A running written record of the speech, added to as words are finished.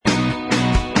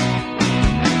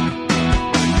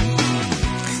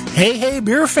Hey,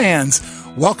 beer fans!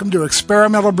 Welcome to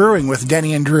Experimental Brewing with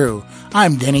Denny and Drew.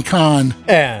 I'm Denny Kahn.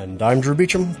 And I'm Drew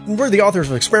Beecham. We're the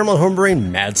authors of Experimental Homebrewing,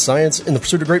 Mad Science in the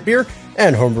Pursuit of Great Beer,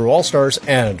 and Homebrew All-Stars,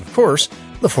 and, of course,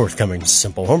 the forthcoming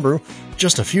Simple Homebrew,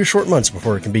 just a few short months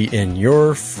before it can be in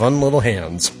your fun little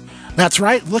hands. That's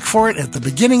right, look for it at the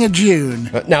beginning of June.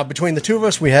 Now, between the two of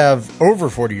us, we have over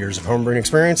 40 years of homebrewing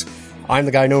experience. I'm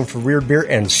the guy known for weird beer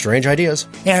and strange ideas.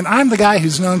 And I'm the guy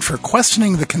who's known for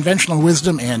questioning the conventional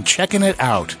wisdom and checking it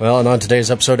out. Well, and on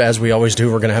today's episode, as we always do,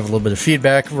 we're going to have a little bit of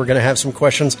feedback. We're going to have some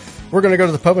questions. We're going to go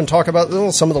to the pub and talk about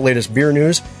some of the latest beer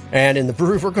news. And in the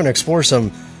brew, we're going to explore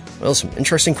some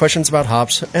interesting questions about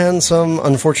hops and some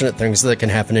unfortunate things that can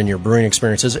happen in your brewing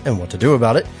experiences and what to do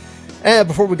about it. And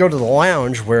before we go to the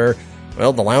lounge, where...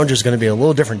 well, the lounge is going to be a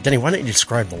little different. Denny, why don't you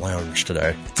describe the lounge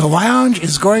today? The lounge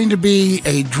is going to be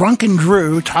a drunken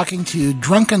Drew talking to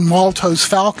drunken Maltose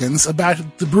Falcons about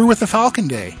the Brew with the Falcon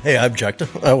Day. Hey, I object.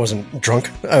 I wasn't drunk.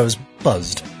 I was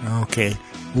buzzed. Okay.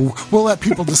 We'll let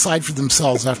people decide for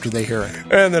themselves after they hear it.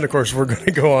 And then, of course, we're going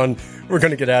to go on. We're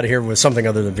going to get out of here with something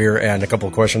other than beer and a couple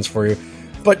of questions for you.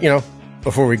 But,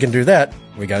 before we can do that,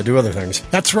 we got to do other things.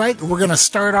 That's right. We're going to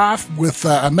start off with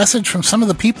a message from some of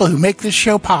the people who make this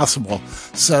show possible.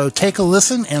 So take a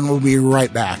listen, and we'll be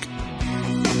right back.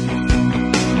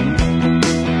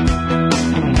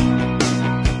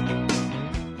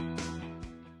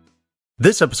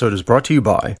 This episode is brought to you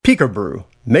by Pico Brew,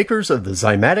 makers of the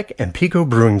Zymatic and Pico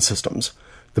brewing systems.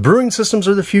 The brewing systems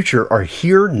of the future are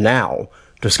here now.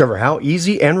 Discover how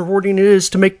easy and rewarding it is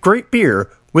to make great beer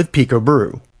with Pico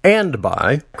Brew. And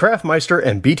by Craftmeister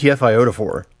and BTF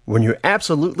Iodophor. When you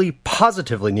absolutely,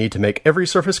 positively need to make every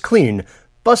surface clean,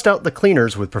 bust out the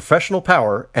cleaners with professional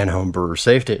power and homebrewer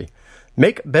safety.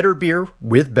 Make better beer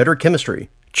with better chemistry.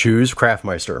 Choose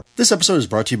Craftmeister. This episode is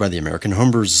brought to you by the American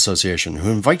Homebrewers Association,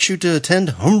 who invites you to attend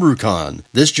HomebrewCon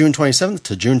this June 27th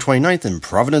to June 29th in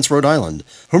Providence, Rhode Island.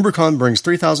 HomebrewCon brings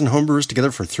 3,000 homebrewers together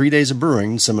for 3 days of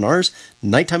brewing, seminars,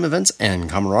 nighttime events,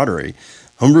 and camaraderie.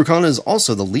 HomebrewCon is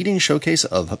also the leading showcase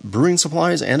of brewing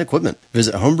supplies and equipment.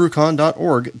 Visit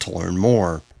homebrewcon.org to learn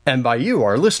more. And by you,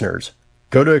 our listeners.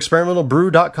 Go to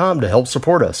experimentalbrew.com to help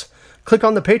support us. Click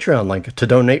on the Patreon link to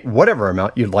donate whatever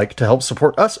amount you'd like to help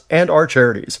support us and our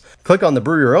charities. Click on the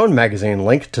Brew Your Own magazine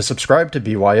link to subscribe to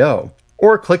BYO.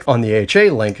 Or click on the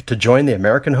HA link to join the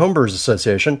American Homebrewers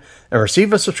Association and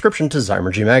receive a subscription to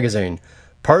Zymergy magazine.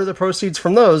 Part of the proceeds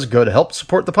from those go to help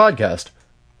support the podcast.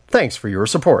 Thanks for your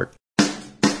support.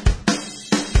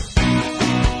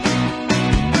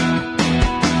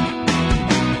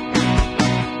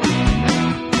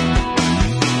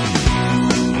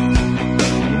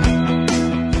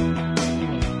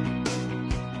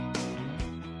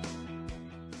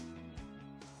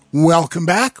 Welcome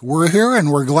back. We're here,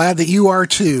 and we're glad that you are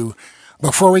too.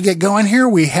 Before we get going here,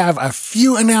 we have a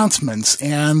few announcements,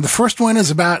 and the first one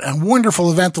is about a wonderful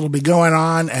event that will be going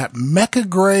on at Mecca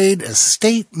Grade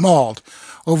Estate Malt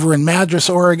over in Madras,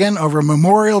 Oregon, over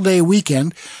Memorial Day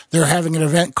weekend. They're having an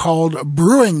event called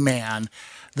Brewing Man.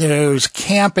 There's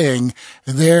camping,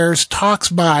 there's talks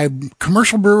by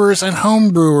commercial brewers and home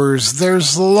brewers,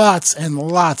 there's lots and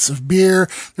lots of beer,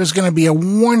 there's going to be a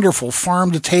wonderful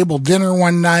farm-to-table dinner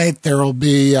one night, there'll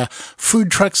be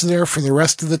food trucks there for the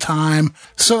rest of the time.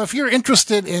 So if you're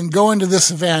interested in going to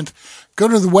this event, go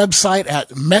to the website at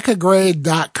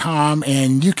meccagrade.com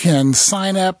and you can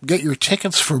sign up, get your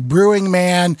tickets for Brewing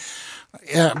Man.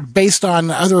 Based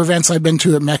on other events I've been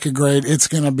to at Mecca Grade, it's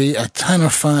going to be a ton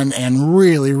of fun and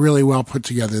really, really well put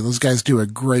together. Those guys do a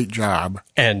great job.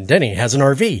 And Denny has an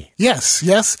RV. Yes.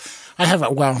 I have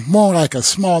more like a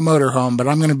small motorhome, but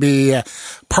I'm going to be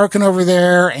parking over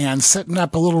there and setting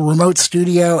up a little remote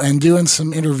studio and doing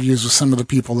some interviews with some of the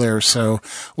people there. So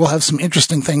we'll have some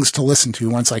interesting things to listen to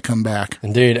once I come back.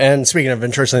 Indeed. And speaking of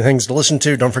interesting things to listen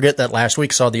to, don't forget that last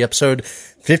week saw the episode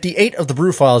 58 of the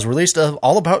Brew Files released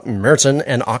all about Märzen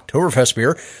and Oktoberfest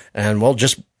beer. And,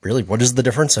 just really, what is the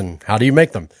difference and how do you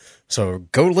make them? So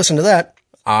go listen to that.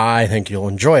 I think you'll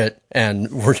enjoy it. And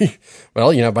by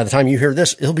the time you hear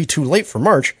this, it'll be too late for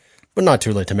March, but not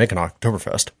too late to make an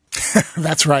Oktoberfest.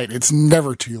 That's right. It's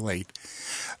never too late.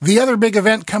 The other big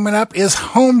event coming up is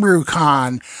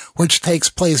HomebrewCon, which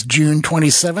takes place June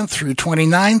 27th through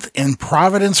 29th in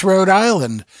Providence, Rhode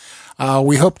Island.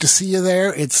 We hope to see you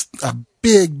there. It's a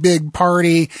big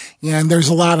party, and there's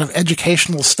a lot of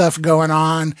educational stuff going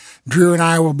on. Drew and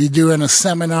I will be doing a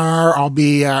seminar. I'll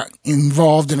be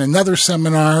involved in another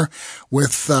seminar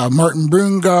with Martin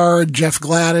Brungard, Jeff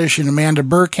Gladish, and Amanda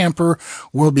Burkemper.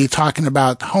 We'll be talking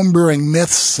about homebrewing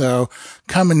myths, so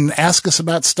come and ask us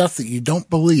about stuff that you don't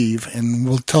believe, and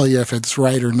we'll tell you if it's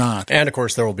right or not. And, of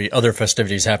course, there will be other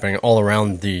festivities happening all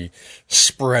around the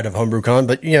spread of HomebrewCon.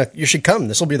 But, yeah, you should come.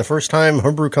 This will be the first time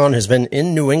HomebrewCon has been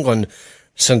in New England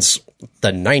since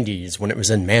the 90s when it was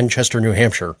in Manchester, New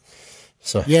Hampshire.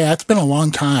 So yeah, it's been a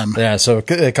long time. Yeah, so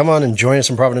come on and join us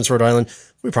in Providence, Rhode Island.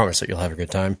 We promise that you'll have a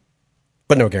good time,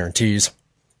 but no guarantees.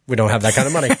 We don't have that kind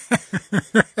of money.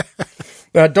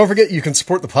 Don't forget, you can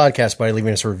support the podcast by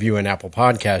leaving us a review in Apple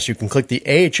Podcasts. You can click the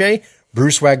AHA,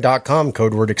 brewswag.com,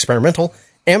 code word experimental,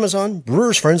 Amazon,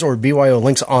 Brewers Friends, or BYO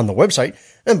links on the website,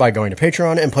 and by going to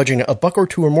Patreon and pledging $1 or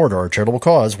 $2 or more to our charitable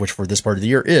cause, which for this part of the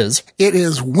year is... It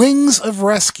is Wings of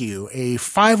Rescue, a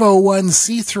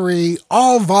 501c3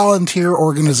 all-volunteer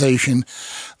organization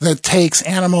that takes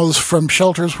animals from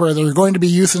shelters where they're going to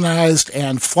be euthanized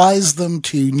and flies them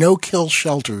to no-kill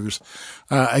shelters.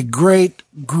 A great,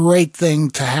 great thing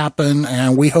to happen,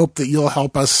 and we hope that you'll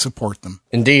help us support them.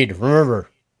 Indeed. Remember,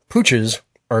 pooches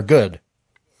are good.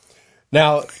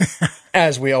 Now,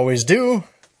 as we always do,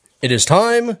 it is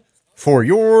time for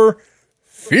your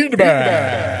feedback.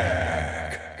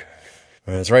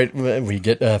 That's right. We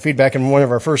get feedback, and one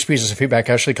of our first pieces of feedback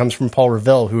actually comes from Paul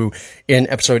Revelle, who, in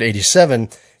episode 87,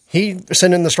 he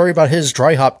sent in the story about his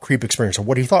dry hop creep experience, or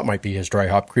what he thought might be his dry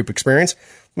hop creep experience.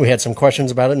 We had some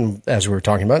questions about it, and as we were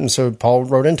talking about it, and so Paul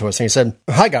wrote into us, and he said,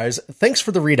 "Hi guys, thanks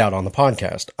for the readout on the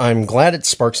podcast. I'm glad it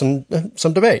sparked some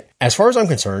debate. As far as I'm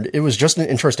concerned, it was just an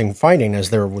interesting finding as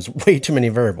there was way too many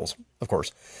variables, of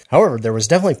course. However, there was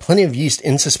definitely plenty of yeast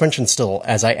in suspension still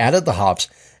as I added the hops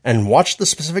and watched the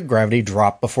specific gravity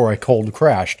drop before I cold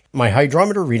crashed. My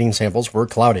hydrometer reading samples were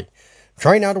cloudy.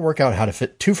 Trying now to work out how to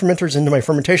fit 2 fermenters into my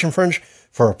fermentation fridge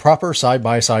for a proper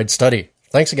side-by-side study.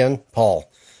 Thanks again,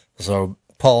 Paul." So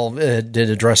Paul did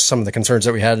address some of the concerns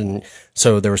that we had, and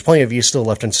so there was plenty of yeast still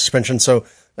left in suspension. So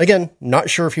again,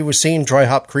 not sure if he was seeing dry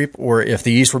hop creep or if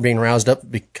the yeast were being roused up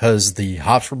because the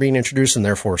hops were being introduced and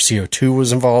therefore CO2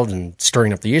 was involved in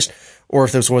stirring up the yeast, or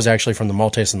if this was actually from the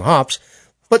maltase and the hops.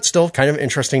 But still kind of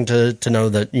interesting to know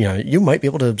that, you know, you might be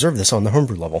able to observe this on the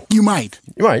homebrew level. You might,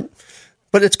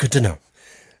 but it's good to know.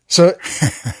 So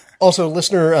also,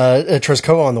 listener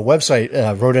Tresco on the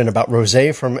website wrote in about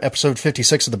rosé from episode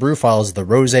 56 of the Brew Files, the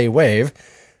Rosé Wave,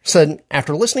 said,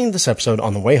 "After listening to this episode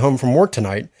on the way home from work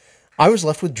tonight, I was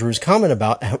left with Drew's comment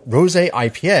about rosé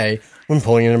IPA when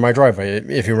pulling into my driveway.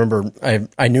 If you remember,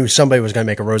 I knew somebody was going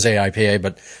to make a rosé IPA,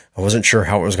 but I wasn't sure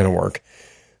how it was going to work.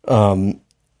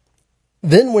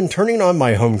 Then when turning on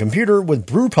my home computer with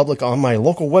BrewPublic on my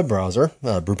local web browser,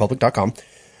 brewpublic.com,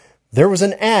 there was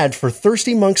an ad for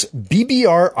Thirsty Monk's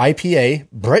BBR IPA,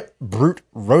 Brett Brute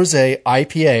Rosé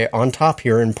IPA on top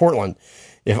here in Portland.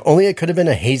 If only it could have been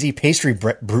a hazy pastry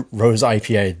Brett Brute Rose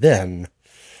IPA then."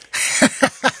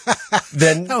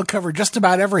 Then that'll cover just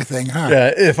about everything, huh?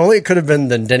 Yeah, if only it could have been,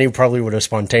 then Denny probably would have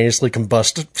spontaneously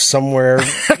combusted somewhere,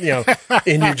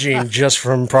 in Eugene just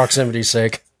from proximity's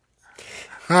sake.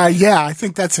 Yeah, I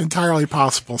think that's entirely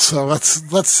possible. So let's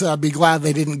be glad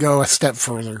they didn't go a step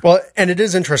further. Well, and it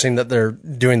is interesting that they're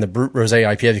doing the Brute Rosé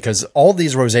IPA because all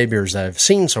these rosé beers that I've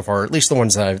seen so far, at least the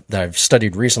ones that I've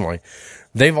studied recently,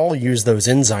 they've all used those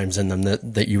enzymes in them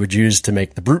that you would use to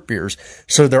make the Brute beers.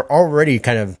 So they're already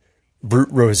kind of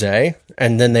Brute Rosé,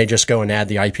 and then they just go and add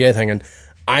the IPA thing. And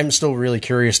I'm still really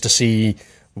curious to see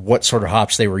what sort of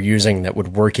hops they were using that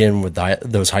would work in with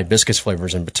those hibiscus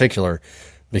flavors in particular,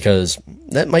 because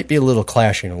that might be a little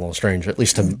clashy and a little strange, at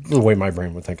least to the way my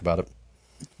brain would think about it.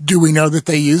 Do we know that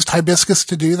they used hibiscus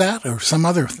to do that, or some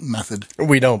other method?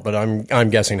 We don't, but I'm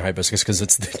guessing hibiscus because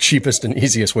it's the cheapest and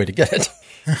easiest way to get it.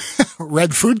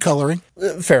 Red food coloring.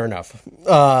 Fair enough.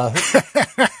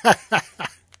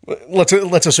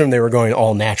 Let's assume they were going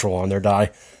all natural on their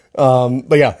dye.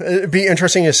 But yeah, it'd be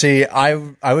interesting to see. I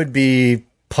would be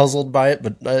puzzled by it,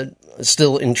 but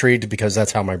still intrigued because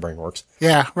that's how my brain works.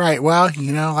 Yeah, right. Well,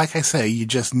 like I say, you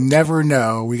just never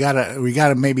know. We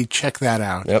gotta maybe check that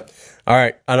out. Yep. All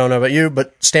right. I don't know about you,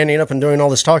 but standing up and doing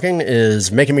all this talking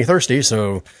is making me thirsty,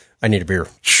 so I need a beer.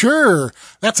 Sure.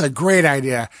 That's a great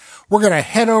idea. We're gonna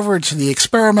head over to the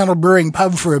Experimental Brewing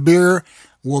Pub for a beer.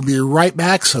 We'll be right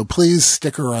back, so please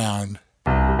stick around.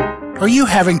 Are you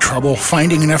having trouble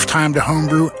finding enough time to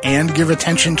homebrew and give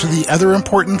attention to the other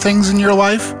important things in your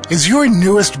life? Is your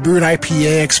newest brewed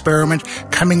IPA experiment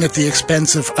coming at the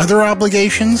expense of other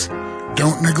obligations?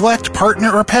 Don't neglect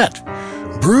partner or pet.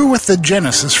 Brew with the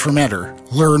Genesis Fermenter.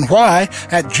 Learn why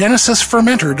at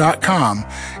genesisfermenter.com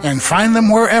and find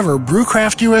them wherever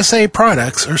Brewcraft USA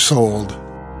products are sold.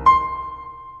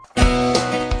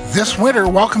 This winter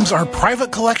welcomes our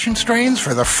private collection strains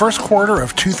for the first quarter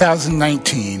of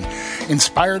 2019.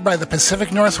 Inspired by the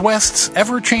Pacific Northwest's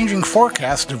ever-changing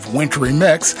forecast of wintry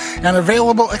mix and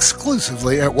available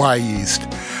exclusively at Wyeast.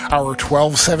 Our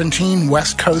 1217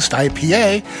 West Coast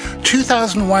IPA,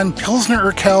 2001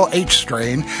 Pilsner Urquell H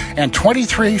strain, and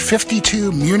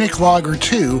 2352 Munich Lager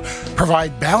II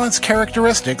provide balanced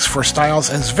characteristics for styles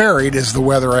as varied as the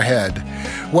weather ahead.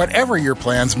 Whatever your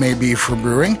plans may be for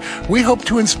brewing, we hope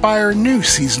to inspire new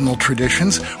seasonal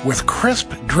traditions with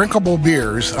crisp, drinkable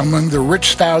beers among the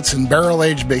rich stouts and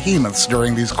barrel-aged behemoths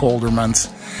during these colder months.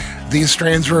 These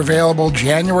strains are available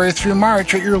January through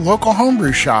March at your local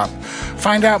homebrew shop.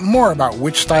 Find out more about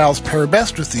which styles pair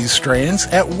best with these strains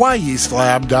at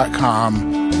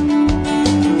wyeastlab.com.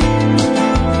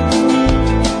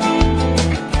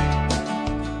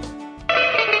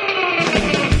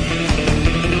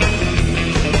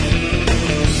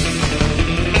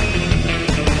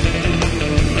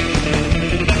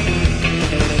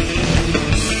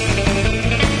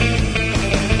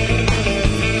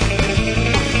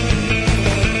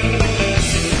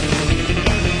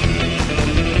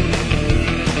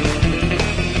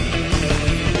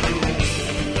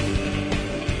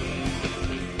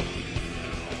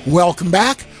 Welcome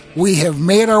back. We have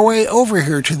made our way over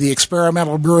here to the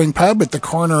Experimental Brewing Pub at the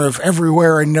corner of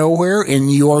Everywhere and Nowhere in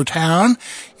your town,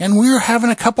 and we're having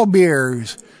a couple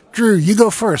beers. Drew, you go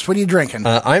first. What are you drinking?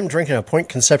 I'm drinking a Point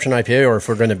Conception IPA, or if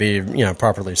we're going to be,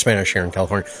 properly Spanish here in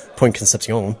California, Point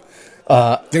Concepcion.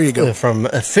 There you go. From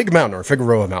Fig Mountain, or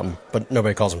Figueroa Mountain, but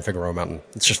nobody calls them Figueroa Mountain.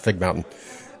 It's just Fig Mountain.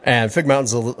 And Fig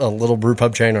Mountain's a little brew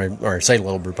pub chain, or I say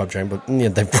little brew pub chain, but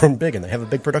they've grown big, and they have a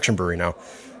big production brewery now.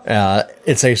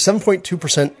 It's a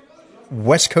 7.2%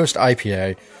 West Coast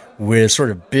IPA with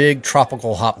sort of big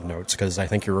tropical hop notes, because I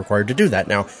think you're required to do that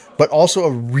now, but also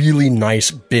a really nice,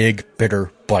 big,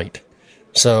 bitter bite.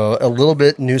 So a little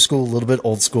bit new school, a little bit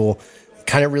old school.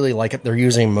 Kind of really like it. They're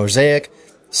using Mosaic,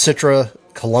 Citra,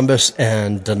 Columbus,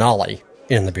 and Denali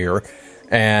in the beer.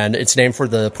 And it's named for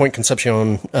the Point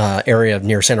Concepcion area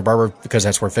near Santa Barbara, because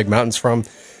that's where Fig Mountain's from.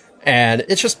 And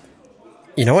it's just,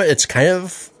 it's kind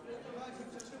of...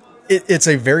 It's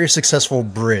a very successful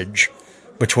bridge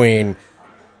between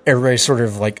everybody sort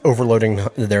of like overloading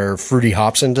their fruity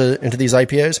hops into these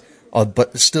IPAs,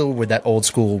 but still with that old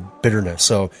school bitterness.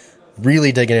 So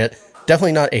really digging it.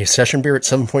 Definitely not a session beer at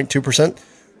 7.2%,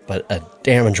 but a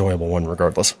damn enjoyable one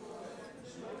regardless.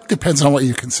 Depends on what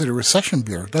you consider a session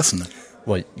beer, doesn't it?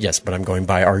 Well, yes, but I'm going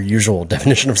by our usual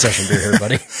definition of session beer here,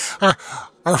 buddy.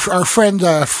 Our friend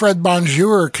Fred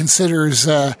Bonjour considers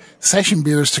session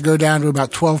beers to go down to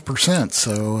about 12%.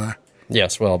 So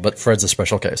yes, well, but Fred's a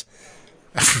special case.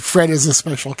 Fred is a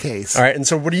special case. All right, and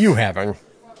so what are you having?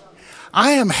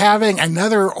 I am having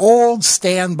another old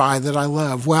standby that I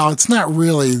love. Well, it's not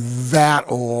really that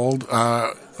old.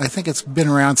 I think it's been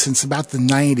around since about the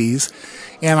 90s.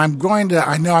 And I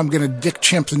know I'm going to Dick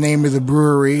Chimp the name of the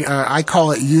brewery. I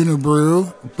call it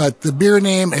Unibrew, but the beer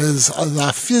name is La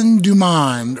Fin du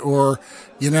Monde, or,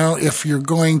 if you're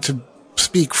going to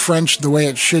speak French the way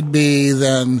it should be,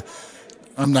 then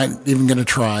I'm not even going to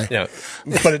try. Yeah,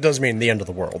 but it does mean the end of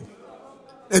the world.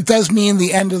 It does mean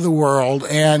the end of the world.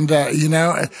 And, I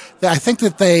think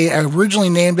that they originally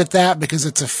named it that because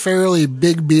it's a fairly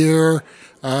big beer,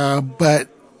 but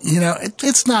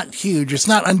it's not huge. It's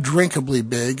not undrinkably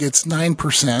big. It's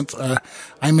 9%.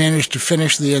 I managed to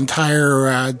finish the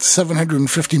entire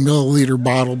 750 milliliter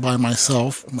bottle by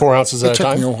myself. 4 ounces at a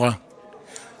time? It took me a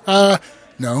while.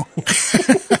 No.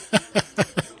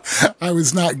 I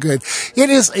was not good.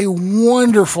 It is a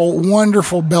wonderful,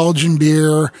 wonderful Belgian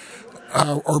beer,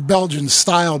 or Belgian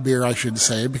style beer, I should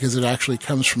say, because it actually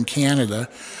comes from Canada.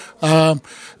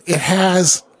 It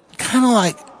has kind of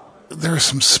like, there are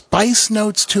some spice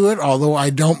notes to it, although I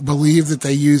don't believe that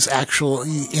they use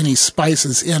any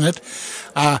spices in it.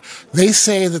 They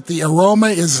say that the aroma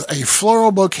is a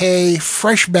floral bouquet,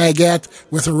 fresh baguette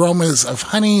with aromas of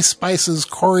honey, spices,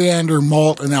 coriander,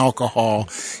 malt, and alcohol.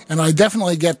 And I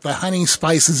definitely get the honey,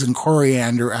 spices, and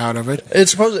coriander out of it. It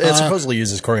supposedly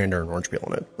uses coriander and orange peel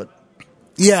in it, but...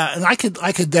 Yeah, and I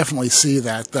could definitely see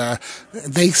that.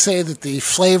 They say that the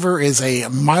flavor is a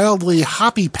mildly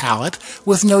hoppy palate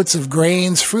with notes of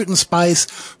grains, fruit, and spice,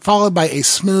 followed by a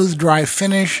smooth, dry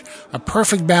finish, a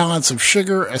perfect balance of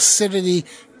sugar, acidity,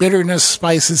 bitterness,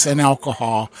 spices, and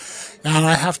alcohol. And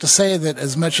I have to say that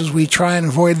as much as we try and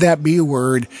avoid that B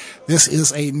word, this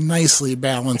is a nicely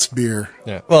balanced beer.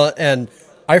 Yeah. Well, and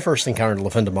I first encountered La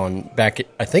Fin du Monde back,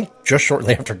 I think, just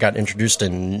shortly after it got introduced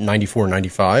in 94,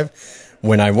 95.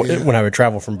 When I would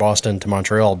travel from Boston to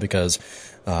Montreal, because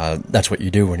that's what you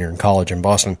do when you're in college in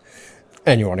Boston.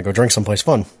 and you want to go drink someplace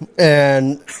fun.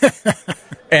 And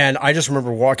and I just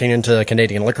remember walking into a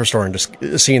Canadian liquor store and just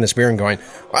seeing this beer and going,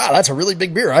 wow, that's a really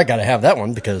big beer. I got to have that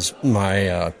one, because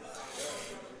my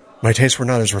tastes were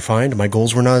not as refined. My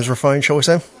goals were not as refined, shall we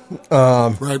say.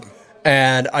 Right.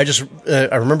 And I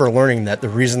remember learning that the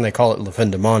reason they call it Le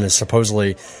Fin du Monde is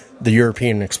supposedly the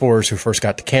European explorers who first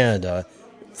got to Canada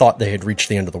thought they had reached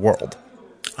the end of the world.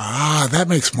 Ah, that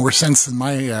makes more sense than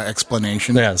my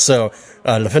explanation. Yeah, so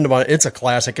Le Fin du Monde, it's a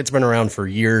classic. It's been around for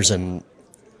years, and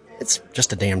it's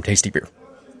just a damn tasty beer.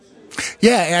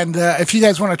 Yeah, and if you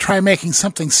guys want to try making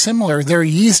something similar, their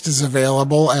yeast is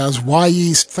available as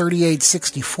Y-Yeast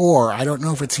 3864. I don't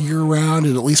know if it's year-round.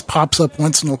 It at least pops up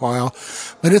once in a while,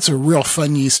 but it's a real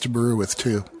fun yeast to brew with,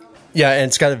 too. Yeah,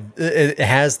 and it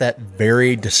has that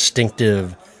very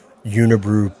distinctive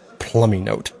Unibrew plummy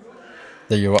note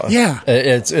that you. Yeah,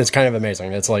 it's kind of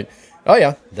amazing. It's like, oh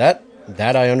yeah, that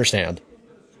I understand.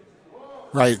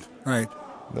 Right. All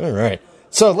right.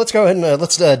 So let's go ahead and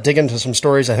let's dig into some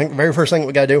stories. I think the very first thing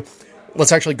we got to do,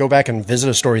 let's actually go back and visit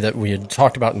a story that we had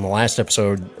talked about in the last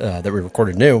episode that we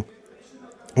recorded new,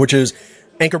 which is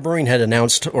Anchor Brewing had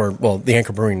announced, the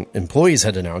Anchor Brewing employees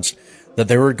had announced that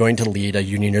they were going to lead a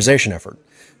unionization effort.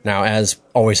 Now, as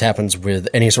always happens with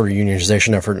any sort of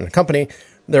unionization effort in a company,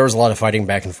 there was a lot of fighting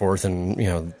back and forth, and,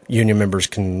 union members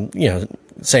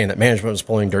saying that management was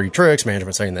pulling dirty tricks,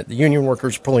 management saying that the union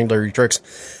workers were pulling dirty tricks.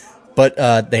 But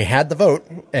they had the vote,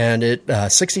 and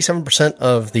 67%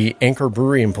 of the Anchor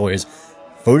Brewery employees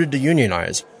voted to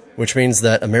unionize, which means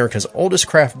that America's oldest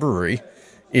craft brewery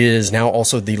is now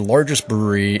also the largest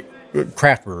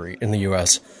craft brewery in the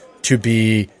U.S. to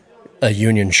be a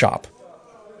union shop.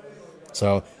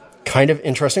 So, kind of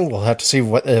interesting. We'll have to see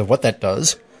what that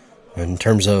does in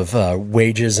terms of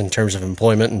wages, in terms of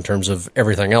employment, in terms of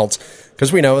everything else.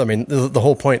 Because we know, the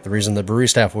whole point, the reason the brewery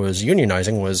staff was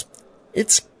unionizing was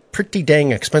it's pretty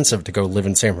dang expensive to go live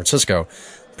in San Francisco,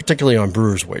 particularly on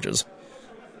brewers' wages.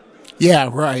 Yeah,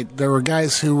 right. There were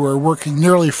guys who were working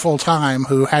nearly full-time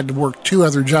who had to work 2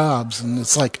 other jobs, and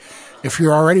it's like, if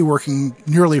you're already working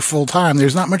nearly full-time,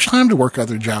 there's not much time to work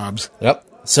other jobs. Yep.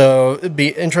 So it'd be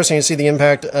interesting to see the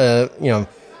impact. Denny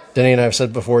and I have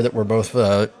said before that we're both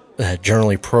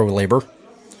generally pro-labor,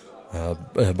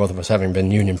 both of us having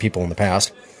been union people in the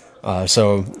past.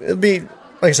 So it'd be,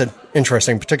 like I said,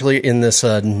 interesting, particularly in this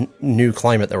new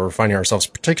climate that we're finding ourselves,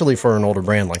 particularly for an older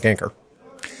brand like Anchor.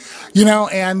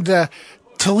 And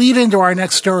to lead into our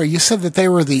next story, you said that they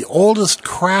were the oldest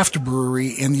craft brewery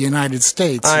in the United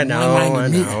States. I know.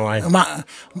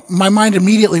 My mind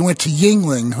immediately went to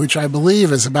Yuengling, which I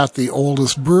believe is about the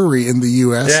oldest brewery in the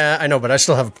U.S. Yeah, I know, but I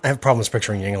still have problems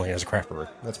picturing Yuengling as a craft brewery.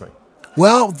 That's me.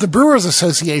 Well, the Brewers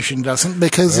Association doesn't,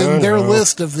 because in their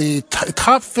list of the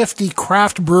top 50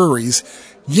 craft breweries,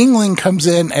 Yuengling comes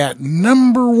in at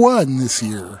number 1 this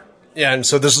year. Yeah, and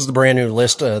so this is the brand new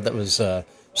list that was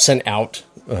sent out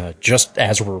just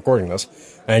as we're recording this.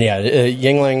 And yeah,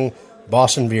 Yuengling,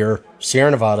 Boston Beer,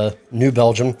 Sierra Nevada, New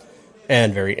Belgium,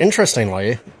 and very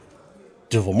interestingly,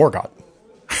 Duvel Morgat.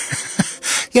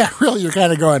 Yeah, really, you're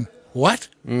kind of going, what?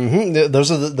 Mm-hmm.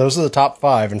 Those are the top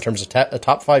 5 in terms of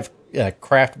top 5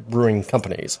 craft brewing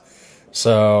companies.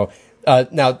 So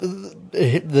now,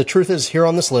 the truth is, here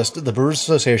on this list, the Brewers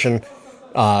Association,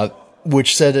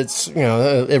 which said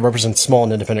it represents small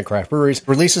and independent craft breweries,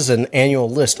 releases an annual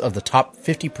list of the top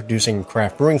 50 producing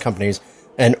craft brewing companies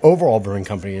and overall brewing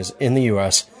companies in the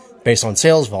U.S. based on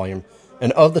sales volume.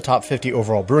 And of the top 50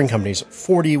 overall brewing companies,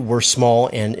 40 were small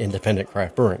and independent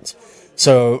craft brewings.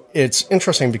 So it's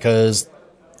interesting because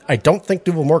I don't think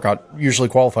Duvel Morgat usually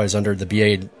qualifies under the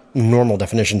BA normal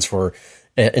definitions for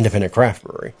independent craft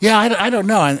brewery. Yeah, I don't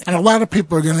know. And a lot of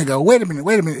people are going to go, wait a minute,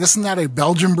 isn't that a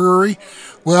Belgian brewery?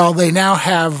 Well, they now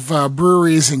have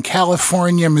breweries in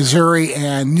California, Missouri,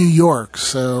 and New York.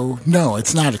 So, no,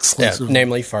 it's not exclusive. Yeah,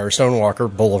 namely Firestone, Walker,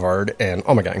 Boulevard, and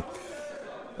Ommegang.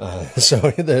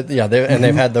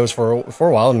 They've had those for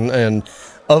a while. And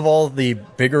of all the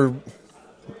bigger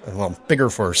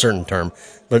for a certain term,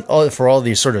 but for all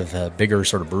these sort of bigger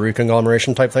sort of brewery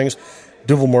conglomeration type things,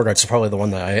 Duvel Morgat's probably the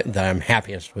one that I'm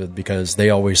happiest with, because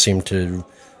they always seem to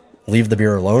leave the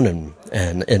beer alone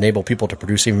and enable people to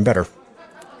produce even better.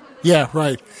 Yeah,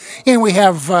 right. And we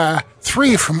have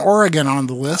 3 from Oregon on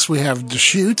the list. We have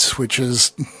Deschutes, which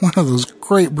is one of those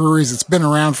great breweries that's been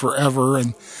around forever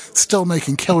and still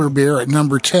making killer beer, at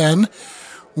number 10.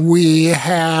 We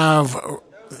have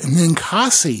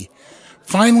Ninkasi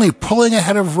finally pulling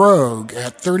ahead of Rogue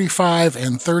at 35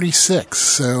 and 36.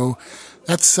 So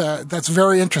that's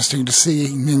very interesting to see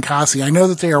Ninkasi. I know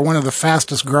that they are one of the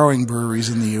fastest growing breweries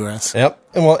in the U.S. Yep.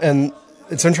 And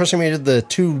it's interesting we did the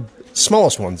 2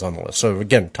 smallest ones on the list, so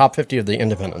again, top 50 of the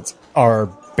independents, are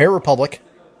Bear Republic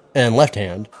and Left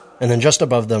Hand, and then just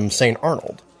above them, St.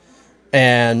 Arnold.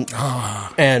 And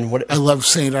what I love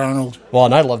St. Arnold. Well,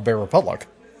 and I love Bear Republic.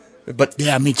 But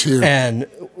yeah, me too. And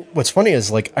what's funny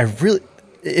is, like,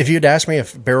 if you'd asked me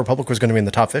if Bear Republic was going to be in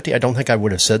the top 50, I don't think I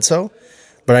would have said so.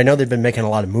 But I know they've been making a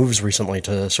lot of moves recently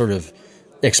to sort of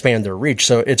expand their reach.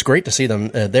 So it's great to see them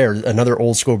there. Another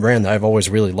old school brand that I've always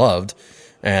really loved.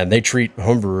 And they treat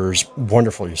homebrewers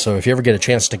wonderfully. So if you ever get a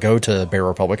chance to go to Bear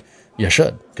Republic, you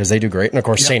should, because they do great. And of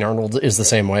course, St. Arnold is the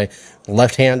same way.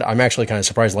 Left Hand, I'm actually kind of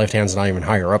surprised Left Hand's not even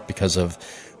higher up because of,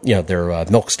 their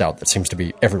milk stout that seems to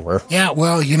be everywhere. Yeah,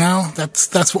 well,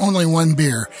 that's only one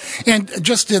beer. And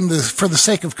just for the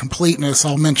sake of completeness,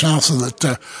 I'll mention also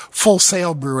that Full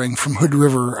Sail Brewing from Hood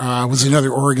River was another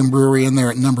Oregon brewery in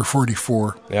there at number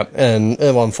 44. Yep,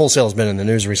 and Full Sail has been in the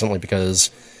news recently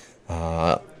because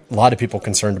a lot of people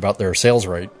concerned about their sales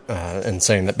rate and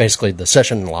saying that basically the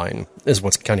session line is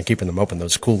what's kind of keeping them open,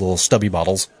 those cool little stubby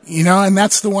bottles. And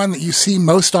that's the one that you see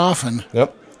most often.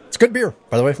 Yep. It's good beer,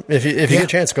 by the way. If you get a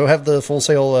chance, go have the Full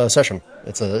Sail session.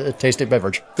 It's a tasty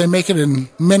beverage. They make it in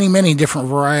many, many different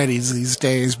varieties these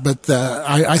days, but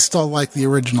I still like the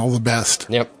original the best.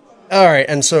 Yep. All right,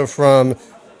 and so from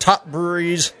top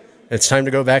breweries, it's time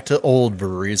to go back to old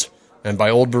breweries. And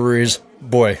by old breweries,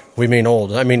 boy, we mean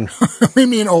old. I mean... we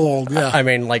mean old, yeah. I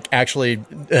mean, like, actually,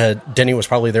 Denny was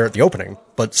probably there at the opening,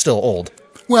 but still old.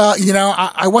 Well,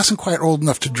 I wasn't quite old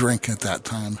enough to drink at that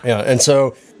time. Yeah, and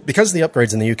so... because of the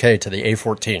upgrades in the UK to the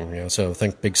A14, so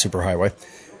think big superhighway,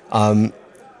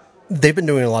 they've been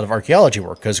doing a lot of archaeology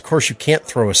work because, of course, you can't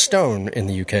throw a stone in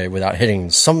the UK without hitting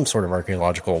some sort of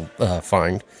archaeological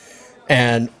find.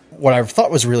 And what I thought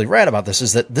was really rad about this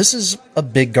is that this is a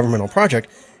big governmental project,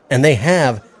 and they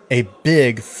have a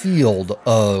big field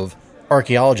of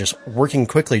archaeologists working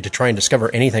quickly to try and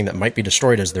discover anything that might be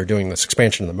destroyed as they're doing this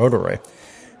expansion of the motorway.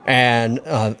 And,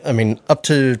 up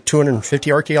to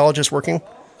 250 archaeologists working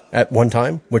at one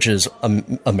time, which is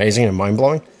amazing and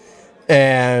mind-blowing.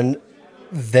 And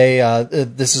they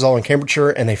this is all in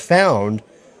Cambridgeshire, and they found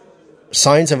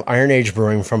signs of Iron Age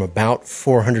brewing from about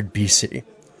 400 BC.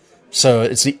 So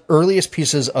it's the earliest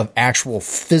pieces of actual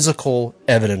physical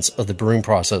evidence of the brewing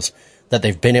process that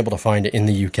they've been able to find in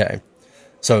the UK.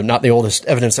 So not the oldest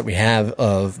evidence that we have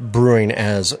of brewing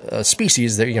as a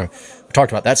species. That we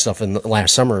talked about that stuff in the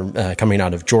last summer coming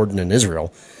out of Jordan and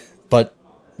Israel. But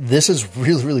this is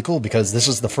really, really cool because this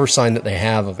is the first sign that they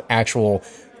have of actual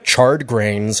charred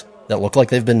grains that look like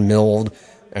they've been milled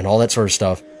and all that sort of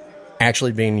stuff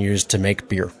actually being used to make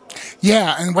beer.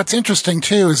 Yeah, and what's interesting,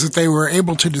 too, is that they were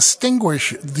able to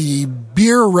distinguish the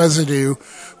beer residue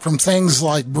from things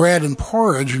like bread and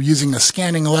porridge using a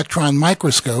scanning electron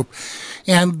microscope,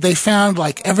 and they found,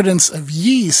 evidence of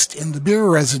yeast in the beer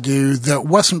residue that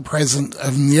wasn't present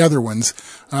in the other ones,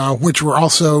 which were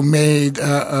also made,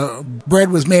 bread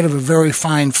was made of a very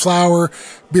fine flour,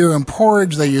 beer and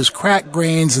porridge, they use cracked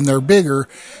grains, and they're bigger,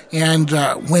 and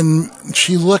when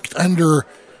she looked under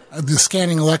the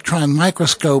scanning electron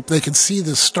microscope, they could see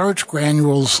the starch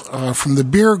granules from the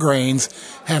beer grains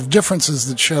have differences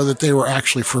that show that they were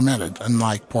actually fermented,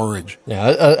 unlike porridge.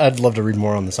 Yeah, I'd love to read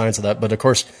more on the science of that. But, of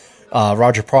course,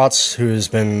 Roger Protz, who's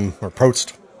been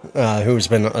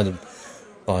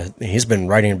he's been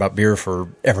writing about beer for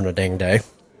ever and a dang day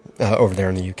over there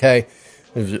in the UK.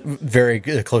 He was very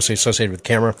closely associated with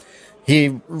CAMRA.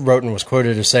 He wrote and was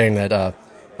quoted as saying that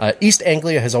East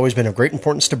Anglia has always been of great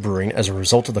importance to brewing as a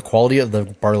result of the quality of the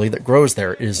barley that grows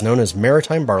there. It is known as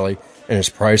maritime barley and is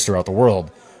prized throughout the world.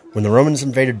 When the Romans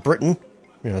invaded Britain,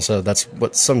 so that's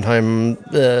sometime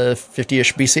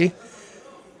 50-ish BC.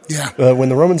 Yeah. When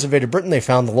the Romans invaded Britain, they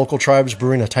found the local tribes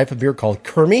brewing a type of beer called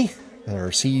Curmi,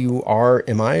 or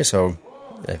C-U-R-M-I, so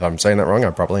if I'm saying that wrong, I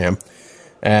probably am.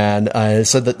 And it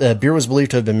said that the beer was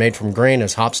believed to have been made from grain,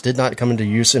 as hops did not come into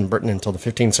use in Britain until the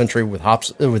 15th century with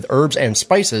herbs and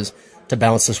spices to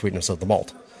balance the sweetness of the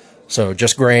malt. So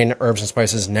just grain, herbs, and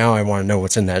spices. Now I want to know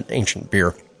what's in that ancient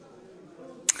beer.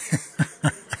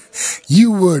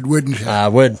 You would, wouldn't you? I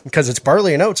would, because it's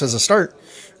barley and oats as a start,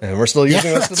 and we're still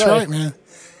using this today. That's right, man.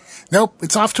 Nope,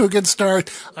 it's off to a good start.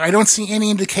 I don't see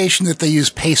any indication that they use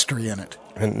pastry in it.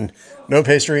 And no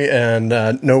pastry, and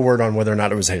no word on whether or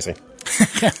not it was hazy.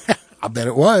 I bet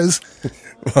it was.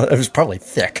 Well, it was probably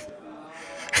thick.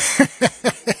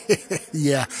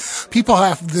 Yeah. People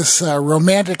have this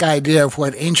romantic idea of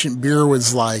what ancient beer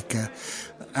was like.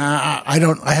 I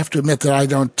have to admit that I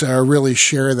don't really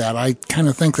share that. I kind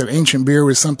of think that ancient beer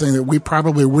was something that we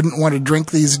probably wouldn't want to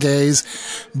drink these days.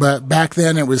 But back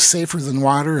then it was safer than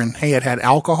water, and hey, it had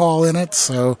alcohol in it.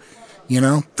 So,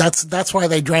 That's why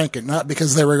they drank it, not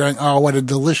because they were going, oh, what a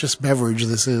delicious beverage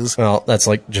this is. Well, that's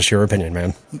like just your opinion,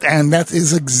 man. And that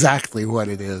is exactly what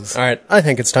it is. All right, I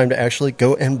think it's time to actually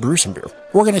go and brew some beer.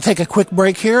 We're going to take a quick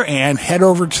break here and head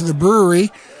over to the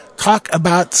brewery, talk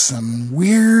about some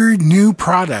weird new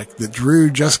product that Drew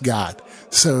just got.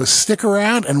 So stick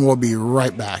around and we'll be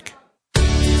right back.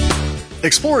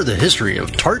 Explore the history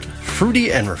of tart,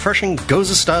 fruity, and refreshing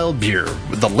Gose-style beer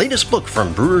with the latest book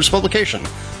from Brewers Publication,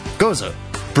 Gose,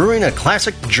 Brewing a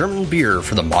Classic German Beer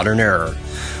for the Modern Era.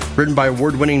 Written by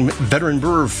award-winning veteran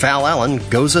brewer Val Allen,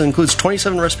 Gose includes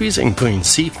 27 recipes, including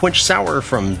Sea Quench Sour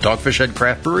from Dogfish Head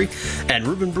Craft Brewery and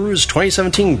Reuben Brew's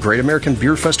 2017 Great American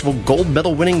Beer Festival Gold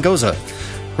Medal winning Gose.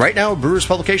 Right now, Brewers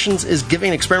Publications is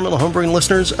giving experimental homebrewing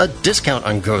listeners a discount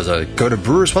on Gose. Go to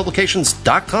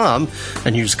brewerspublications.com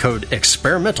and use code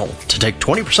EXPERIMENTAL to take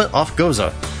 20% off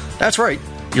Gose. That's right,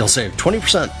 you'll save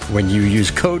 20% when you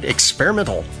use code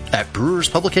EXPERIMENTAL at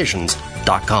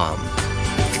brewerspublications.com.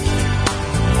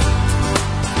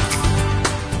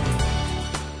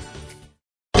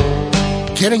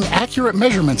 Getting accurate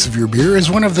measurements of your beer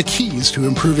is one of the keys to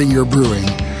improving your brewing.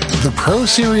 The Pro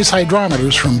Series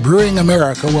hydrometers from Brewing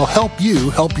America will help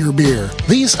you help your beer.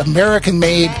 These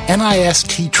American-made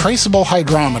NIST traceable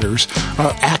hydrometers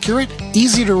are accurate,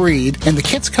 easy to read, and the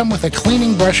kits come with a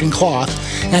cleaning brush and cloth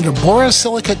and a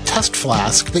borosilicate test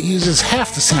flask that uses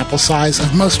half the sample size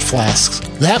of most flasks.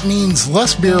 That means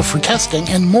less beer for testing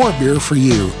and more beer for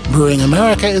you. Brewing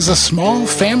America is a small,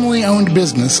 family-owned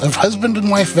business of husband and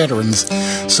wife veterans,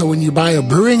 so when you buy a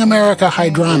Brewing America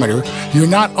hydrometer, you're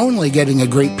not only getting a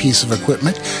great piece of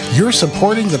equipment, you're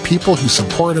supporting the people who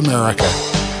support America.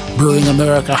 Brewing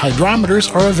America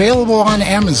hydrometers are available on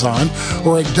Amazon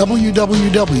or at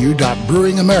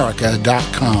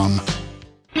www.brewingamerica.com.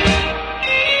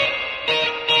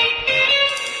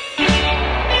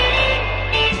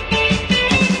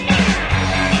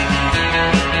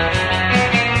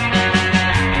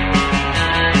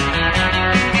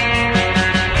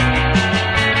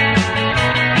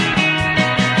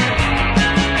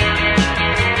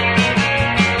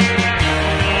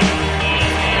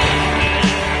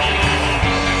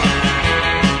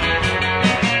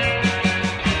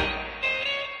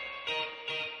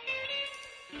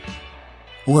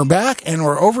 We're back, and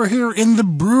we're over here in the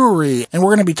brewery, and we're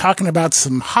going to be talking about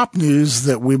some hop news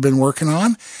that we've been working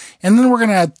on, and then we're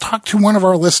going to talk to one of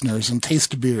our listeners and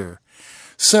taste a beer.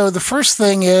 So the first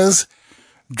thing is,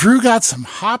 Drew got some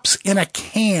hops in a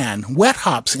can, wet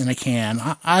hops in a can.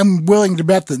 I'm willing to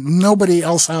bet that nobody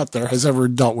else out there has ever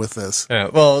dealt with this.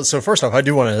 Yeah, well, so first off, I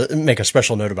do want to make a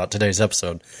special note about today's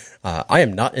episode. I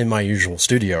am not in my usual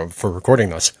studio for recording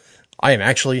this. I am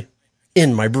actually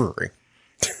in my brewery.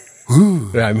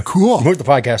 Ooh, cool. Moved the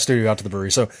podcast studio out to the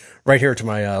brewery. So right here to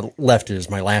my left is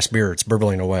my last beer. It's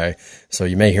burbling away. So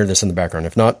you may hear this in the background.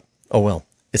 If not, oh well.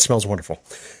 It smells wonderful.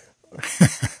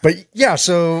 But yeah,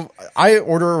 so I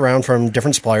order around from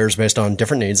different suppliers based on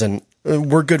different needs. And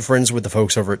we're good friends with the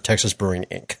folks over at Texas Brewing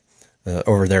Inc.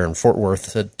 Over there in Fort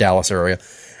Worth, the Dallas area.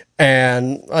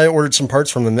 And I ordered some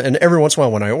parts from them. And every once in a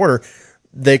while when I order,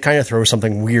 they kind of throw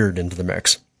something weird into the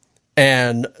mix.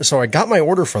 And so I got my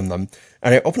order from them,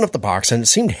 and I opened up the box, and it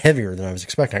seemed heavier than I was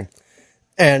expecting.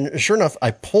 And sure enough,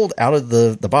 I pulled out of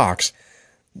the box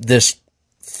this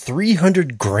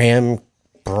 300-gram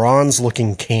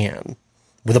bronze-looking can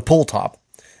with a pull top.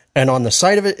 And on the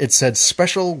side of it, it said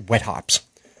special wet hops.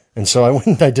 And so I went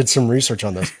and I did some research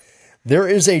on this. There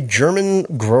is a German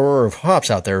grower of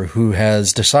hops out there who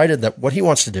has decided that what he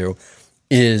wants to do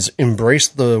is embrace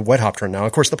the wet hop trend. Now,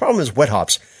 of course, the problem is wet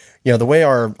hops. You know, the way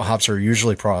our hops are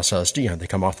usually processed, you know, they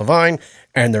come off the vine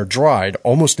and they're dried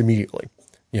almost immediately,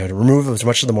 you know, to remove as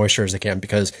much of the moisture as they can,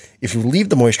 because if you leave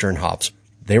the moisture in hops,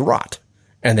 they rot,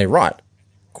 and they rot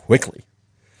quickly,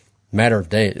 matter of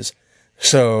days.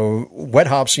 So wet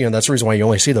hops, you know, that's the reason why you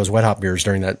only see those wet hop beers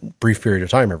during that brief period of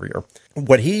time every year.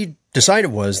 What he decided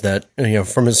was that, you know,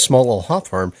 from his small little hop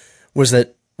farm, was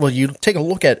that, well, you take a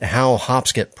look at how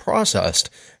hops get processed,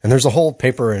 and there's a whole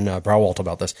paper in Brauwalt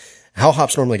about this. How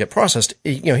hops normally get processed,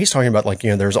 you know, he's talking about, like, you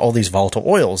know, there's all these volatile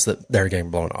oils that they're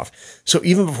getting blown off. So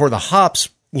even before the hops,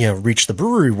 you know, reach the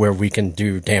brewery where we can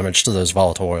do damage to those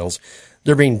volatile oils,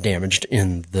 they're being damaged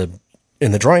in the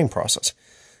drying process.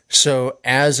 So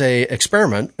as a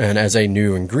experiment and as a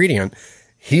new ingredient,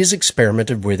 he's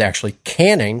experimented with actually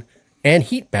canning and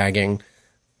heat bagging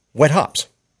wet hops.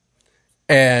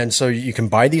 And so you can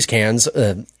buy these cans,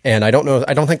 and I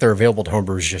don't think they're available to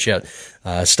homebrewers just yet.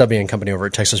 Stubby and company over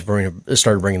at Texas Brewing have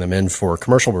started bringing them in for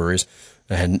commercial breweries,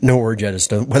 and no word yet as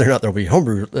to whether or not there'll be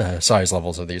homebrew size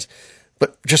levels of these.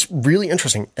 But just really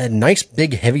interesting. A nice,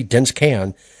 big, heavy, dense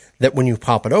can that when you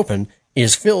pop it open,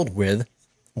 is filled with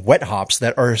wet hops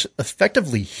that are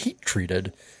effectively heat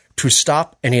treated to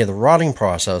stop any of the rotting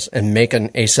process and make an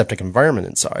aseptic environment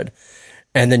inside.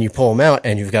 And then you pull them out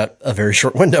and you've got a very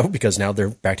short window, because now they're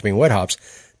back to being wet hops,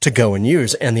 to go and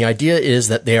use. And the idea is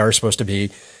that they are supposed to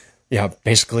be,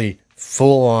 basically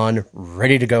full on,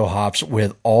 ready to go hops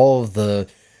with all the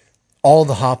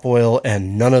hop oil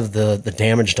and none of the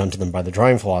damage done to them by the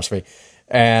drying philosophy.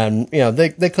 And,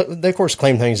 they of course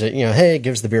claim things that, hey, it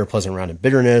gives the beer a pleasant rounded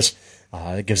bitterness.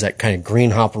 It gives that kind of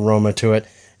green hop aroma to it,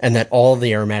 and that all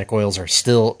the aromatic oils are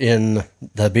still in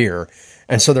the beer.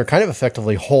 And so they're kind of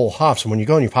effectively whole hops. And when you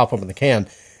go and you pop open the can,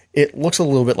 it looks a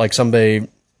little bit like somebody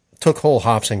took whole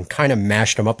hops and kind of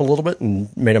mashed them up a little bit and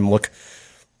made them look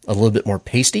a little bit more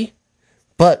pasty.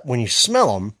 But when you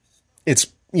smell them, it's,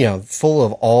 full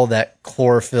of all that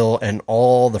chlorophyll and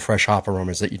all the fresh hop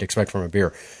aromas that you'd expect from a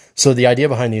beer. So the idea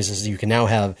behind these is you can now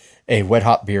have a wet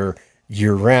hop beer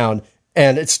year round,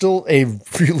 and it's still a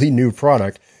really new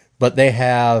product, but they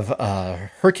have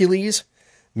Hercules,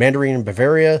 Mandarin and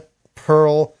Bavaria,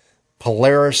 Pearl,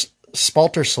 Polaris,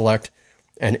 Spalter Select,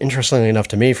 and interestingly enough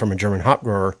to me, from a German hop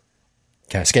grower,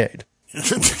 Cascade.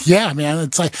 Yeah, man.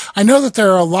 It's like, I know that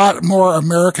there are a lot more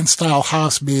American style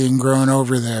hops being grown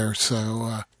over there.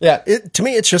 So, to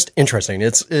me, it's just interesting.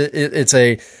 It's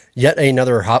a yet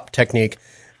another hop technique.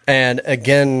 And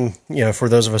again, for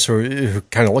those of us who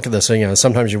kind of look at this,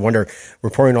 sometimes you wonder, we're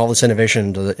pouring all this innovation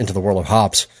into the world of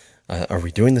hops. Are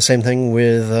we doing the same thing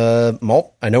with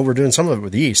malt? I know we're doing some of it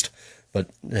with yeast, but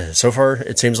so far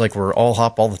it seems like we're all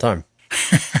hop all the time.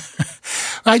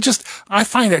 I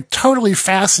find it totally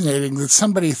fascinating that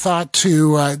somebody thought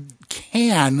to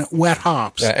can wet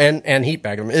hops. Yeah, and heat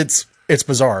bag them. It's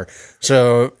bizarre.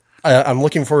 So I'm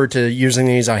looking forward to using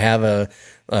these. I have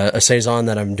a Saison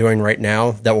that I'm doing right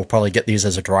now that will probably get these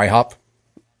as a dry hop,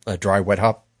 a dry wet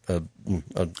hop, a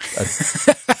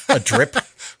drip.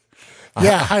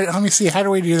 Yeah, let me see. How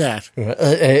do we do that?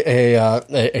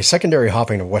 A secondary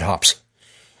hopping of wet hops.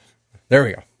 There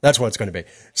we go. That's what it's going to be.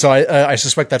 So I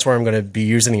suspect that's where I'm going to be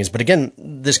using these. But again,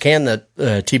 this can that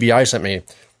TBI sent me,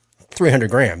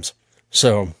 300 grams.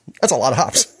 So that's a lot of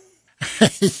hops.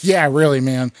 Yeah, really,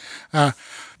 man.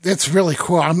 That's really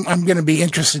cool. I'm going to be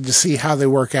interested to see how they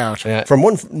work out. From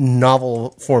one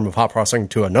novel form of hop processing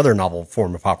to another novel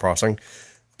form of hop processing.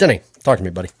 Denny, talk to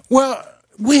me, buddy. Well,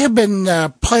 we have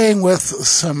been playing with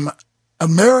some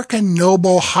American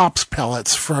Noble hops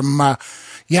pellets from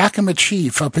Yakima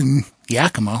Chief up in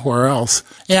Yakima, where else?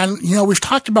 And, we've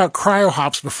talked about cryo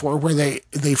hops before, where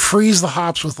they freeze the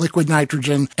hops with liquid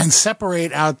nitrogen and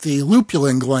separate out the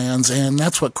lupulin glands, and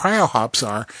that's what cryo hops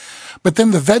are. But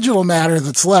then the vegetal matter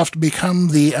that's left become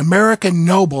the American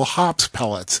Noble hops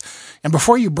pellets. And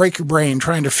before you break your brain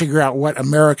trying to figure out what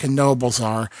American Nobles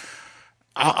are,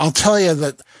 I'll tell you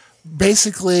that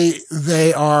basically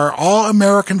they are all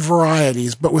American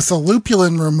varieties, but with the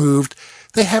lupulin removed,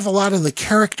 they have a lot of the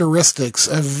characteristics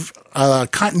of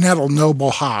continental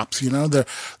noble hops.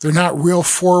 They're not real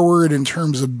forward in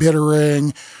terms of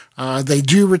bittering. They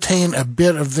do retain a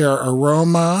bit of their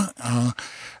aroma.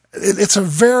 It's a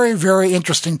very, very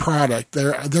interesting product.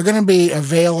 They're going to be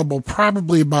available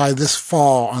probably by this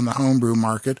fall on the homebrew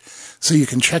market, so you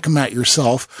can check them out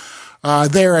yourself.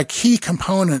 They're a key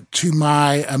component to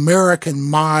my American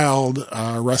mild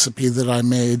recipe that I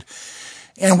made.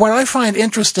 And what I find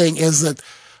interesting is that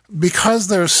because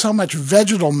there's so much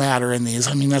vegetal matter in these,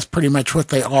 that's pretty much what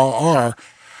they all are,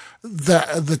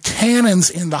 the tannins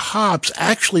in the hops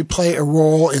actually play a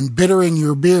role in bittering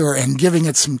your beer and giving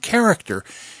it some character.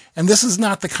 And this is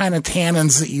not the kind of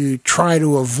tannins that you try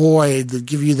to avoid that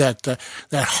give you that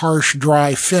harsh,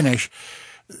 dry finish.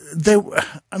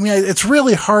 It's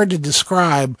really hard to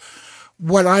describe.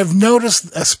 What I've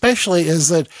noticed especially is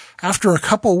that after a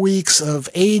couple weeks of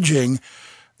aging,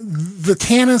 the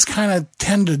tannins kind of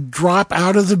tend to drop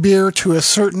out of the beer to a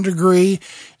certain degree,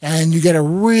 and you get a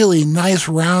really nice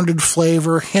rounded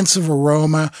flavor, hints of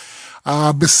aroma.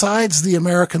 Besides the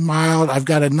American mild, I've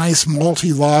got a nice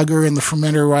malty lager in the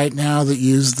fermenter right now that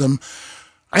used them.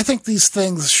 I think these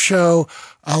things show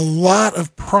a lot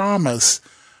of promise,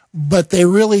 but they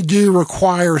really do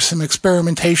require some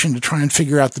experimentation to try and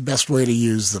figure out the best way to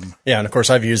use them. Yeah, and of course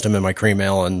I've used them in my cream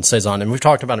ale and Saison, and we've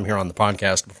talked about them here on the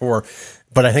podcast before.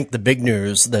 But I think the big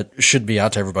news that should be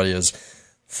out to everybody is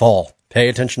fall. Pay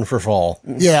attention for fall.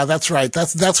 Yeah, that's right.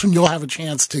 That's when you'll have a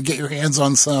chance to get your hands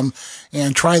on some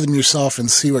and try them yourself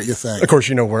and see what you think. Of course,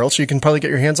 where else you can probably get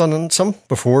your hands on some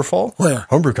before fall? Where?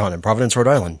 HomebrewCon in Providence, Rhode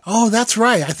Island. Oh, that's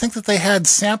right. I think that they had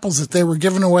samples that they were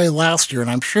giving away last year, and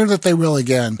I'm sure that they will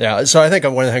again. Yeah, so I think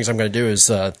one of the things I'm going to do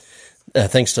is,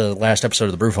 thanks to the last episode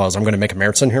of the Brew Files, I'm going to make a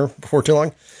Märzen here before too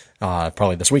long.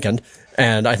 probably this weekend.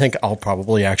 And I think I'll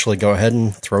probably actually go ahead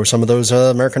and throw some of those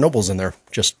American Nobles in there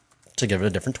just to give it a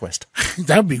different twist.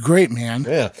 That'd be great, man.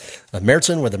 Yeah. A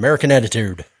Märzen with American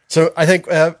attitude. So I think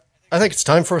it's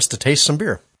time for us to taste some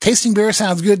beer. Tasting beer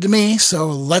sounds good to me, so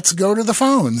let's go to the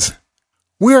phones.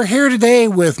 We are here today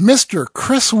with Mr.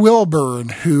 Chris Wilburn,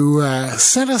 who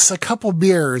sent us a couple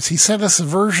beers. He sent us a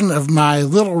version of my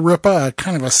Little Ripa,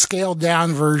 kind of a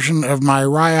scaled-down version of my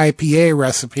rye IPA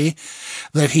recipe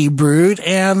that he brewed,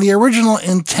 and the original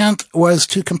intent was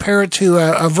to compare it to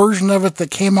a version of it that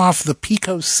came off the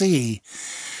Pico C.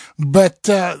 But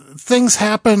things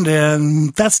happened,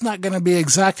 and that's not going to be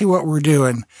exactly what we're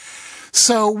doing.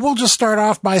 So we'll just start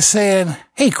off by saying,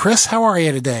 hey, Chris, how are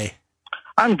you today?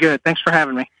 I'm good. Thanks for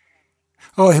having me.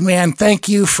 Oh, man, thank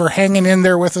you for hanging in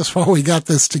there with us while we got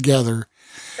this together.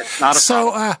 It's not a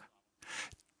problem.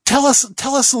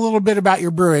 Tell us a little bit about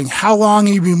your brewing. How long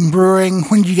have you been brewing?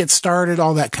 When did you get started?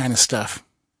 All that kind of stuff.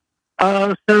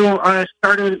 So I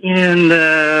started in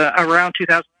around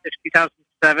 2006,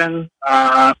 2007.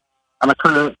 I'm a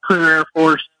career Air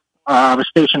Force. I was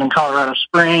stationed in Colorado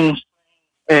Springs,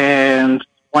 and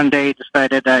one day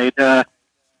decided I'd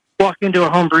walk into a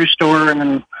home brew store and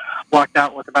then walked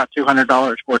out with about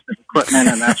 $200 worth of equipment,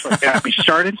 and that's what got me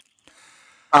started.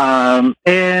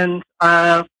 And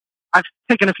I've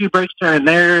taken a few breaks here and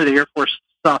there. The Air Force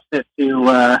saw fit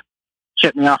to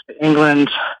ship me off to England,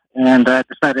 and I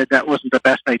decided that wasn't the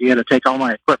best idea to take all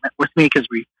my equipment with me because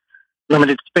we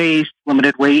limited space,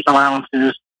 limited weight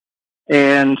allowances.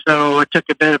 And so it took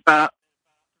about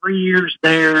 3 years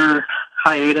there,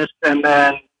 hiatus, and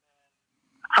then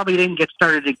probably didn't get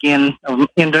started again. I'm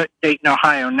in Dayton,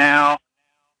 Ohio now,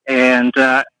 and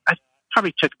I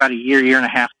probably took about a year and a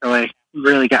half till I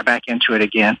really got back into it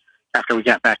again after we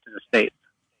got back to the States.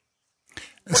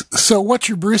 So what's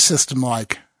your brew system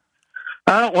like?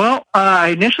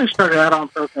 I initially started out on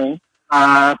propane,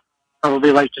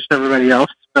 probably like just everybody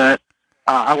else, but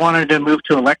I wanted to move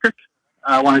to electric.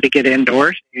 I wanted to get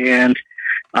indoors, and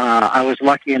I was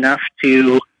lucky enough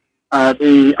to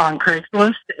be on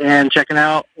Craigslist and checking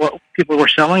out what people were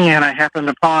selling, and I happened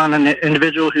upon an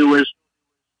individual who was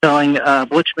selling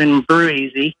Blichmann Brew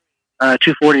Easy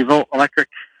 240-volt electric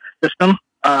system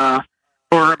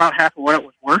for about half of what it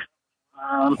was worth.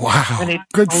 Wow,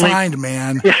 good find,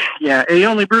 man. Yeah, he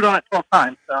only brewed on it 12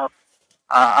 times, so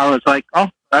I was like,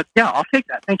 I'll take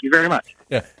that. Thank you very much.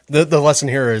 Yeah, the lesson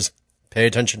here is pay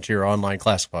attention to your online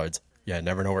classifieds. Yeah,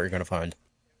 never know what you're going to find.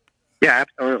 Yeah,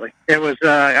 absolutely. It was.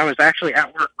 I was actually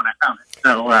at work when I found it.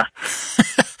 So, well,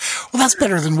 that's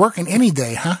better than working any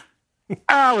day, huh?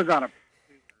 I was on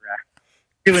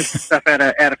doing some stuff at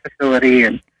a facility,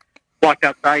 and walked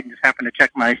outside and just happened to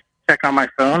check on my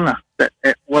phone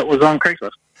what was on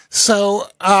Craigslist. So,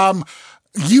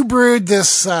 you brewed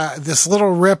this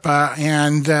Little Ripa,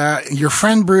 and your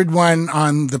friend brewed one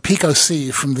on the Pico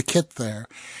C from the kit there.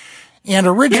 And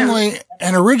originally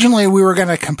we were going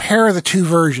to compare the two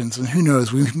versions, and who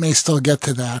knows, we may still get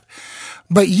to that.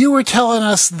 But you were telling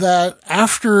us that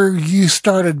after you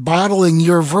started bottling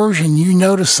your version, you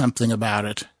noticed something about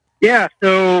it. Yeah,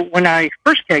 so when I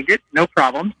first kegged it, no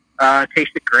problem.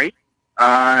 Tasted great.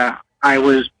 I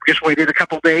was just waited a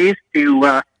couple days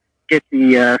to get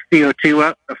the CO2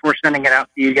 up before sending it out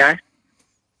to you guys.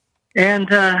 And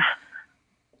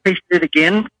tasted it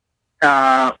again.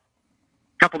 A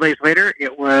couple days later,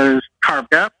 it was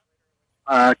carved up.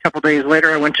 A couple days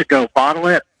later, I went to go bottled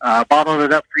it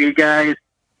up for you guys,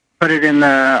 put it in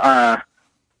the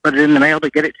mail to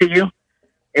get it to you.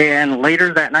 And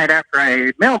later that night, after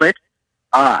I mailed it,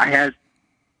 I had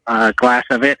a glass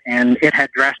of it, and it had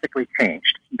drastically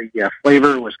changed. The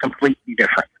flavor was completely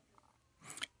different.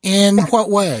 In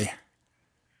what way?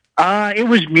 It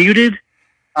was muted.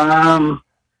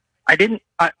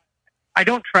 I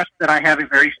don't trust that I have a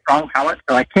very strong palate,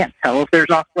 so I can't tell if there's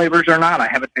off flavors or not. I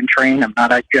haven't been trained. I'm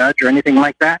not a judge or anything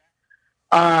like that.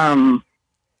 And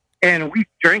we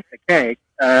drank the keg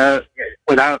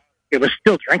it was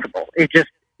still drinkable.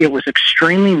 It was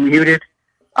extremely muted.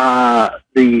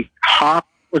 The hop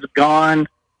was gone.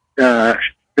 I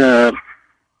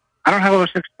don't know how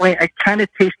else to explain. I kind of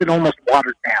tasted almost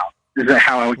watered down. Is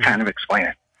how I would kind of explain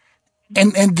it.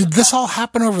 And did this all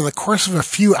happen over the course of a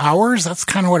few hours? That's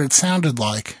kind of what it sounded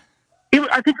like.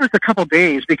 I think it was a couple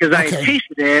days because I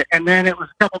tasted it, and then it was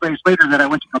a couple days later that I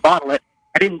went to go bottle it.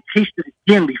 I didn't taste it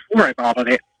again before I bottled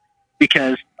it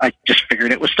because I just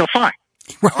figured it was still fine.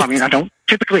 Right. I mean, I don't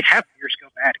typically have beers go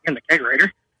bad in the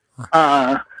kegerator.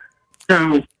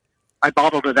 So I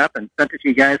bottled it up and sent it to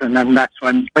you guys, and then that's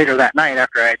when later that night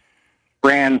after I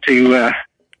ran to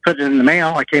put it in the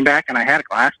mail, I came back and I had a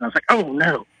glass, and I was like, oh,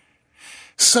 no.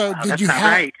 So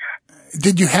Right.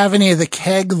 did you have any of the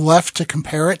keg left to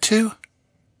compare it to?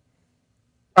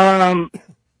 So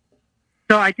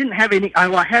I didn't have any.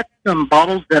 I had some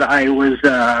bottles that I was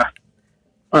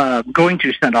going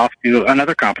to send off to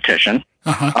another competition,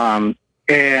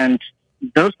 and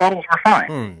those bottles were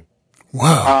fine.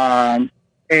 Wow.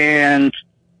 And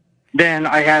then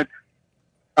I had,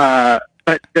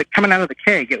 but coming out of the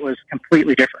keg, it was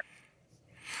completely different.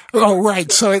 Oh,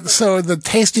 right. So the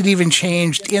taste had even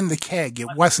changed in the keg. It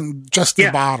wasn't just the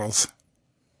bottles.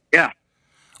 Yeah.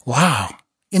 Wow.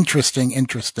 Interesting.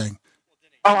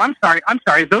 Oh, I'm sorry.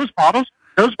 Those bottles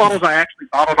I actually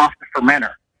bottled off the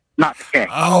fermenter, not the keg.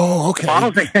 Oh, okay. The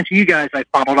bottles I sent to you guys, I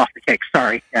bottled off the keg.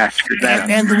 Sorry. Yeah, screwed that up.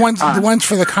 And the ones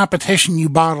for the competition you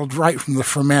bottled right from the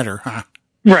fermenter, huh?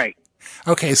 Right.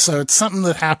 Okay, so it's something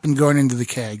that happened going into the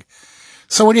keg.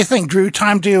 So what do you think, Drew?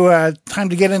 Time to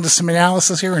get into some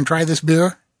analysis here and try this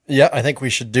beer? Yeah, I think we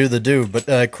should do the do.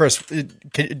 But Chris, do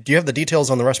you have the details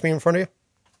on the recipe in front of you?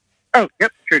 Oh,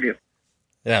 yep, sure do.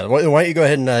 Yeah, why don't you go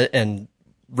ahead and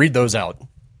read those out?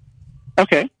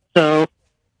 Okay, so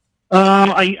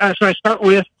I start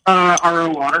with RO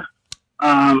water.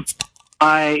 I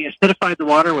acidified the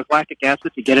water with lactic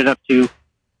acid to get it up to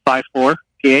 5.4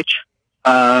 pH.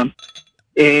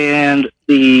 And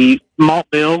the malt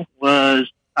bill was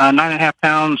 9.5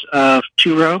 pounds of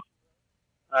two-row,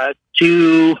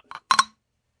 2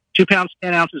 pounds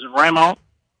 10 ounces of rye malt,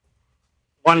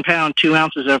 1 pound 2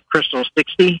 ounces of Crystal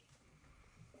 60,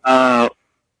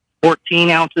 14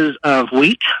 ounces of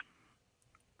wheat,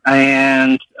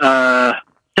 and 7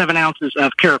 ounces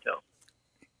of Carapil.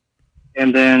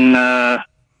 And then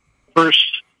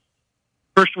first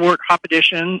wort hop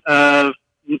addition of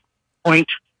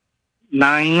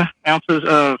 0.9 ounces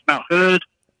of Mount Hood.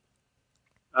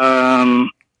 The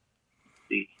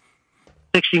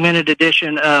 60-minute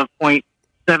addition of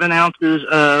 0.7 ounces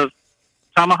of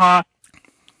Tomahawk.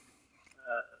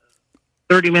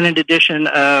 30-minute addition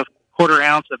of 1/4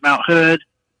 ounce of Mount Hood.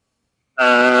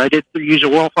 I did use a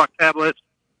Wolfrock tablet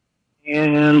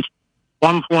and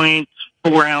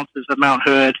 1.4 ounces of Mount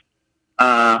Hood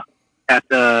at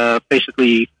the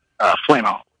basically flame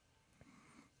out.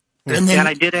 And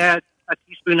I did add a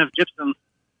teaspoon of gypsum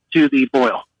to the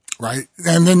boil. Right.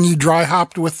 And then you dry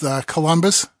hopped with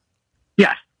Columbus?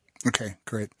 Yes. Okay,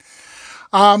 great.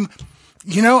 I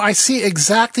see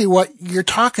exactly what you're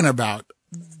talking about.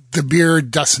 The beer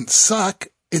doesn't suck.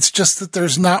 It's just that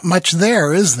there's not much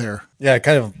there, is there? Yeah,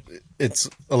 it's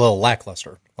a little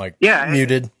lackluster,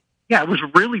 muted. It was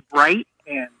really bright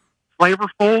and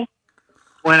flavorful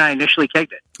when I initially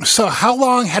kegged it. So how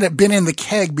long had it been in the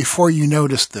keg before you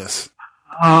noticed this?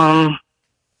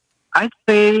 I'd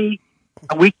say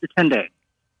a week to 10 days.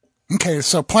 Okay,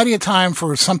 so plenty of time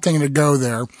for something to go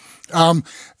there.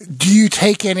 Do you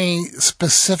take any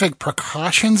specific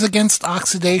precautions against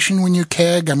oxidation when you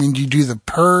keg? I mean, do you do the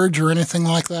purge or anything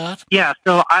like that? Yeah,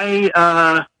 so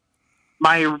my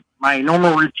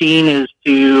normal routine is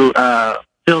to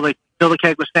fill the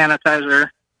keg with sanitizer,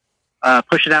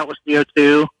 push it out with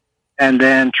CO2, and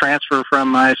then transfer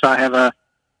from I have a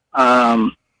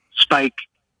Spike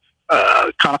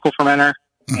conical fermenter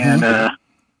and a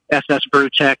SS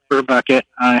Brewtech brew bucket.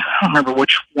 I don't remember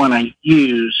which one I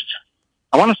used.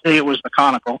 I want to say it was the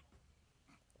conical.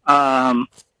 And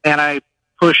I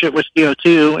push it with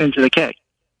CO2 into the keg.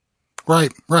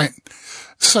 Right.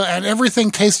 So, and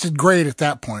everything tasted great at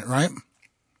that point, right?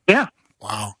 Yeah.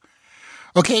 Wow.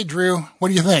 Okay, Drew, what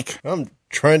do you think? I'm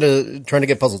trying to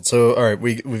get puzzled. So, all right,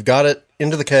 we've got it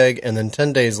into the keg, and then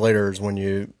 10 days later is when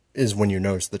you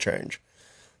notice the change.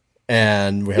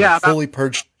 And we have a fully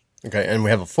purged. Okay, and we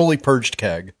have a fully purged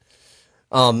keg.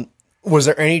 Was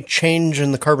there any change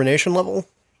in the carbonation level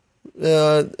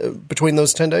between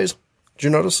those 10 days? Did you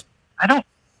notice? I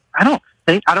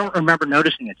don't remember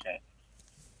noticing a change.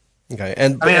 Okay,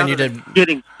 and you did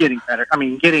getting better. I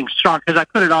mean, getting strong because I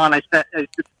put it on. I set and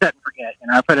forget.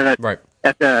 I put it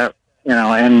at the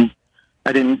and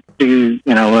I didn't do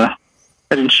I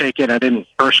didn't shake it. I didn't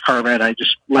burst carb it. I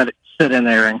just let it sit in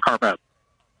there and carb up.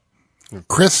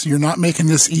 Chris, you're not making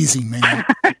this easy, man.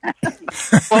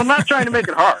 Well, I'm not trying to make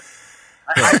it hard.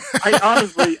 I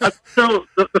honestly. So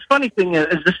the funny thing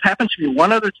is this happened to me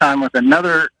one other time with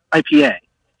another IPA.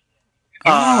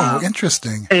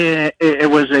 Interesting. It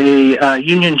was a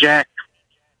Union Jack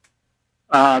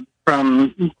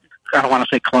from, I don't want to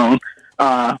say clone,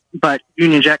 but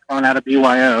Union Jack clone out of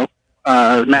BYO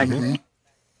magazine.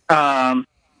 And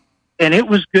it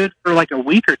was good for like a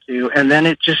week or two, and then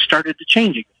it just started to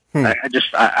change again.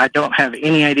 I don't have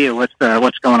any idea what's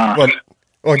going on.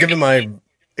 Well, given my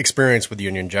experience with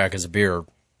Union Jack as a beer,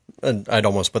 And I'd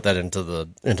almost put that into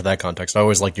that context. I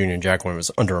always liked Union Jack when it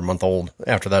was under a month old.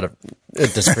 After that,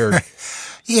 it disappeared.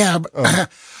 Yeah,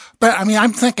 but I mean,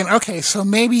 I'm thinking, okay, so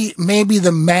maybe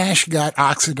the mash got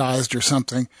oxidized or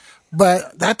something,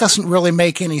 but that doesn't really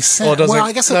make any sense. Well,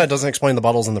 I guess it doesn't explain the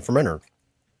bottles in the fermenter.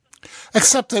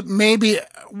 Except that maybe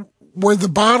were the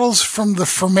bottles from the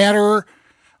fermenter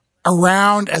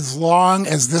around as long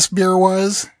as this beer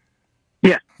was?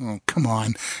 Yeah. Oh, come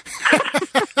on.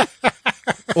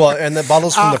 Well, and the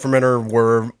bottles from the fermenter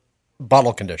were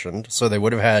bottle conditioned, so they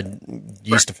would have had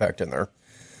yeast effect in there.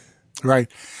 Right.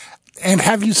 And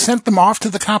have you sent them off to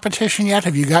the competition yet?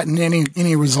 Have you gotten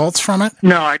any results from it?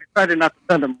 No, I decided not to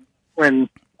send them when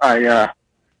I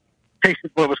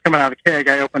tasted what was coming out of the keg.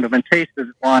 I opened them and tasted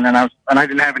one, and I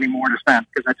didn't have any more to send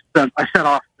because I set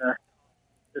off the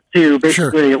two.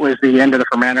 Basically, Sure. It was the end of the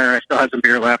fermenter. I still had some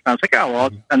beer left. And I was like, oh well,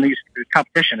 I'll send these to the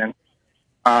competition and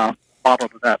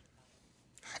bottled it up.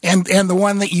 And the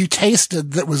one that you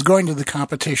tasted that was going to the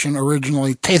competition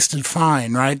originally tasted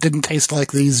fine, right? Didn't taste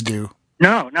like these do.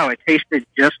 No, it tasted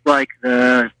just like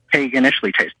the keg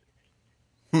initially tasted.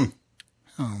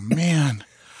 Oh man.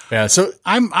 Yeah, so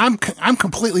I'm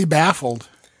completely baffled.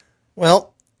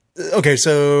 well, okay,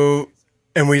 so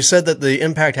and we said that the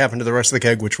impact happened to the rest of the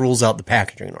keg, which rules out the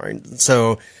packaging, right?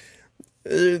 So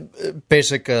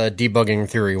basic debugging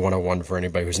theory 101 for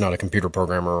anybody who's not a computer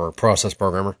programmer or process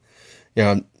programmer. You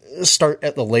know, start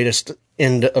at the latest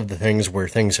end of the things where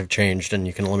things have changed and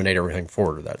you can eliminate everything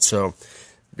forward to that. So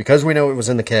because we know it was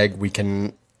in the keg, we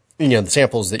can, the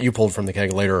samples that you pulled from the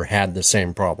keg later had the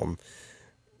same problem.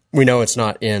 We know it's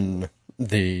not in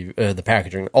the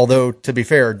packaging. Although, to be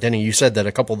fair, Denny, you said that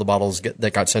a couple of the bottles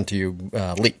that got sent to you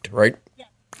leaked, right?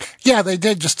 Yeah, they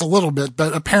did just a little bit,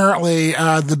 but apparently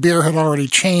the beer had already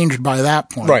changed by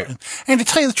that point. Right. And to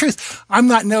tell you the truth, I'm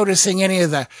not noticing any of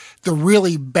the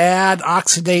really bad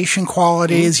oxidation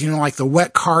qualities, like the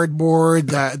wet cardboard,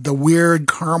 the weird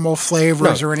caramel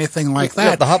flavors or anything like that.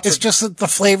 Yeah, the hops it's just that the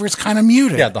flavor's kind of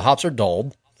muted. Yeah, the hops are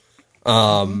dulled.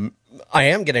 I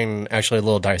am getting actually a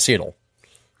little diacetyl,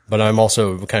 but I'm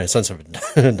also kind of sensitive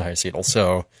to diacetyl,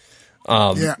 so...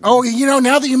 yeah. Oh,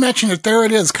 now that you mention it, there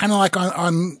it is, kind of like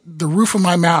on the roof of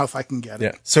my mouth. I can get it.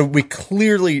 Yeah. So we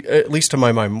clearly, at least to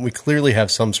my mind, we clearly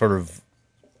have some sort of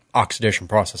oxidation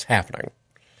process happening.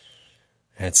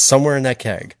 And it's somewhere in that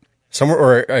keg.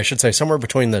 Or I should say somewhere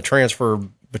between the transfer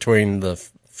between the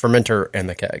fermenter and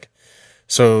the keg.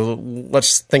 So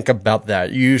let's think about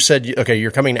that. You said, okay,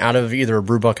 you're coming out of either a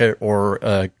brew bucket or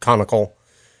a conical.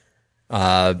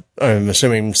 I'm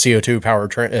assuming CO2 power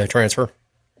transfer.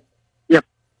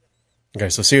 Okay,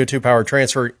 so CO2 power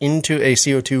transfer into a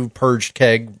CO2 purged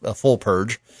keg, a full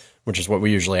purge, which is what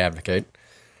we usually advocate.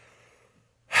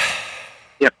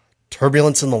 Yep.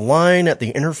 Turbulence in the line at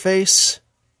the interface.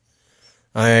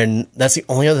 And that's the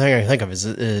only other thing I can think of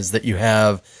is that you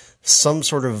have some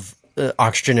sort of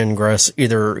oxygen ingress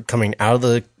either coming out of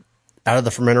the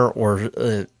fermenter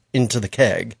or into the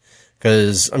keg.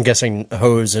 Because I'm guessing a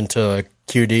hose into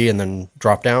QD and then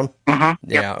drop down.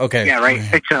 Mm-hmm. Yeah. Yep. Okay. Yeah.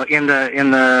 Right. So in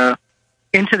the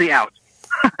into the out.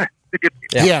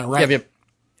 Yeah. Right. Yep.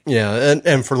 Yeah.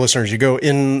 And for listeners, you go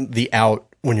in the out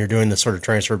when you're doing this sort of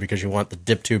transfer because you want the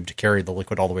dip tube to carry the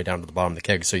liquid all the way down to the bottom of the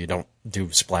keg so you don't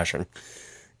do splashing.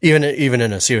 Even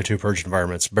in a CO2 purged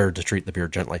environment, it's better to treat the beer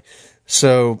gently.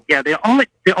 So yeah, the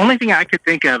only thing I could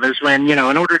think of is when,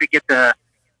 in order to get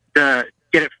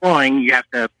get it flowing, you have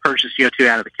to purge the CO2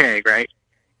 out of the keg, right?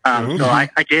 So I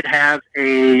did have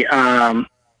a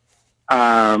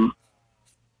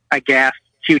gas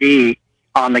QD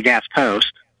on the gas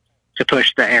post to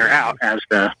push the air out as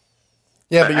the...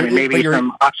 Yeah, but maybe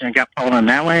some oxygen got pulled in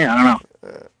that way. I don't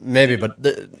know. Maybe, but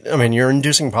you're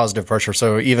inducing positive pressure,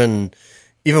 so even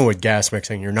with gas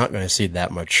mixing, you're not going to see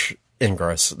that much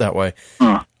ingress that way.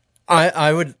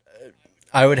 I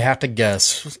would have to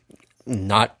guess,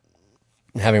 not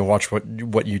having watched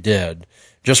what you did,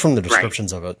 just from the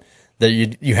descriptions of it, that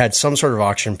you had some sort of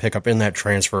oxygen pickup in that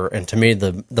transfer, and to me,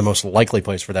 the most likely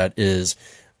place for that is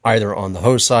either on the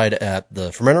hose side at the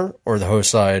fermenter or the hose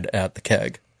side at the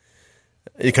keg,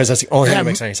 because that's the only thing that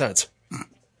makes any sense.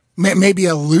 Maybe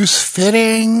a loose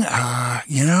fitting,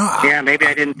 Yeah, maybe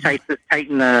I didn't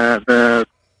tighten the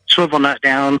swivel nut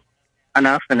down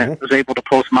enough, and it was able to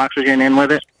pull some oxygen in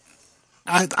with it.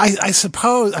 I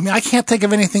suppose. I can't think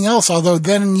of anything else, although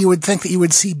then you would think that you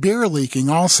would see beer leaking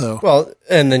also. Well,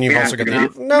 and then you've also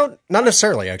got no, not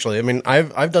necessarily, actually.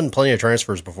 I've done plenty of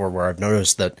transfers before where I've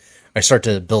noticed that I start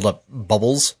to build up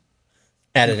bubbles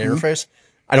at an interface.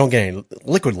 I don't get any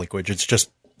liquid.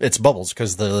 It's bubbles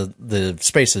because the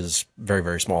space is very,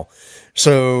 very small.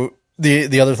 So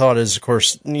The other thought is, of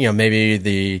course, maybe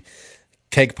the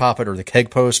keg poppet or the keg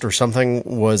post or something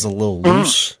was a little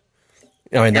loose.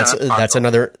 I mean, that's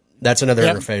another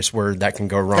interface where that can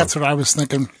go wrong. That's what I was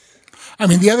thinking. I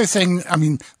mean, the other thing,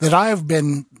 that I've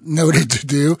been noted to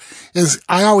do is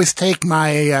I always take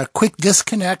my quick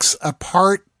disconnects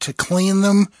apart to clean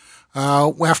them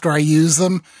after I use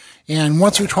them. And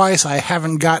once or twice I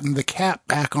haven't gotten the cap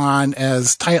back on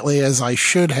as tightly as I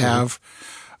should have.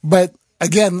 But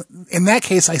again, in that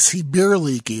case, I see beer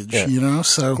leakage,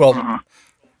 so. Well,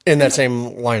 in that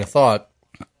same line of thought,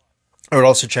 I would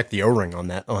also check the O-ring on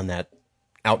that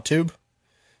out tube.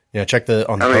 Check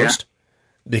on the post.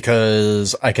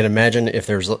 Because I can imagine if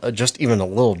there's just even a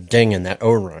little ding in that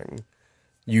O-ring,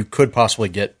 you could possibly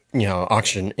get,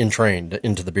 oxygen entrained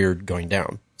into the beer going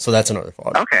down. So that's another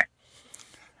thought. Okay.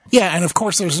 Yeah, and of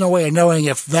course there's no way of knowing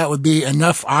if that would be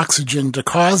enough oxygen to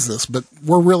cause this, but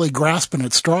we're really grasping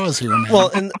at straws here, man.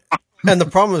 Well, and the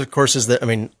problem, of course, is that,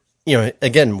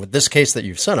 again, with this case that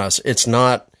you've sent us, it's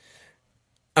not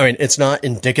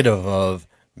indicative of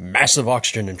massive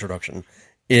oxygen introduction.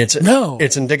 It's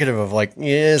indicative of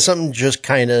something just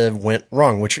kind of went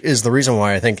wrong, which is the reason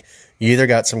why I think you either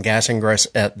got some gas ingress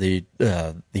at the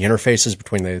interfaces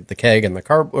between the keg and the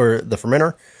carb or the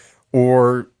fermenter,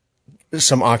 or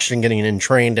some oxygen getting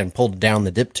entrained and pulled down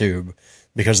the dip tube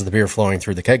because of the beer flowing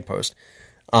through the keg post.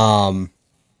 That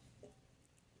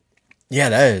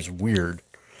is weird,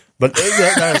 but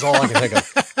that is all I can think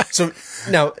of. So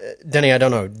now, Denny, I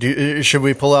don't know. Should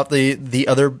we pull out the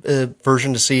other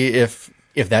version to see if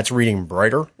that's reading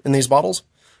brighter in these bottles?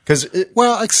 Except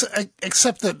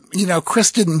that,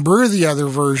 Chris didn't brew the other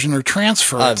version or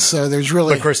transfer it, so there's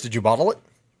really... But Chris, did you bottle it?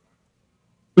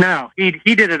 No, he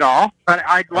did it all, but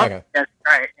I'd love to test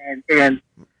it, and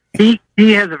he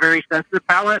has a very sensitive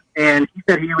palate, and he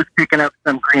said he was picking up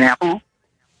some green apple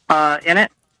in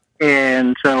it,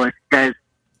 and so if you guys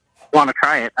want to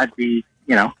try it, I'd be,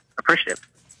 appreciative.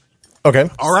 Okay.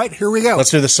 All right, here we go.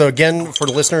 Let's do this. So again, for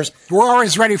the listeners... We're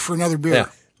always ready for another beer. Yeah.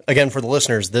 Again, for the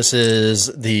listeners, this is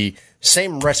the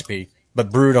same recipe,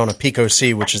 but brewed on a Pico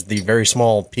C, which is the very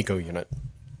small Pico unit.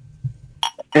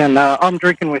 And I'm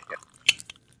drinking with you.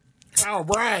 All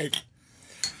right.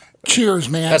 Cheers,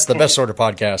 man. That's the best sort of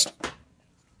podcast.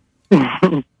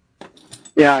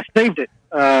 Yeah, I saved it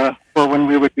for when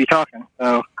we would be talking.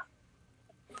 So.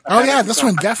 Oh, yeah, this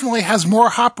one definitely has more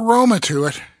hop aroma to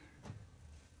it.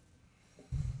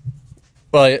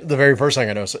 Well, the very first thing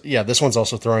I noticed, this one's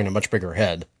also throwing a much bigger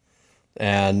head.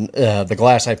 And the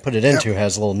glass I put it into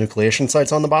has little nucleation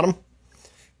sites on the bottom.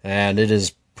 And it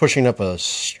is pushing up a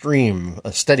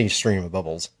steady stream of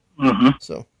bubbles. Mm-hmm.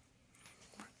 So.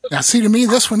 Now, see, to me,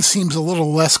 this one seems a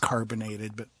little less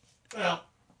carbonated, but...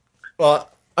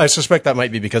 Well, I suspect that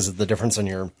might be because of the difference in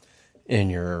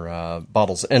your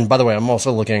bottles. And by the way, I'm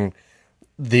also looking,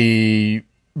 the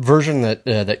version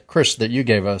that Chris, that you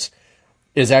gave us,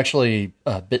 is actually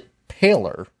a bit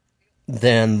paler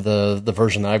than the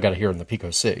version that I've got here in the Pico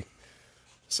C.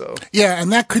 So yeah,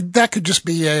 and that could just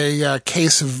be a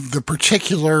case of the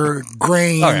particular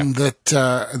grain that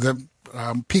the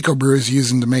Pico Brew is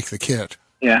using to make the kit.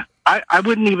 Yeah, I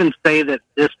wouldn't even say that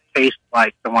this tastes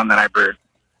like the one that I brewed.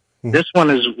 Mm-hmm. This one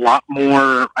is a lot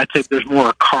more. I'd say there's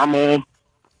more caramel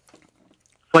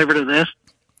flavor to this.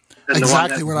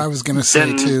 Exactly what I was going to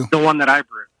say too. The one that I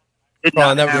brewed.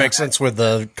 Well, and that would make sense with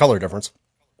the color difference.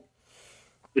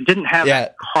 It didn't have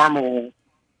that caramel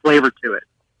flavor to it.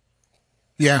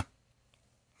 Yeah.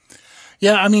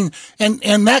 Yeah, I mean,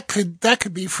 and that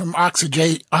could be from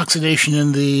oxidation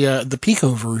in the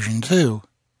Pico version too.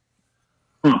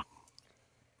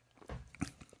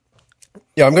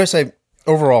 Yeah, I'm going to say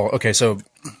overall, okay, so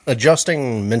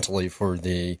adjusting mentally for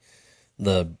the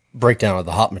breakdown of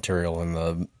the hop material in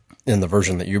the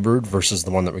version that you brewed versus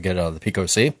the one that we get out of the Pico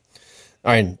C.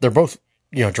 I mean, they're both,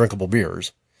 drinkable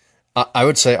beers. I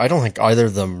would say I don't think either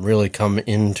of them really come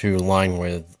into line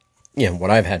with,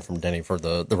 what I've had from Denny for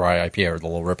the rye IPA or the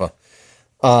Little Ripa.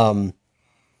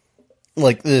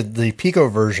 Like the Pico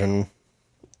version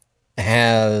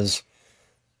has,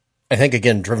 I think,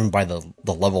 again, driven by the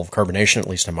level of carbonation, at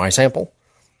least in my sample.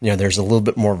 There's a little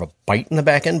bit more of a bite in the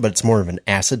back end, but it's more of an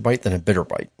acid bite than a bitter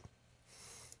bite.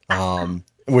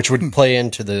 Which would play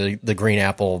into the green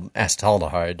apple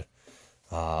acetaldehyde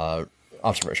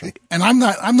observation. And I'm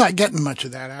not getting much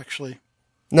of that, actually.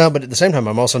 No, but at the same time,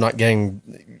 I'm also not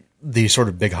getting the sort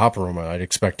of big hop aroma I'd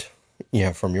expect,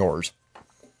 from yours.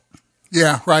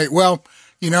 Yeah, right. Well,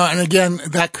 and again,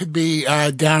 that could be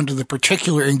down to the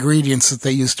particular ingredients that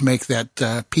they used to make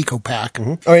that Pico pack.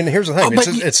 Mm-hmm. I mean, here's the thing.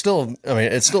 It's still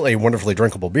a wonderfully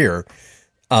drinkable beer.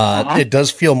 It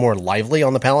does feel more lively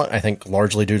on the palate, I think,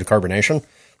 largely due to carbonation.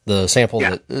 The sample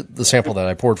that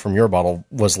I poured from your bottle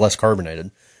was less carbonated,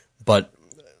 but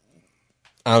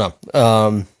I don't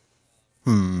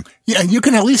know. Yeah, you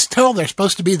can at least tell they're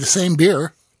supposed to be the same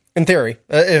beer. In theory,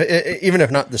 even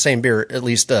if not the same beer, at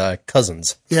least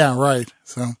cousins. Yeah, right.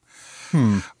 So,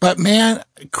 but man,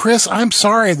 Chris, I'm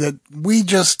sorry that we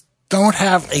just don't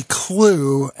have a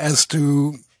clue as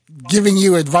to giving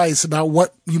you advice about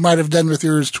what you might have done with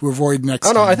yours to avoid next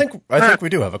time. No, I think we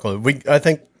do have a clue.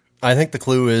 I think the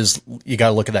clue is you got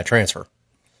to look at that transfer.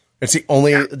 It's the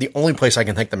only place I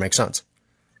can think that makes sense.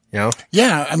 You know?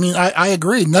 Yeah, I mean, I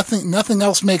agree. Nothing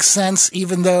else makes sense,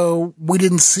 even though we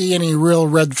didn't see any real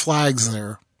red flags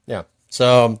there. Yeah.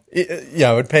 So,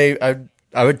 I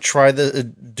would try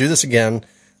do this again.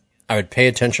 I would pay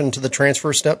attention to the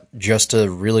transfer step just to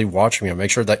really watch,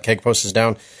 make sure that keg post is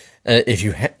down. If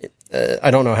you, I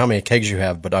don't know how many kegs you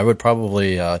have, but I would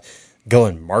probably, go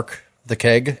and mark the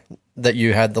keg that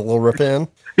you had the little rip in.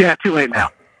 Yeah, too late now.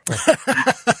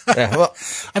 Yeah, well,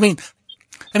 I mean,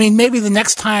 maybe the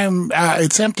next time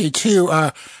it's empty too,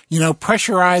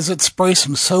 pressurize it, spray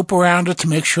some soap around it to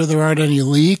make sure there aren't any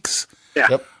leaks. Yeah.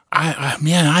 Yep.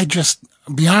 I just,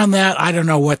 beyond that, I don't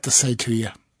know what to say to you.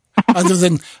 other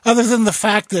than the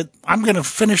fact that I'm going to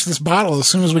finish this bottle as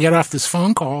soon as we get off this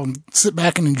phone call and sit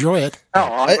back and enjoy it.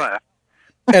 And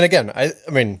again, I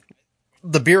mean,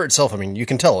 the beer itself, you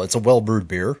can tell it's a well-brewed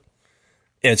beer.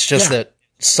 It's just that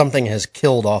something has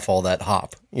killed off all that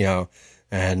hop,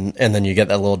 and then you get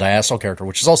that little diacetyl character,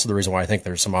 which is also the reason why I think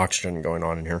there's some oxygen going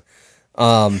on in here.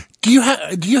 Do you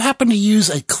happen to use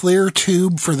a clear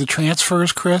tube for the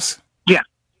transfers, Chris? Yeah,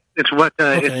 it's what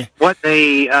it's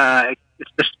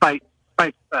the Spike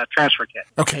transfer kit.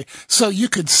 Okay, so you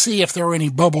could see if there were any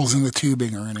bubbles in the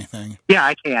tubing or anything. Yeah,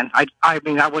 I can. I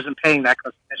wasn't paying that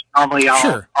close attention. Normally,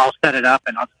 I'll set it up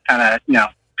and I'll kind of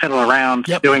piddle around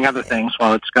doing other things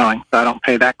while it's going, so I don't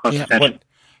pay that close attention.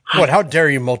 What? How dare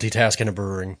you multitask in a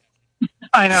brewing?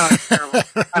 I know. It's terrible.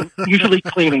 I'm usually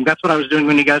cleaning. That's what I was doing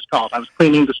when you guys called. I was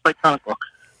cleaning the Spike Tonic book.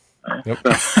 Yep.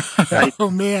 Oh,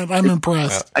 man, I'm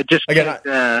impressed. I just did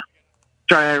dry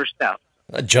Irish stout.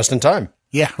 Just in time.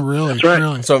 Yeah, really. That's right.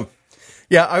 Really. So,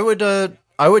 yeah, I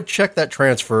would check that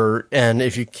transfer, and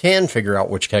if you can figure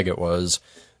out which keg it was,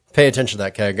 pay attention to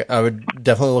that keg. I would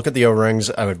definitely look at the O-rings.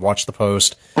 I would watch the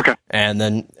post. Okay. And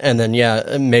then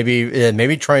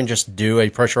maybe try and just do a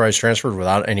pressurized transfer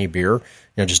without any beer.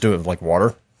 Just do it with like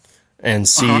water and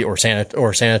see, or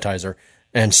sanitizer,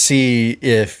 and see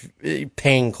if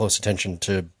paying close attention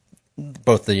to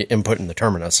both the input and the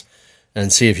terminus,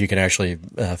 and see if you can actually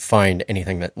find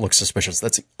anything that looks suspicious.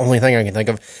 That's the only thing I can think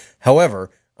of. However,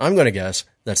 I'm going to guess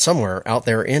that somewhere out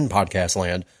there in podcast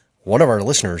land, one of our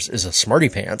listeners is a smarty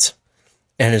pants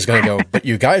and is going to go, but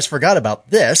you guys forgot about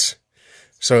this.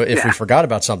 So if we forgot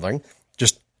about something,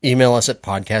 just email us at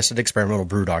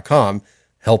podcast@experimentalbrew.com.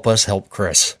 Help us help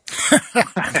Chris.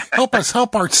 Help us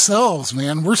help ourselves,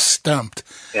 man. We're stumped.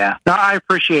 Yeah. No, I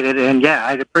appreciate it. And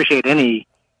I'd appreciate any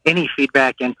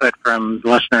feedback, input from the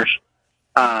listeners.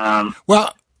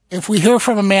 Well, if we hear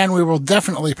from a man, we will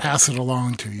definitely pass it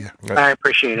along to you. I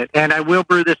appreciate it. And I will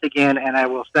brew this again, and I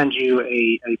will send you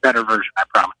a better version, I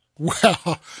promise.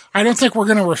 Well, I don't think we're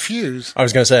going to refuse. I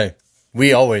was going to say,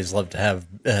 we always love to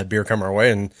have beer come our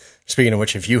way. And speaking of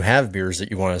which, if you have beers that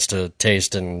you want us to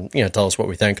taste and tell us what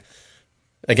we think,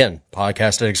 again,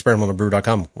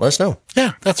 podcast@experimentalbrew.com. Let us know.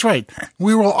 Yeah, that's right.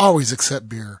 We will always accept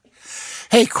beer.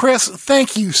 Hey, Chris,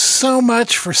 thank you so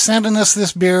much for sending us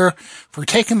this beer, for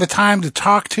taking the time to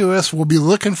talk to us. We'll be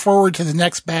looking forward to the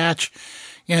next batch,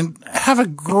 and have a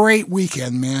great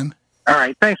weekend, man. All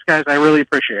right. Thanks, guys. I really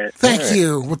appreciate it. Thank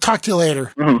you. We'll talk to you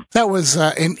later. Mm-hmm. That was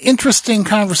an interesting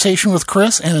conversation with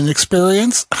Chris and an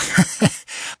experience.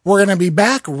 We're going to be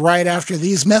back right after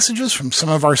these messages from some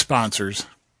of our sponsors.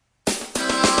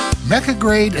 Mecca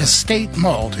Grade Estate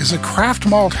Malt is a craft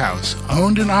malt house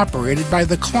owned and operated by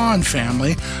the Klon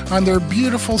family on their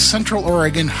beautiful Central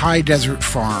Oregon high desert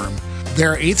farm.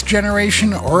 Their 8th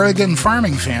generation Oregon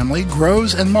farming family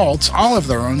grows and malts all of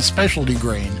their own specialty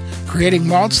grain, creating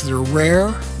malts that are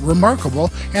rare, remarkable,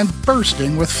 and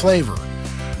bursting with flavor.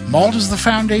 Malt is the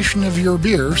foundation of your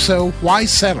beer, so why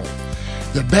settle?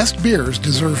 The best beers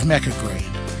deserve Mecca Grade.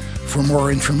 For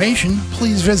more information,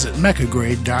 please visit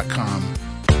meccagrade.com.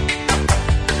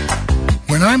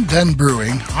 When I'm done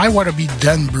brewing, I want to be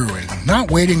done brewing,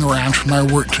 not waiting around for my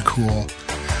wort to cool.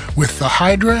 With the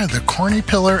Hydra, the Corny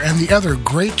Pillar, and the other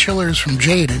great chillers from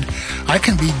Jaded, I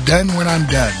can be done when I'm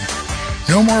done.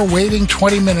 No more waiting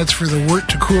 20 minutes for the wort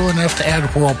to cool enough to add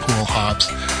Whirlpool hops.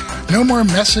 No more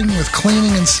messing with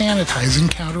cleaning and sanitizing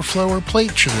counterflow or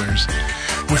plate chillers.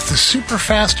 With the super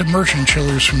fast immersion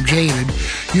chillers from Jaded,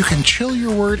 you can chill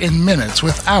your wort in minutes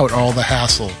without all the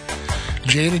hassle.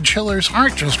 Jaded chillers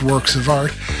aren't just works of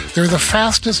art, they're the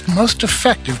fastest, most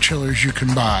effective chillers you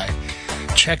can buy.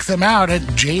 Check them out at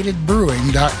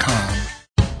jadedbrewing.com.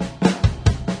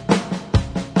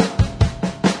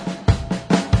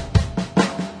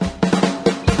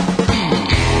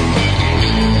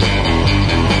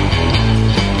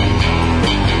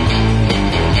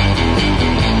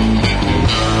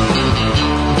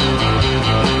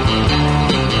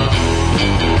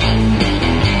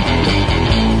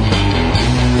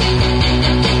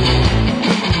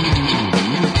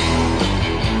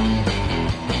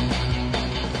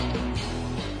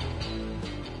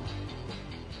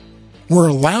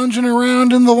 We're lounging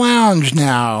around in the lounge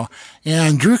now,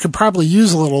 and Drew could probably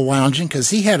use a little lounging because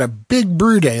he had a big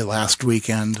brew day last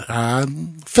weekend.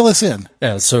 Fill us in.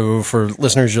 Yeah, so for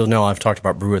listeners, you'll know I've talked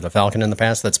about Brew with the Falcon in the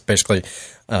past. That's basically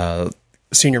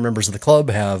senior members of the club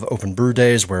have open brew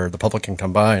days where the public can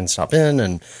come by and stop in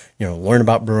and, learn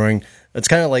about brewing. It's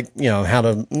kind of like, how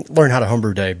to learn how to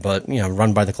homebrew day, but,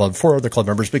 run by the club for other club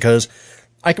members, because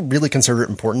I could really consider it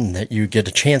important that you get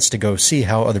a chance to go see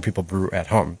how other people brew at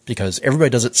home, because everybody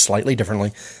does it slightly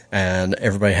differently and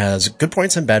everybody has good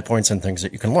points and bad points and things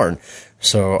that you can learn.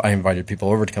 So I invited people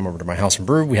over to come over to my house and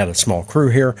brew. We had a small crew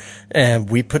here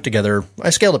and we put together, I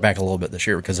scaled it back a little bit this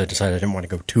year because I decided I didn't want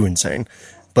to go too insane,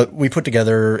 but we put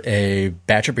together a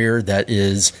batch of beer that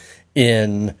is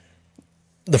in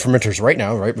the fermenters right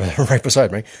now, right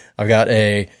beside me. I've got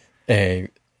a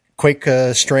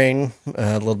Quake strain,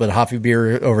 a little bit of hoppy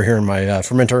beer over here in my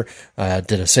fermenter.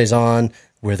 Did a Saison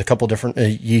with a couple different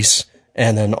yeasts,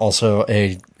 and then also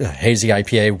a hazy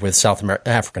IPA with South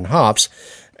African hops.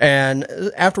 And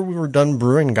after we were done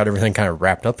brewing and got everything kind of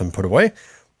wrapped up and put away,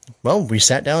 well, we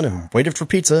sat down and waited for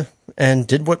pizza and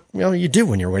did what you do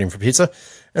when you're waiting for pizza.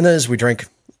 And then as we drank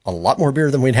a lot more beer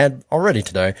than we'd had already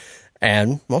today,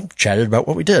 and, well, chatted about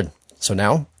what we did. So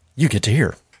now you get to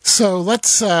hear. So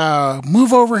let's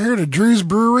move over here to Drew's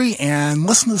Brewery and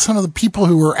listen to some of the people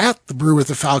who were at the Brew with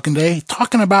the Falcon Day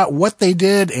talking about what they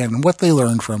did and what they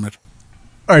learned from it.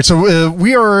 All right, so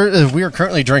we are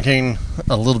currently drinking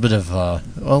a little bit of a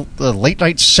late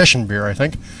night session beer, I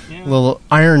think. Yeah. A little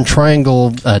Iron Triangle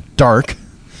Dark.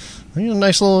 A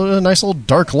nice little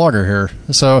dark lager here.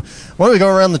 So why don't we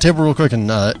go around the table real quick and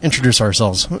introduce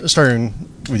ourselves, starting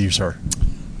with you, sir.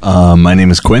 My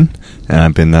name is Quinn, and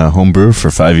I've been a home brewer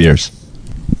for 5 years.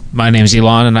 My name is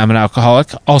Elon, and I'm an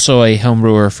alcoholic, also a home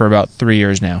brewer for about 3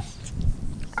 years now.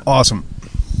 Awesome.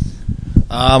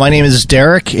 My name is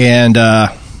Derek, and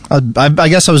I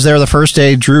guess I was there the first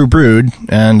day Drew brewed,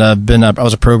 and I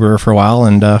was a pro brewer for a while,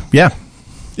 and yeah.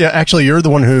 Yeah, actually, you're the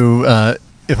one who,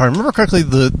 if I remember correctly,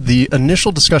 the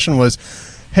initial discussion was,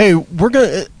 hey,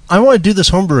 I want to do this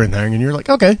homebrewing thing, and you're like,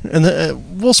 okay,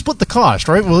 and we'll split the cost,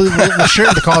 right? We'll share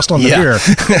the cost on the beer,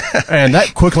 and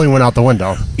that quickly went out the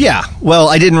window. Yeah, well,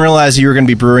 I didn't realize you were going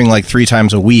to be brewing like 3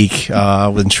 times a week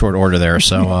in short order there,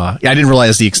 so I didn't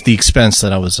realize the expense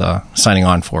that I was signing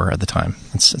on for at the time.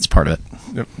 It's part of it.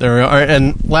 Yep, there we are. All right,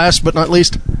 and last but not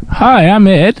least, hi, I'm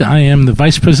Ed. I am the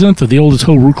vice president of the oldest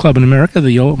homebrew club in America,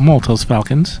 the Maltose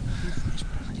Falcons,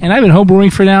 and I've been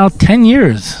homebrewing for now 10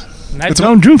 years. I've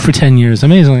known Drew for 10 years,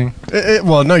 amazingly.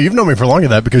 Well, no, you've known me for longer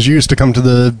than that because you used to come to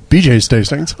the BJ's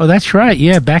tastings. Oh, that's right.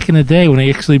 Yeah, back in the day when I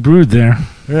actually brewed there.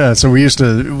 Yeah, so we used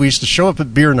to show up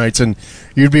at beer nights, and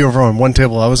you'd be over on one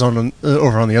table, I was on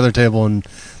over on the other table, and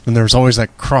there was always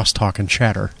that crosstalk and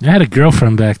chatter. I had a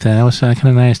girlfriend back then. It was kind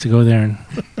of nice to go there.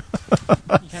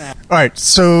 All right,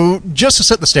 so just to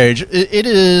set the stage, it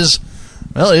is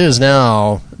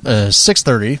now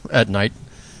 6:30 at night.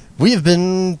 We have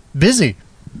been busy,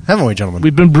 haven't we, gentlemen?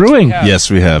 We've been brewing. Yeah.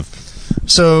 Yes, we have.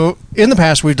 So, in the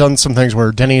past, we've done some things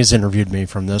where Denny has interviewed me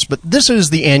from this, but this is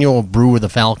the annual Brew with the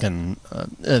Falcon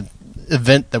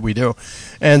event that we do.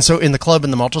 And so, in the club,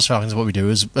 in the Maltose Falcons, what we do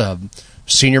is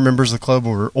senior members of the club,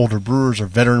 or older brewers, or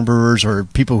veteran brewers, or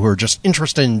people who are just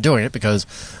interested in doing it, because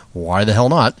why the hell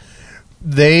not?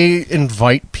 They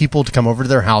invite people to come over to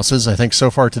their houses. I think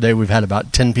so far today we've had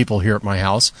about 10 people here at my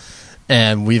house,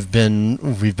 and we've been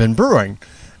brewing.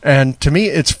 And to me,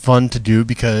 it's fun to do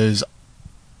because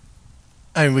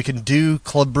we can do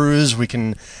club brews. We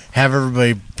can have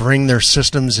everybody bring their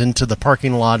systems into the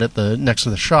parking lot next to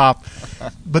the shop.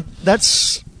 But that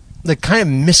kind of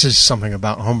misses something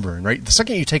about homebrewing, right? The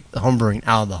second you take the homebrewing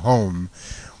out of the home,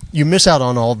 you miss out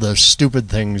on all the stupid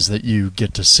things that you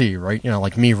get to see, right?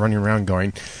 Like me running around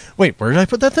going, wait, where did I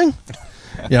put that thing?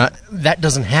 That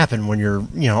doesn't happen when you're,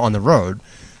 on the road.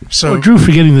 So Or Drew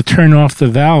forgetting to turn off the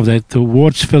valve that the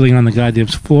water's filling on the goddamn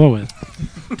floor with.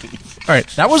 all right,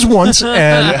 that was once,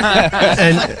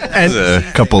 and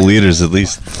A couple liters at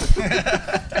least.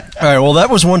 all right. Well, that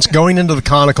was once going into the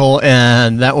conical,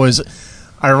 and that was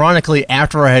ironically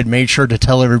after I had made sure to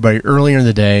tell everybody earlier in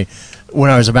the day when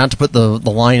I was about to put the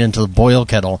line into the boil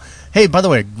kettle. Hey, by the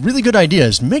way, really good idea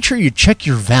is make sure you check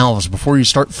your valves before you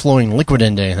start flowing liquid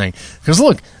into anything. Because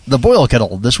look, the boil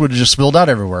kettle, this would have just spilled out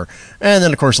everywhere. And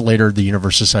then, of course, later the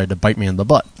universe decided to bite me in the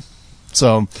butt.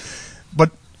 So,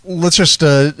 but let's just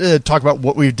talk about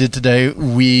what we did today.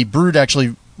 We brewed,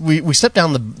 actually, we stepped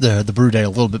down the brew day a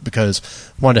little bit because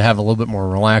we wanted to have a little bit more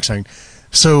relaxing.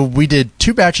 So we did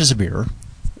 2 batches of beer.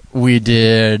 We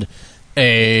did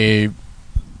a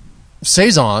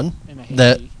Saison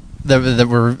that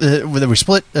we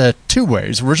split 2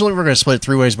 ways. Originally, we were going to split it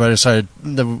 3 ways, but I decided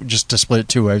just to split it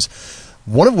 2 ways.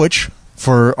 One of which,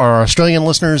 for our Australian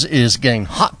listeners, is getting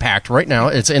hot packed right now.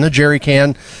 It's in a jerry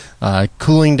can,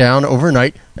 cooling down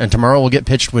overnight, and tomorrow will get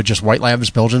pitched with just White Labs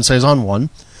Belgian Saison 1.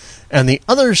 And the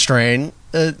other strain,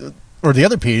 or the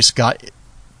other piece, got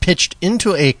pitched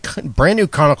into a brand new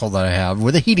conical that I have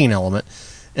with a heating element.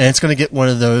 And it's going to get one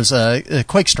of those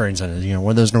Quake strains in it,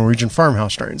 one of those Norwegian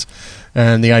farmhouse strains.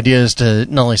 And the idea is to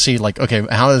not only see, like, okay,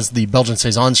 how does the Belgian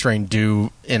Saison strain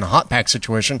do in a hot pack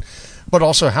situation, but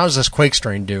also how does this Quake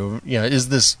strain do? Is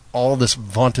this all this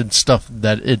vaunted stuff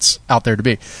that it's out there to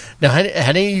be? Now, had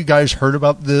any of you guys heard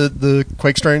about the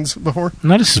Quake strains before?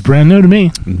 No, this is brand new to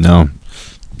me. No.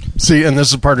 See, and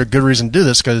this is part of a good reason to do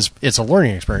this because it's a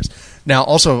learning experience. Now,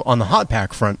 also on the hot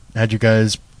pack front, had you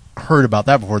guys heard about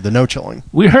that before, the no chilling?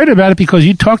 We heard about it because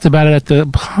you talked about it at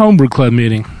the Homebrew Club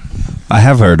meeting. I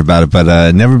have heard about it,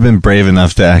 but never been brave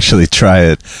enough to actually try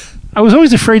it. I was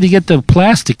always afraid to get the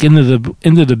plastic into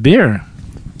the beer.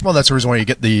 Well, that's the reason why you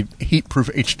get the heat-proof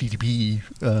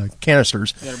HDPE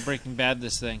canisters. You gotta Breaking Bad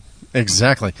this thing.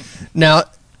 Exactly. Now,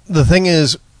 the thing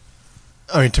is,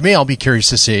 I mean, to me, I'll be curious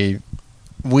to see.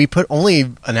 We put only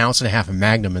 1.5 ounces of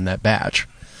Magnum in that batch.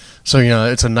 So,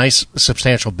 it's a nice,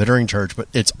 substantial bittering charge, but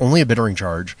it's only a bittering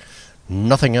charge,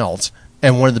 nothing else.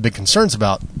 And one of the big concerns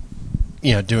about,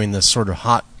 doing this sort of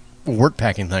hot wort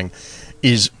packing thing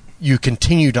is you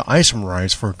continue to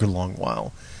isomerize for a good long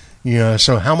while.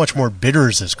 So how much more bitter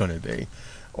is this going to be?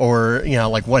 Or,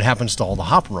 like what happens to all the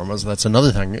hop aromas? That's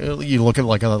another thing. You look at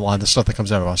like a lot of the stuff that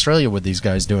comes out of Australia with these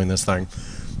guys doing this thing.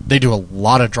 They do a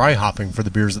lot of dry hopping for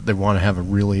the beers that they want to have a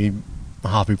really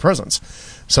hoppy presence.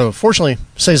 So fortunately,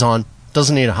 Saison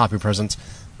doesn't need a hoppy presence.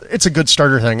 It's a good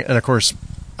starter thing. And of course,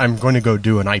 I'm going to go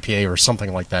do an IPA or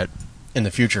something like that in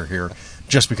the future here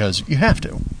just because you have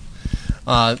to.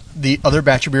 The other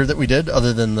batch of beer that we did,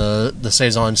 other than the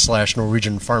Saison /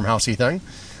 Norwegian farmhousey thing,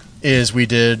 is we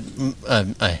did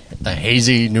a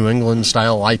hazy New England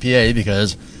style IPA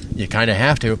because you kind of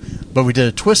have to, but we did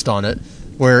a twist on it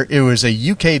where it was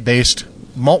a UK based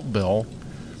malt bill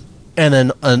and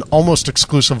then an almost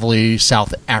exclusively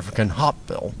South African hop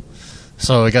bill.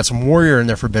 So we got some Warrior in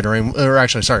there for bittering, or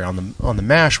actually, sorry, on the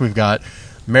mash we've got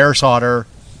Maris Otter,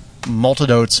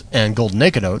 Malted Oats, and Golden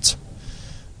Naked Oats.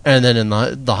 And then in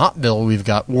the hop bill, we've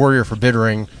got Warrior for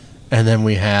bittering, and then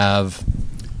we have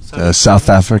South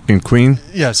African Queen.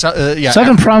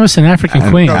 Southern Promise and African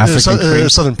Queen.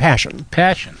 Southern Passion.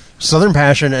 Southern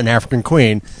Passion and African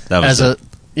Queen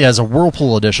as a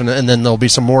Whirlpool edition, and then there'll be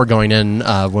some more going in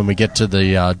when we get to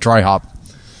the dry hop.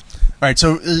 All right,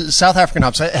 so South African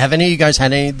hops. Have any of you guys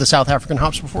had any of the South African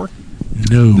hops before?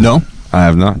 No, I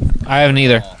have not. I haven't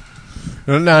either.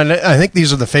 No, I think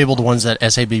these are the fabled ones that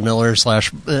SAB Miller /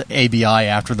 ABI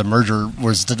after the merger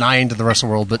was denying to the rest of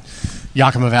the world, but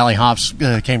Yakima Valley hops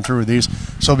came through with these.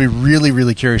 So I'll be really,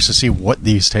 really curious to see what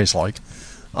these taste like.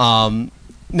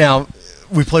 Now,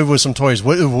 we played with some toys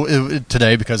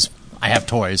today because I have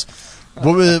toys.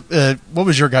 What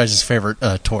was your guys' favorite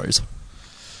toys?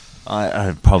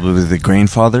 Probably the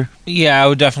Grainfather. Yeah, I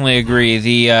would definitely agree.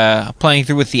 The playing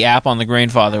through with the app on the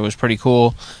Grainfather was pretty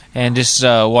cool, and just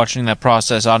watching that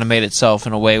process automate itself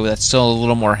in a way that's still a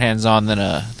little more hands-on than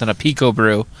a Pico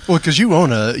brew. Well, because you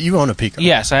own a Pico.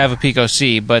 Yes, I have a Pico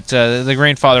C, but the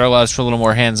Grainfather allows for a little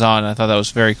more hands-on. I thought that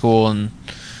was very cool and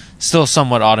still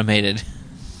somewhat automated.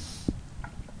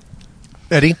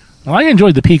 Eddie? Well, I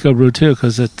enjoyed the Pico brew too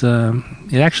because it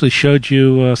actually showed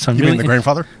you some. You mean the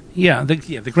Grainfather? Yeah, the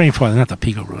Grainfather, not the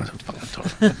Pico brew.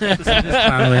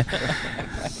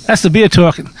 That's the beer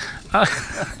talking.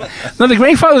 No, the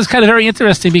Grainfather is kind of very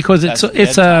interesting because it's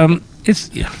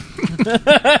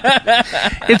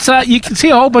you can see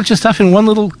a whole bunch of stuff in one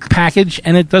little package,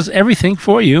 and it does everything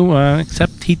for you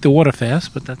except heat the water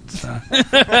fast, but that's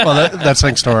Well, that's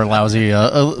thanks to our lousy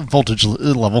voltage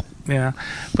level. yeah.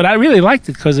 But I really liked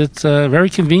it because it's very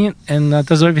convenient and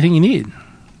does everything you need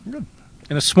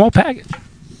in a small package.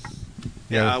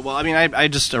 Yeah, well, I mean, I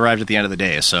just arrived at the end of the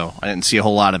day, so I didn't see a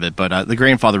whole lot of it. But the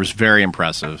Grainfather was very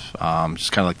impressive.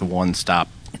 Just kind of like the one-stop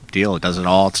deal. It does it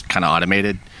all. It's kind of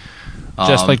automated.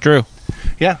 Just like Drew.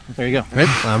 Yeah, there you go.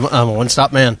 Right? I'm a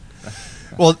one-stop man.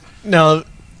 Well, now,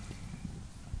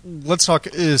 let's talk.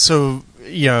 So,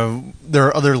 there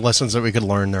are other lessons that we could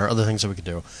learn. There are other things that we could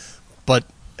do.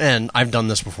 And I've done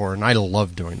this before, and I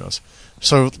love doing this.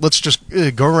 So let's just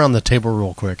go around the table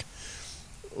real quick.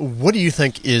 What do you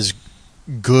think is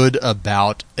good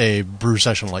about a brew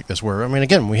session like this? Where, I mean,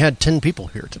 again, we had 10 people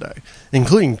here today,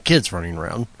 including kids running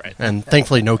around, right? And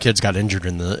thankfully, no kids got injured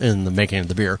in the making of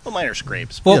the beer. Well, minor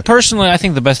scrapes. Well, personally, I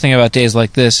think the best thing about days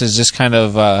like this is just kind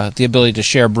of the ability to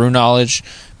share brew knowledge,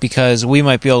 because we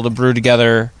might be able to brew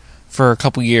together for a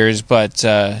couple years, but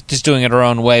just doing it our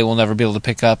own way, we'll never be able to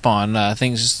pick up on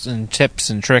things and tips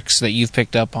and tricks that you've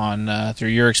picked up on through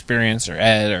your experience, or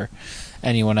Ed, or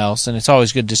anyone else. And it's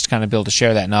always good just to kind of be able to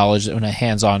share that knowledge in a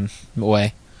hands-on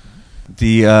way.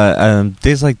 The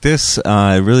days like this,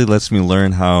 it really lets me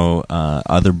learn how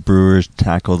other brewers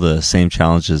tackle the same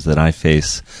challenges that I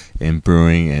face in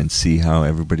brewing, and see how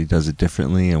everybody does it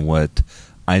differently, and what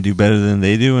I do better than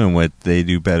they do, and what they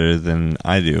do better than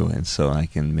I do, and so I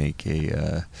can make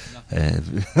a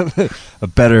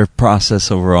better process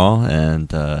overall, and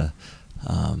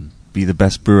be the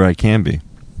best brewer I can be.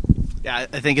 Yeah,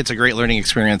 I think it's a great learning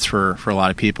experience for a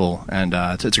lot of people, and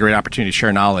it's a great opportunity to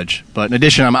share knowledge. But in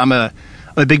addition, I'm a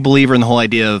big believer in the whole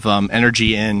idea of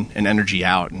energy in and energy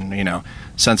out, and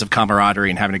sense of camaraderie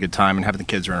and having a good time and having the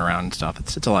kids run around and stuff.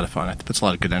 It's a lot of fun. It puts a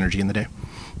lot of good energy in the day.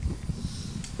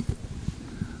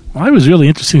 Well, it was really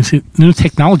interesting to see new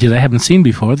technology that I haven't seen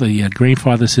before. The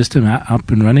Grainfather system up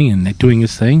and running and doing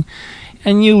its thing.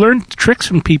 And you learn tricks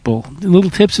from people, little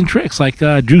tips and tricks. Like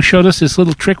Drew showed us this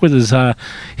little trick with his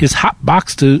hot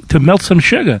box to melt some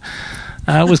sugar.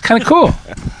 It was kind of cool.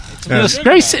 It's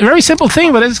a very simple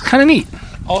thing, but it's kind of neat.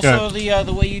 Also,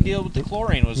 the way you deal with the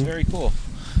chlorine was very cool.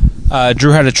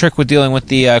 Drew had a trick with dealing with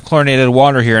the chlorinated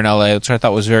water here in LA, which I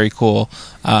thought was very cool.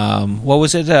 What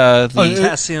was it?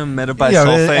 Potassium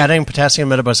metabisulfate. Yeah, adding potassium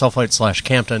metabisulfate /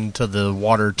 Campton to the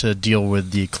water to deal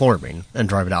with the chloramine and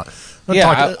drive it out.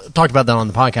 Talked about that on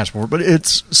the podcast before, but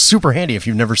it's super handy if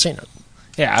you've never seen it.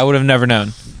 Yeah, I would have never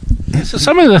known. So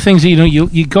some of the things,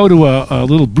 you go to a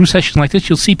little brew session like this,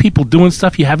 you'll see people doing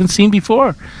stuff you haven't seen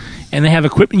before, and they have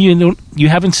equipment you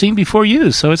haven't seen before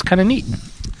used, so it's kind of neat.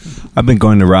 I've been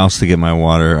going to Ralph's to get my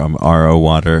water, RO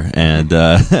water, and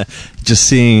just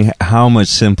seeing how much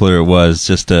simpler it was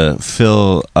just to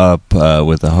fill up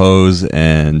with a hose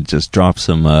and just drop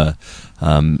some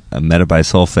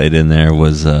metabisulfate in there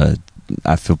was.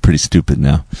 I feel pretty stupid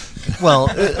now. Well,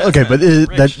 okay, but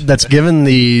that's given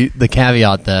the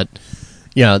caveat that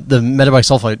the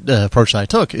metabisulfite approach that I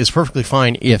took is perfectly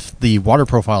fine if the water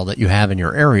profile that you have in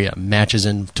your area matches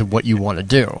into what you want to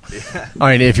do.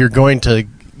 I mean, if you're going to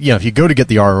if you go to get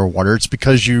the RO water, it's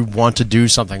because you want to do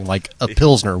something like a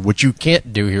Pilsner, which you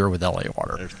can't do here with LA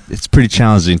water. It's pretty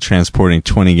challenging transporting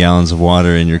 20 gallons of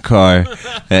water in your car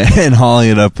and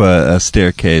hauling it up a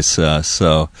staircase.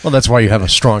 Well, that's why you have a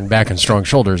strong back and strong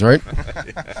shoulders, right?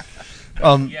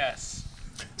 Yes.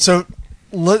 So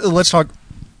let's talk.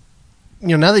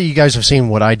 Now that you guys have seen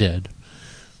what I did,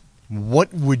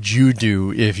 what would you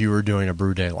do if you were doing a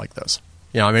brew day like this?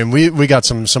 I mean, we got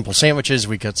some simple sandwiches.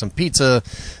 We got some pizza.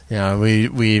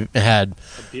 We had a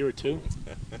beer or two.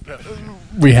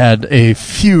 We had a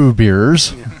few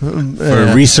beers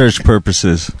for research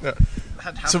purposes. I've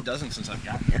had half a dozen since I've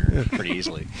gotten here, pretty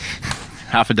easily.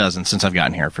 Half a dozen since I've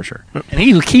gotten here, for sure. And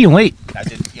he came late. I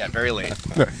did, very late.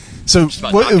 So,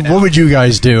 what would you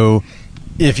guys do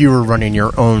if you were running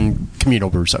your own communal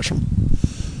brew session?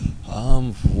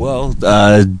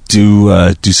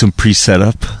 Do some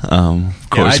pre-setup.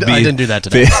 Of course, I didn't do that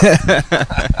today.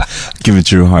 Giving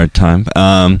Drew a hard time.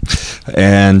 I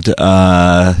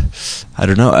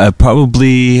don't know. I'd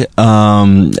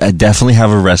definitely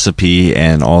have a recipe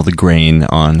and all the grain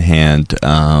on hand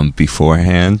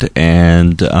beforehand,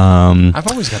 and I've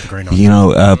always got the grain on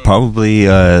hand. Probably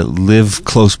live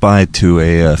close by to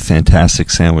a fantastic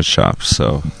sandwich shop.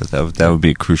 So that would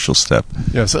be a crucial step.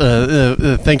 Yes.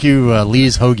 Thank you,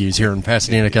 Lee's Hoagies here in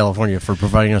Pasadena, California, for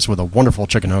providing us with a wonderful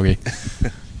chicken hoagie.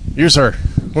 You, sir,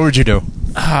 what would you do?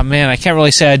 Ah, man, I can't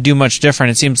really say I'd do much different.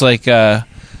 It seems like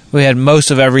we had most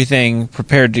of everything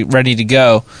prepared, ready to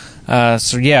go.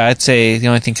 I'd say the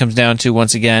only thing comes down to,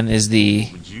 once again, is the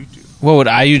What would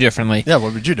I do differently? Yeah,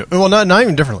 what would you do? Well, not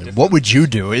even differently. What would you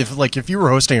do if you were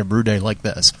hosting a brew day like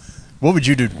this? What would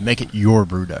you do to make it your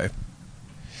brew day?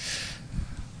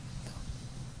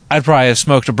 I'd probably have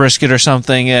smoked a brisket or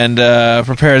something and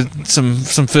prepared some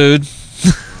food.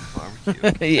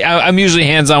 I'm usually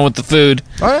hands-on with the food.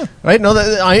 Oh, yeah. Right? No,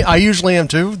 I usually am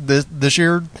too. This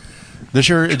year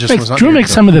it just was not. Drew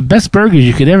makes some of the best burgers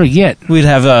you could ever get. We'd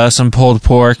have some pulled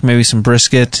pork, maybe some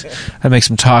brisket. I'd make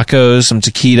some tacos, some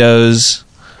taquitos.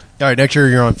 All right, next year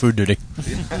you're on food duty.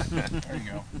 There you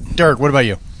go. Derek, what about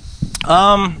you?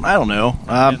 I don't know.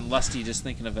 I'm lusty just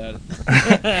thinking about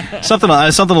it. Something a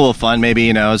little fun, maybe.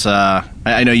 Is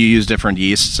I know you use different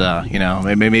yeasts.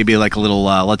 Maybe like a little.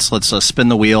 Let's spin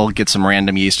the wheel, get some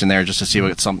random yeast in there just to see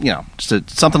what something a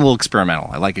little experimental.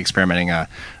 I like experimenting,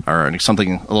 or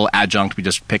something a little adjunct we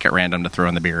just pick at random to throw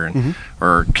in the beer, and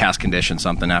or cask condition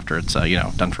something after it's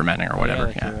done fermenting or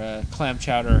whatever. Your clam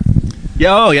chowder.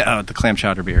 Yeah, the clam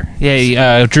chowder beer.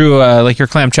 Yeah, Drew, like your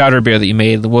clam chowder beer that you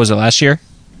made. What was it, last year?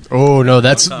 Oh no,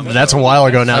 that's a while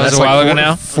ago now. That's a while ago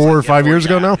now. 4 or 5 years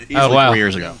ago now. Easily wow, 4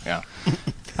 years ago. Yeah.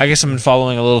 I guess I've been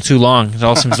following a little too long. It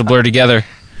all seems to blur together.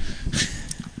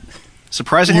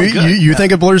 Surprisingly good. You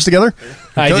think it blurs together?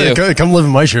 I do. Come live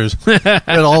in my shoes. It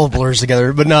all blurs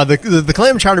together. But no, the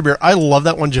clam chowder beer, I love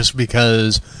that one just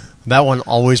because that one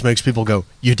always makes people go,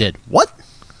 "You did what?"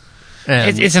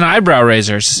 And It's an eyebrow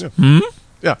raisers.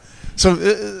 yeah. So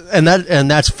and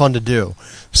that's fun to do.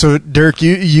 So Derek,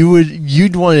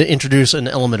 you'd want to introduce an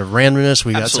element of randomness.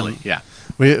 We got Absolutely, yeah.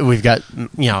 We've got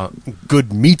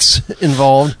good meats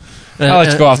involved. I like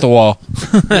to go off the wall.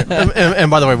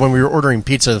 and by the way, when we were ordering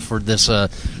pizza for this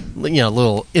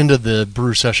little end of the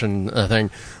brew session thing,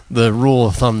 the rule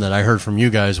of thumb that I heard from you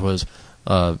guys was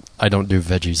I don't do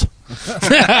veggies.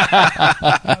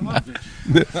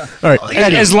 All right,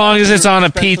 Eddie. As long as it's on a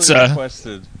pizza.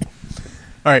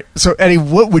 All right, so Eddie,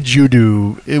 what would you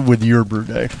do with your brew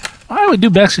day? I would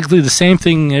do basically the same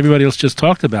thing everybody else just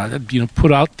talked about.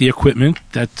 Put out the equipment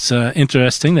that's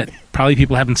interesting that probably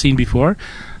people haven't seen before.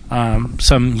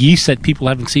 Some yeast that people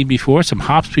haven't seen before. Some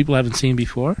hops people haven't seen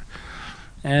before.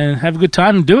 And have a good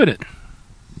time doing it.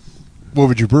 What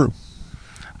would you brew?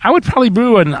 I would probably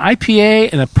brew an IPA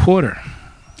and a porter.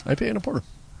 IPA and a porter.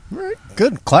 All right,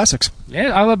 good. Classics.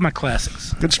 Yeah, I love my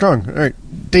classics. Good, strong. All right,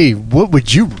 Dave, what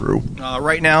would you brew?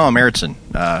 Right now, I'm Meritzen.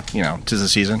 'Tis the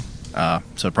season,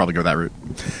 so I'd probably go that route.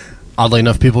 Oddly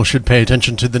enough, people should pay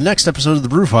attention to the next episode of the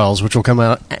Brew Files, which will come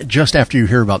out just after you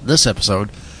hear about this episode.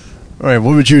 All right,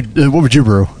 what would you brew?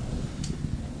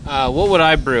 What would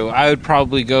I brew? I would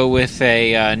probably go with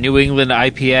a New England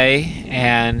IPA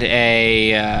and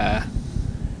a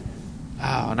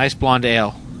nice blonde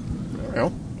ale.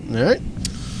 All right.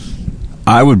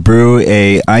 I would brew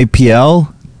a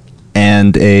IPL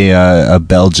and a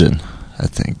Belgian, I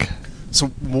think. So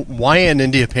why an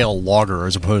India Pale Lager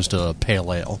as opposed to a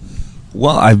Pale Ale?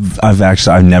 Well,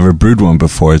 I've never brewed one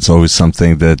before. It's always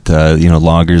something that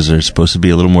lagers are supposed to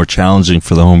be a little more challenging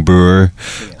for the home brewer,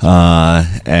 yeah,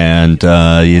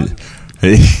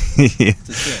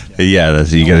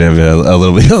 you got to have a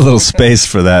little space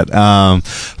for that.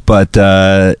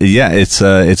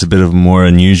 It's a bit of a more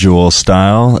unusual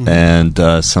style and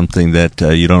something that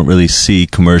you don't really see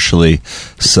commercially.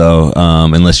 So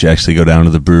unless you actually go down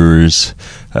to the breweries,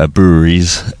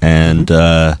 and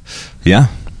yeah.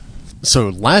 So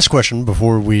last question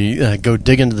before we go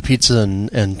dig into the pizza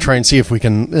and try and see if we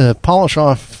can polish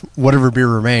off whatever beer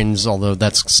remains, although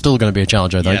that's still going to be a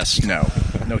challenge, I think. Yes,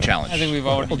 no challenge. I think we've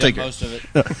already done most of it.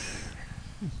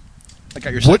 I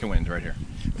got your second wind right here.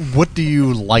 What do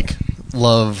you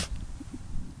love,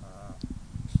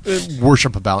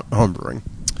 worship about homebrewing?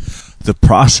 The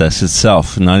process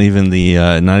itself, not even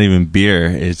beer.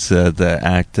 It's the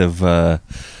act of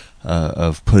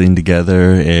putting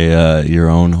together your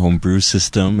own home brew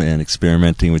system and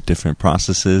experimenting with different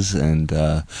processes, and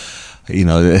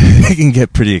it can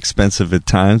get pretty expensive at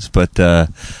times, but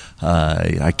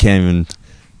I can't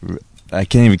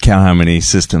even count how many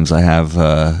systems I have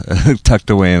tucked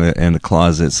away in the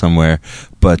closet somewhere.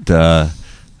 But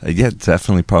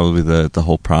definitely probably the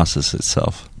whole process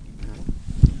itself.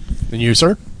 And you,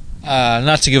 sir?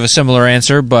 Not to give a similar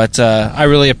answer, but I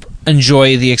really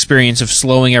enjoy the experience of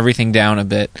slowing everything down a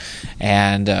bit.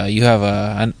 And you have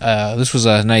this was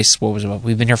a nice, what was it?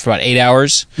 We've been here for about 8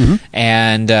 hours,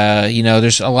 and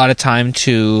there's a lot of time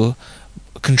to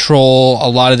control a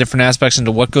lot of different aspects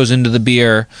into what goes into the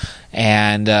beer,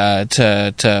 and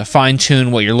to fine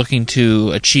tune what you're looking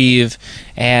to achieve,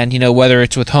 and whether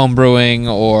it's with home brewing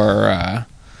or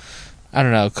I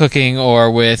don't know, cooking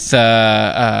or with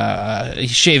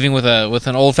shaving with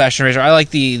an old-fashioned razor. I like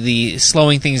the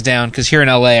slowing things down because here in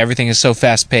LA everything is so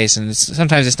fast-paced, and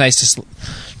sometimes it's nice to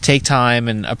take time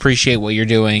and appreciate what you're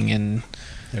doing and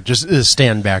just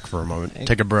stand back for a moment,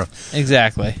 take a breath.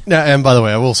 Exactly. Yeah, and by the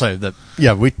way, I will say that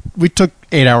we took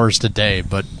 8 hours today,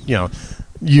 but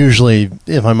usually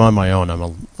if I'm on my own,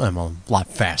 I'm a lot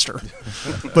faster.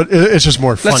 But it's just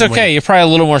more fun. That's okay. You're probably a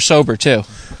little more sober too.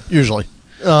 Usually.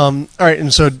 All right,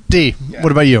 and so D,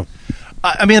 what about you?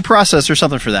 I mean, the process, there's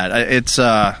something for that. It's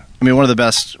one of the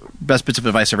best bits of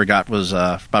advice I ever got was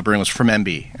about brewing was from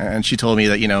MB, and she told me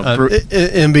that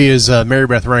MB is Mary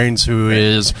Beth Raines, who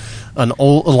is a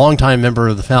longtime member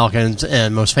of the Falcons,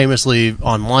 and most famously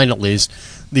online at least,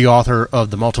 the author of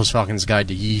the Maltose Falcons Guide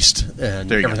to Yeast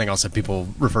and everything else that people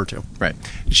refer to. Right.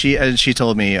 She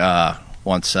told me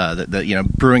once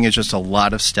that brewing is just a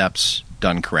lot of steps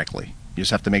done correctly. You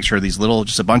just have to make sure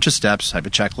just a bunch of steps, have a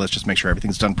checklist, just make sure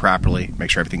everything's done properly, make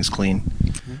sure everything's clean.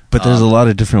 But there's a lot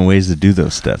of different ways to do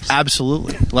those steps.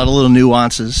 Absolutely. A lot of little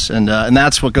nuances, and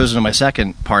that's what goes into my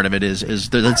second part of it is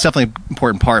that's definitely an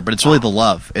important part, but it's really the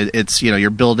love. It's you're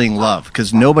building love,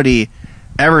 because nobody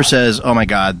ever says, "Oh my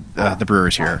God, the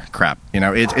brewer's here." Crap.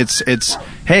 It's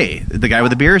hey, the guy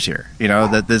with the beer's here.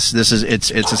 That this is it's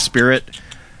a spirit.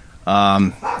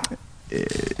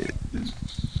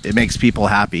 It makes people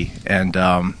happy, and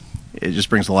it just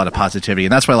brings a lot of positivity,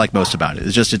 and that's what I like most about it.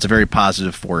 It's a very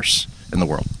positive force in the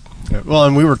world. Well,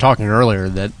 and we were talking earlier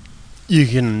that you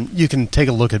can take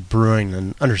a look at brewing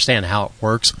and understand how it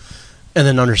works, and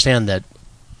then understand that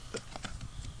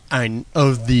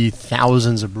of the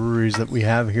thousands of breweries that we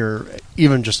have here,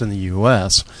 even just in the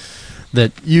U.S.,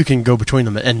 that you can go between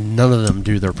them and none of them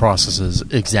do their processes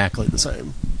exactly the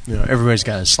same. Everybody's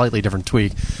got a slightly different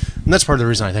tweak, and that's part of the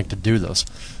reason I think to do this.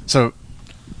 So,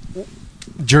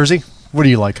 Jersey, what do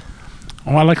you like?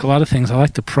 Oh, I like a lot of things. I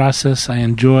like the process. I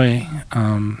enjoy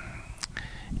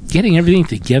getting everything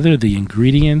together, the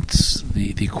ingredients,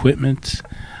 the equipment,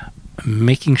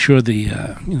 making sure the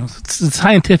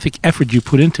scientific effort you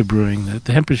put into brewing, the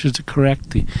temperatures are correct,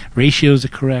 the ratios are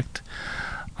correct.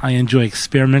 I enjoy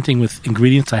experimenting with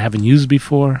ingredients I haven't used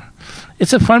before.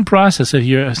 It's a fun process if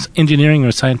you're an engineering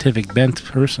or scientific bent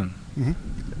person. Mm-hmm.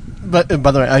 But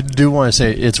by the way, I do want to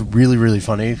say it's really, really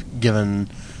funny, given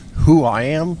who I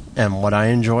am and what I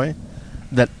enjoy,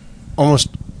 that almost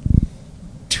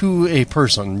to a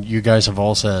person, you guys have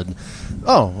all said,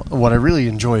 "Oh, what I really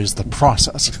enjoy is the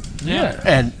process." Yeah,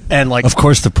 and like, of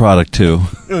course, the product too.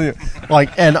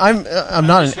 Like, and I'm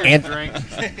not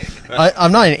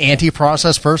I'm not an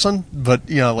anti-process person, but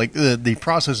like the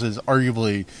process is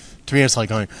arguably, to me, it's like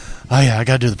going, "Oh yeah, I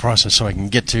got to do the process so I can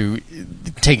get to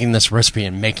taking this recipe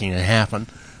and making it happen."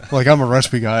 Like, I'm a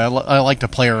recipe guy. I like to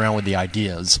play around with the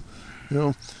ideas.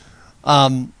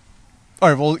 All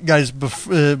right, well, guys,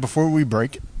 before we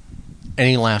break,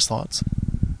 any last thoughts?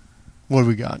 What do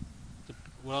we got?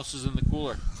 What else is in the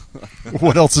cooler?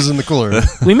 What else is in the cooler?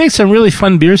 We made some really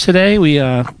fun beers today. We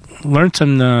learned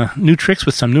some new tricks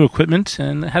with some new equipment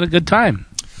and had a good time.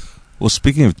 Well,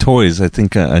 speaking of toys, I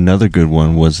think another good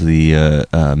one was the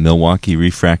Milwaukee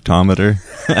refractometer.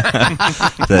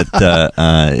 That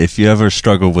if you ever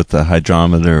struggle with the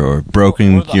hydrometer or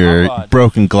broken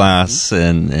glass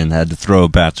and had to throw a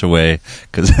batch away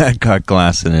because that got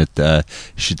glass in it, you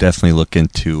should definitely look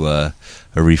into a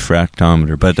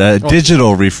refractometer, but a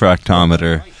digital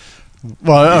refractometer.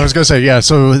 Well, I was going to say, yeah,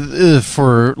 so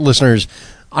for listeners,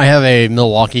 I have a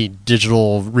Milwaukee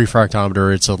digital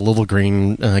refractometer. It's a little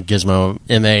green gizmo,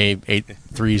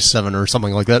 MA837 or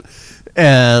something like that.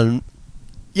 And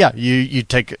yeah, you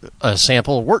take a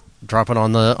sample of wort, drop it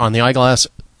on the eyeglass,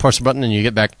 push the button, and you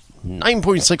get back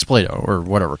 9.6 Plato or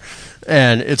whatever.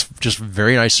 And it's just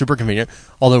very nice, super convenient.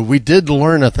 Although we did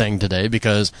learn a thing today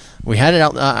because we had it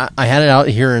out. I had it out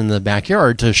here in the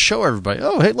backyard to show everybody.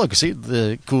 Oh, hey, look, see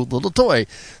the cool little toy.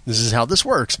 This is how this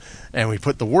works. And we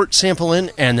put the wort sample in,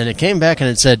 and then it came back and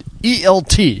it said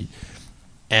ELT.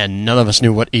 And none of us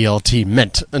knew what ELT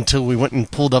meant until we went and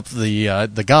pulled up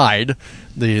the guide,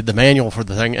 the manual for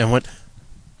the thing, and went,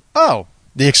 oh,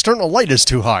 the external light is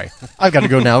too high. I've got to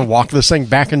go now and walk this thing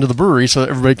back into the brewery so that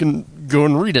everybody can go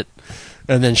and read it.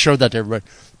 And then showed that to everybody.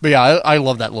 But yeah, I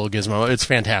love that little gizmo. It's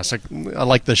fantastic. I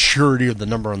like the surety of the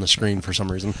number on the screen for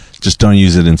some reason. Just don't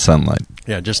use it in sunlight.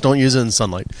 Yeah, just don't use it in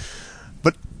sunlight.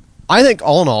 But I think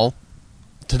all in all,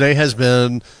 today has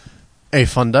been a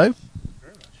fun day.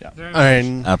 Yeah.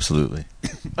 Absolutely.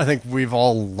 I think we've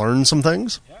all learned some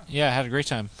things. Yeah, I had a great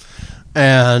time.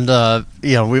 And,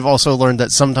 we've also learned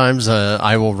that sometimes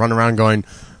I will run around going,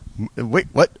 wait,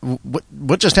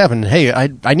 what just happened? Hey,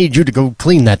 I need you to go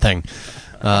clean that thing.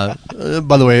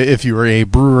 By the way, if you were a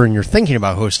brewer and you're thinking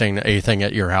about hosting a thing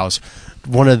at your house,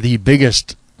 one of the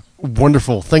biggest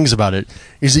wonderful things about it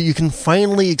is that you can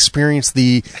finally experience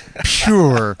the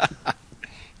pure,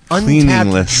 untapped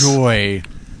Cleaningless. joy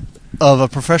of a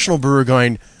professional brewer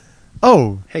going,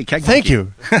 "Oh, Hey, Keg thank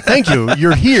Monkey." thank you,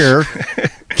 you're here.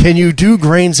 Can you do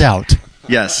grains out?"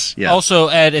 Yes. Yeah. Also,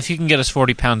 Ed, if you can get us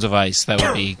 40 pounds of ice, that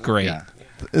would be great. Yeah.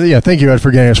 Yeah, thank you, Ed, for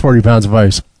getting us 40 pounds of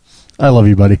ice. I love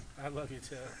you, buddy. I love you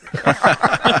too.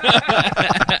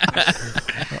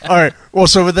 All right. Well,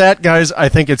 so with that, guys, I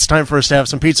think it's time for us to have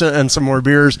some pizza and some more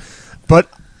beers. But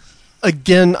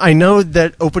again, I know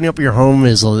that opening up your home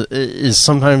is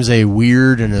sometimes a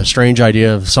weird and a strange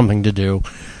idea of something to do.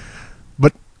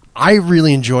 But I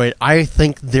really enjoy it. I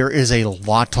think there is a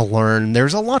lot to learn.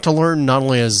 There's a lot to learn not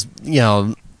only as,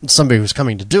 somebody who's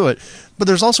coming to do it, but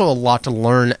there's also a lot to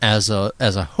learn as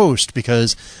a host,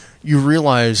 because you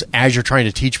realize as you're trying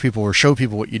to teach people or show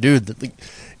people what you do that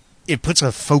it puts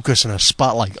a focus and a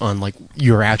spotlight on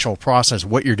your actual process,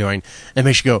 what you're doing, and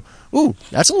makes you go, "Ooh,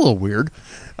 that's a little weird.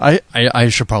 I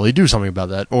should probably do something about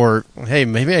that." Or, "Hey,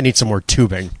 maybe I need some more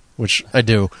tubing," which I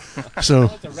do. So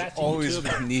Always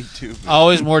need to.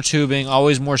 Always more tubing,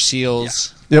 always more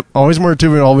seals. yep, always more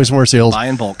tubing, always more seals. Buy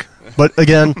in bulk. But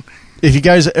again, if you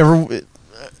guys ever,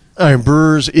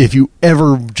 brewers, if you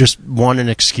ever just want an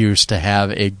excuse to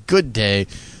have a good day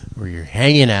where you're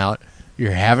hanging out,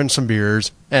 you're having some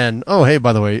beers, and, oh, hey,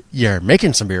 by the way, you're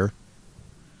making some beer,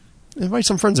 invite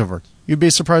some friends over. You'd be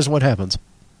surprised what happens.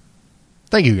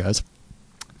 Thank you, guys.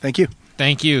 Thank you.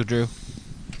 Thank you, Drew.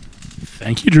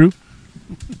 Thank you, Drew.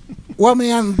 Well,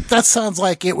 man, that sounds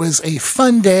like it was a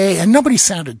fun day, and nobody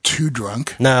sounded too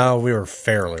drunk. No, we were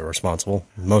fairly responsible.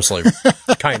 Mostly,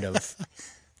 kind of.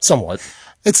 Somewhat.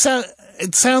 It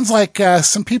sounds like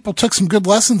some people took some good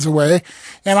lessons away,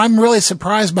 and I'm really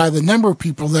surprised by the number of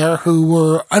people there who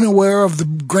were unaware of the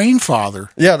Grainfather.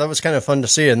 Yeah, that was kind of fun to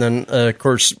see. And then, of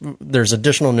course, there's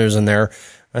additional news in there.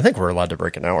 I think we're allowed to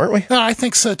break it now, aren't we? I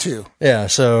think so, too. Yeah,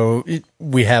 so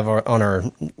we have on our,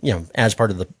 as part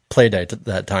of the play date at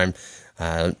that time,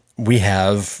 we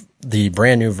have the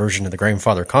brand new version of the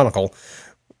Grainfather Conical,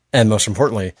 and most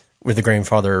importantly, with the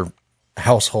Grainfather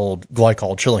household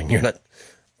glycol chilling unit.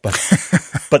 But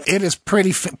It is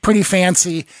pretty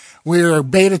fancy. We're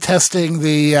beta testing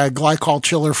the glycol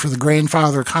chiller for the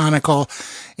Grainfather Conical,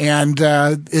 and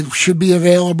it should be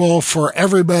available for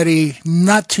everybody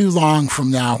not too long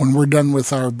from now when we're done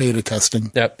with our beta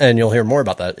testing. Yep, and you'll hear more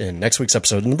about that in next week's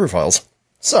episode in the Brew Files.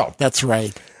 So, That's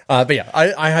right. but yeah,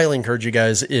 I highly encourage you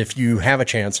guys, if you have a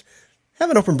chance, have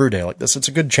an open brew day like this. It's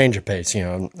a good change of pace. It's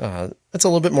a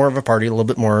little bit more of a party, a little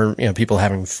bit more, people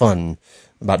having fun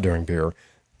about doing beer.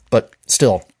 But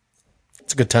still,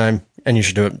 it's a good time, and you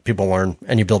should do it. People learn,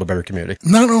 and you build a better community.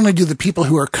 Not only do the people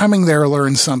who are coming there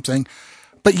learn something,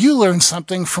 but you learn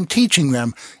something from teaching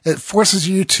them. It forces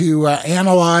you to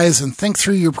analyze and think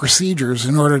through your procedures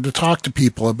in order to talk to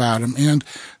people about them. And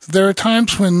there are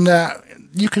times when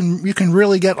you can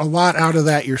really get a lot out of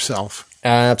that yourself.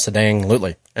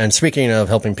 Absolutely. And speaking of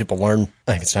helping people learn,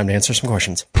 I think it's time to answer some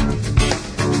questions.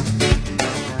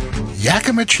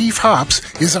 Yakima Chief Hops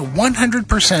is a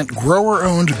 100%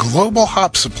 grower-owned global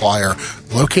hop supplier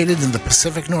located in the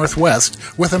Pacific Northwest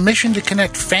with a mission to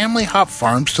connect family hop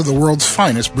farms to the world's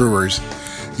finest brewers.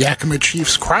 Yakima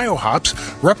Chief's cryo hops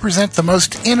represent the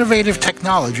most innovative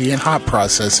technology in hop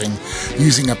processing,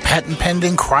 using a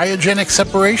patent-pending cryogenic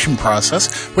separation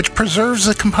process which preserves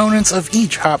the components of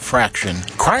each hop fraction.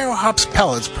 Cryo hops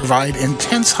pellets provide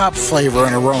intense hop flavor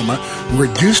and aroma,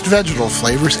 reduced vegetal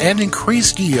flavors, and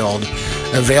increased yield.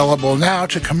 Available now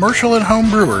to commercial and home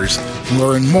brewers.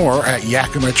 Learn more at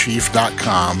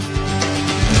yakimachief.com.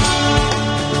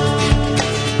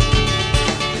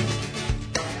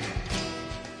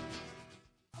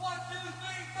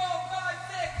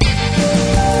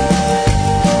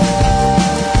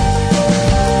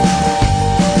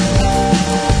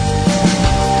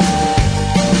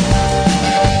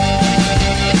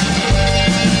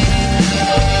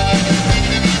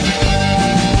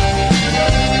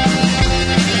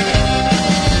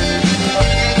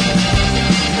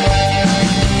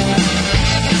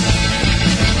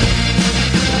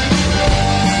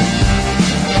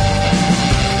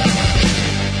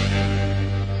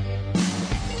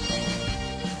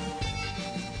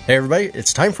 Hey, everybody,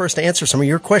 it's time for us to answer some of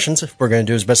your questions. We're going to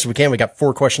do as best as we can. We got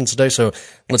 4 questions today, so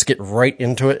let's get right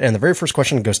into it. And the very first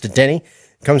question goes to Denny.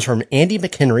 It comes from Andy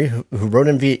McHenry, who wrote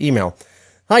in via email.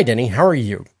 Hi, Denny. How are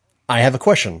you? I have a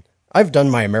question. I've done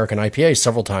my American IPA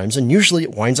several times, and usually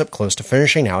it winds up close to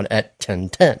finishing out at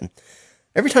 1010.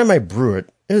 Every time I brew it,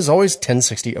 it is always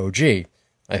 1060 OG.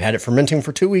 I've had it fermenting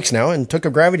for 2 weeks now and took a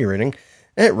gravity reading,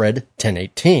 and it read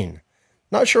 1018.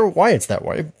 Not sure why it's that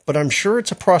way, but I'm sure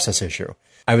it's a process issue.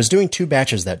 I was doing 2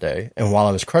 batches that day, and while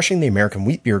I was crushing the American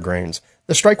wheat beer grains,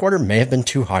 the strike water may have been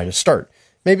too high to start,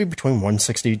 maybe between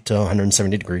 160 to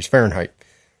 170 degrees Fahrenheit.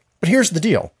 But here's the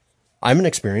deal. I'm an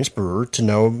experienced brewer to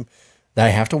know that I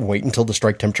have to wait until the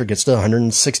strike temperature gets to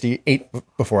 168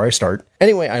 before I start.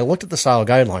 Anyway, I looked at the style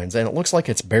guidelines, and it looks like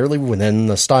it's barely within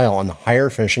the style on the higher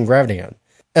finishing gravity end.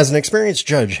 As an experienced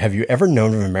judge, have you ever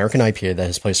known of an American IPA that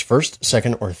has placed first,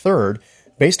 second, or third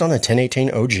based on a 1018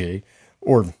 OG,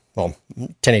 or,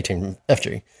 1018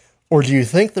 FG? Or do you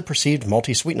think the perceived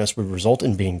malty sweetness would result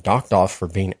in being docked off for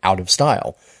being out of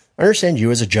style? I understand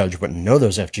you as a judge wouldn't know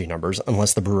those FG numbers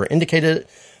unless the brewer indicated it,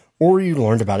 or you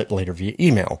learned about it later via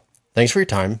email. Thanks for your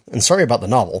time, and sorry about the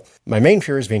novel. My main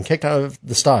fear is being kicked out of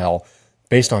the style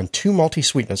based on too malty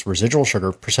sweetness residual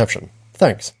sugar perception.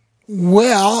 Thanks.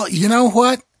 Well, you know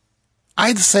what?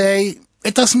 I'd say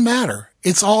it doesn't matter.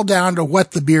 It's all down to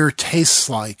what the beer tastes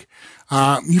like.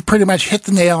 You pretty much hit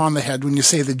the nail on the head when you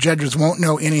say the judges won't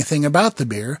know anything about the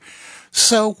beer.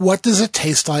 So what does it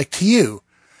taste like to you?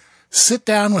 Sit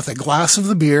down with a glass of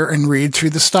the beer and read through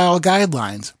the style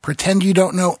guidelines. Pretend you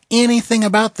don't know anything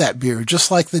about that beer,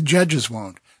 just like the judges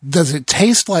won't. Does it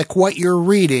taste like what you're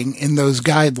reading in those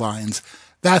guidelines?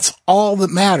 That's all that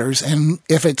matters, and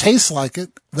if it tastes like it,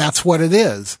 that's what it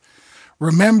is.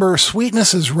 Remember,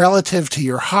 sweetness is relative to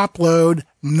your hop load,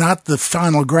 not the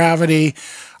final gravity.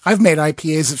 I've made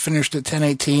IPAs that finished at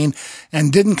 1018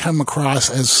 and didn't come across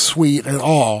as sweet at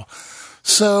all.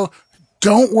 So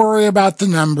don't worry about the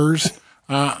numbers.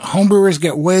 Homebrewers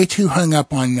get way too hung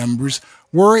up on numbers.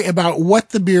 Worry about what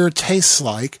the beer tastes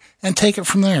like and take it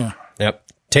from there. Yep.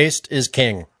 Taste is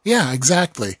king. Yeah,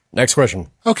 exactly. Next question.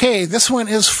 Okay, this one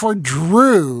is for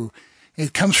Drew.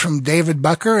 It comes from David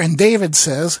Bucker, and David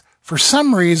says, for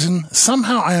some reason,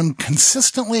 somehow I am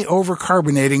consistently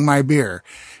overcarbonating my beer.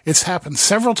 It's happened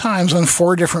several times on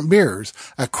 4 different beers,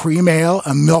 a cream ale,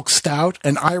 a milk stout,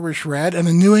 an Irish red, and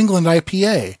a New England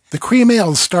IPA. The cream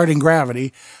ale's starting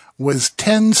gravity was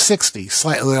 1060,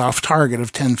 slightly off target of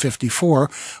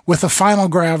 1054, with a final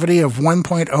gravity of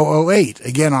 1.008,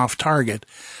 again off target.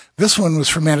 This one was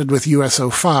fermented with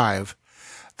USO5.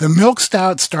 The milk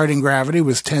stout starting gravity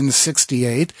was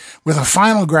 1068, with a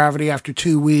final gravity after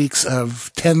 2 weeks of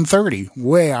 1030,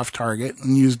 way off target,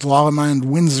 and used Lallemand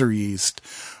Windsor yeast.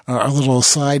 A little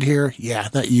aside here, yeah,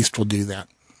 that yeast will do that.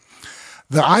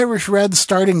 The Irish Red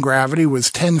starting gravity was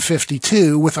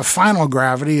 1052, with a final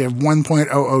gravity of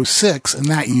 1.006, and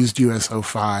that used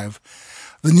USO5.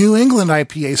 The New England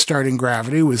IPA starting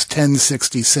gravity was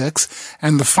 1066,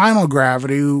 and the final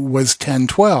gravity was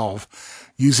 1012,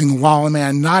 using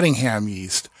Lallemand Nottingham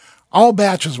yeast. All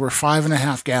batches were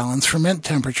 5.5 gallons, ferment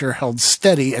temperature held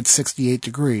steady at 68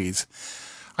 degrees.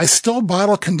 I still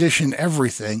bottle condition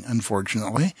everything,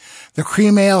 unfortunately. The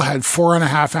cream ale had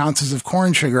 4.5 ounces of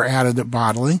corn sugar added at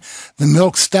bottling. The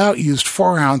milk stout used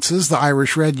 4 ounces, the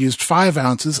Irish Red used 5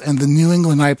 ounces, and the New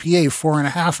England IPA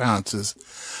 4.5 ounces.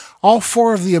 All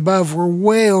 4 of the above were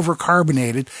way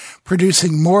overcarbonated,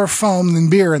 producing more foam than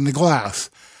beer in the glass.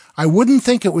 I wouldn't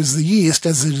think it was the yeast,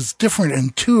 as it is different in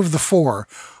 2 of the 4.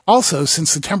 Also,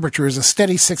 since the temperature is a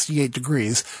steady 68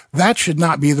 degrees, that should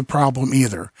not be the problem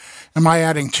either. Am I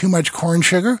adding too much corn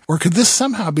sugar, or could this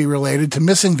somehow be related to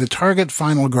missing the target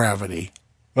final gravity?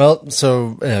 Well,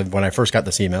 so when I first got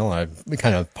this email, I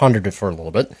kind of pondered it for a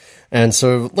little bit. And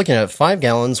so looking at 5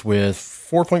 gallons with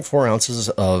 4.4 ounces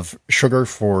of sugar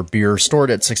for beer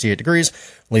stored at 68 degrees,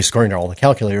 at least according to all the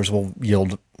calculators, will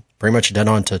yield pretty much dead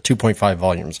on to 2.5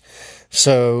 volumes.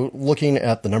 So looking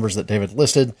at the numbers that David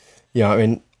listed, I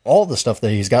mean, all the stuff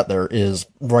that he's got there is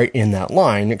right in that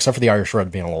line, except for the Irish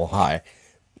Red being a little high.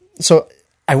 So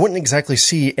I wouldn't exactly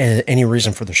see any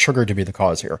reason for the sugar to be the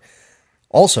cause here.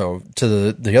 Also,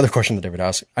 to the other question that David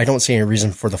asked, I don't see any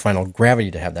reason for the final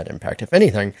gravity to have that impact. If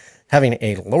anything, having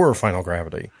a lower final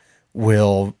gravity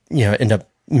will, end up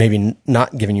maybe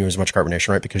not giving you as much carbonation,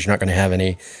 right? Because you're not going to have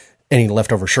any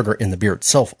leftover sugar in the beer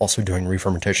itself also doing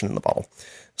re-fermentation in the bottle.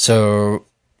 So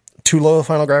too low a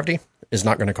final gravity is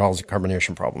not going to cause a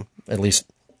carbonation problem, at least,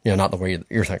 not the way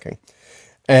you're thinking.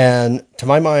 And to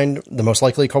my mind, the most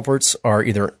likely culprits are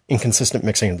either inconsistent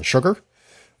mixing of the sugar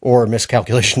or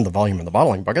miscalculation of the volume in the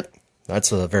bottling bucket.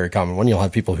 That's a very common one. You'll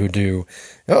have people who do,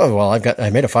 I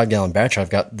made a 5-gallon batch. I've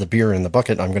got the beer in the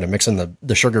bucket. I'm going to mix in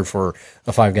the sugar for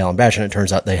a 5-gallon batch. And it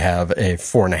turns out they have a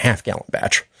 4.5-gallon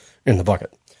batch in the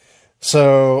bucket.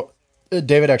 So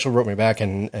David actually wrote me back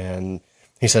and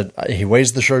he said he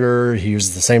weighs the sugar. He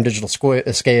uses the same digital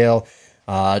scale,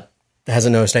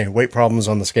 hasn't noticed any weight problems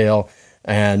on the scale.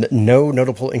 and no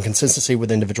notable inconsistency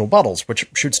with individual bottles, which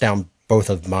shoots down both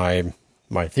of my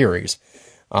theories.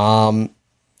 And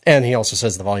he also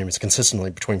says the volume is consistently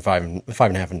between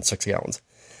 5.5 and 6 gallons.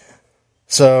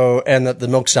 So, and that the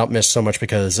milk stout missed so much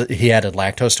because he added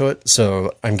lactose to it.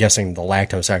 So I'm guessing the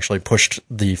lactose actually pushed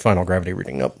the final gravity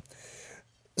reading up.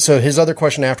 So his other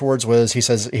question afterwards was, he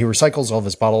says he recycles all of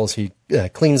his bottles. He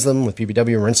cleans them with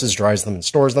PBW, rinses, dries them, and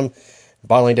stores them.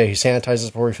 Bottling day, he sanitizes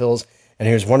before he fills. And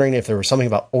he was wondering if there was something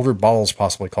about older bottles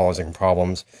possibly causing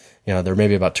problems. You know, they're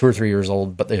maybe about 2 or 3 years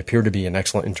old, but they appear to be in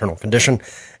excellent internal condition.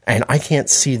 And I can't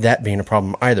see that being a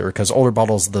problem either, because older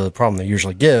bottles, the problem they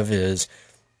usually give is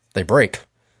they break,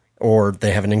 or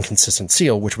they have an inconsistent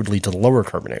seal, which would lead to lower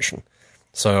carbonation.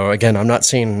 So again, I'm not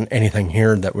seeing anything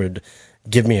here that would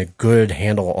give me a good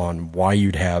handle on why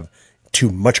you'd have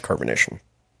too much carbonation.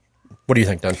 What do you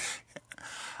think, Dan?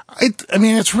 I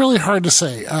mean, it's really hard to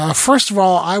say. First of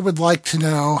all, I would like to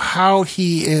know how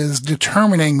he is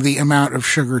determining the amount of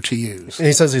sugar to use.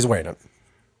 He says he's weighing it.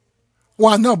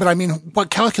 Well, no, but I mean, what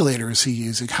calculator is he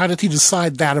using? How did he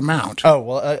decide that amount? Oh,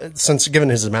 well, since given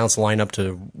his amounts line up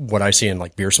to what I see in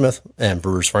like Beersmith and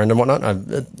Brewer's Friend and whatnot,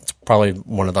 it's probably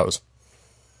one of those.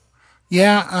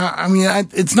 Yeah, I mean,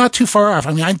 it's not too far off.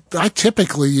 I mean, I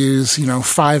typically use,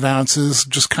 5 ounces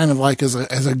just kind of like as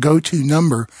a go-to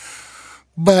number.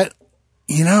 But,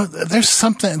 there's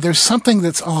something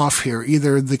that's off here.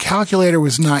 Either the calculator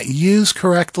was not used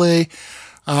correctly,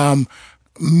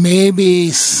 maybe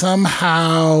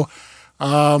somehow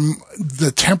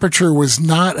the temperature was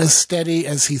not as steady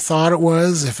as he thought it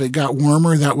was. If it got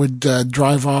warmer, that would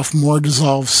drive off more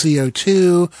dissolved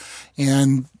CO2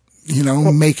 and,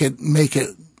 make it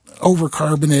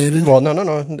overcarbonated. Well,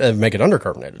 no, make it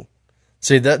undercarbonated.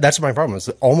 See, that's my problem. Is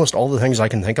that almost all the things I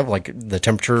can think of, like the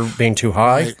temperature being too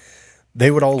high, right,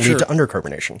 they would all lead to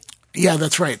undercarbonation. Yeah,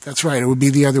 that's right. It would be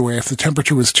the other way. If the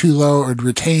temperature was too low, it would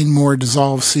retain more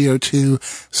dissolved CO2.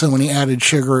 So when he added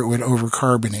sugar, it would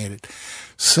overcarbonate it.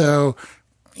 So,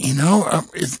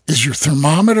 is your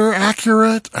thermometer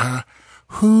accurate?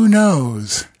 Who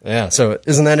knows? Yeah. So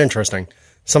isn't that interesting?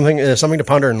 Something to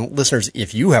ponder. And listeners,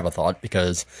 if you have a thought,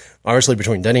 because obviously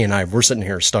between Denny and I, we're sitting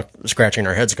here stuck scratching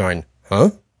our heads going, huh?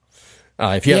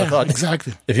 If you have a thought,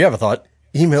 exactly. If you have a thought,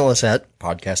 email us at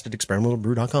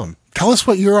podcast@experimentalbrew.com. Tell us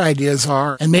what your ideas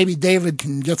are, and maybe David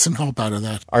can get some help out of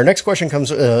that. Our next question comes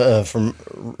from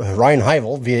Ryan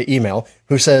Heivel via email,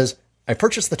 who says, I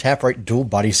purchased the Taprite dual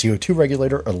body CO2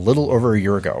 regulator a little over a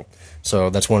year ago. So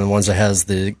that's one of the ones that has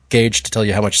the gauge to tell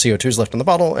you how much CO2 is left in the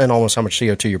bottle and almost how much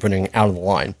CO2 you're putting out of the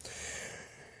line.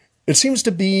 It seems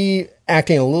to be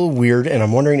acting a little weird, and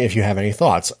I'm wondering if you have any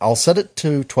thoughts. I'll set it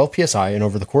to 12 psi, and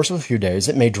over the course of a few days,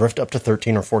 it may drift up to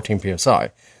 13 or 14 psi.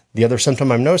 The other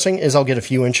symptom I'm noticing is I'll get a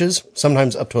few inches,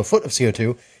 sometimes up to a foot of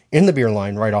CO2, in the beer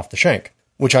line right off the shank,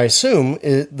 which I assume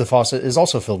the faucet is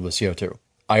also filled with CO2.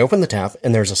 I open the tap,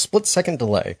 and there's a split-second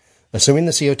delay, assuming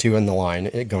the CO2 in the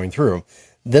line going through.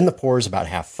 Then the pour is about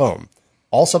half foam.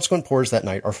 All subsequent pours that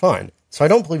night are fine, so I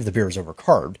don't believe the beer is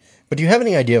overcarbed. But do you have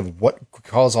any idea of what could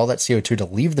cause all that CO2 to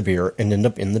leave the beer and end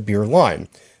up in the beer line?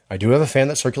 I do have a fan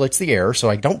that circulates the air, so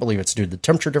I don't believe it's due to the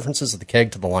temperature differences of the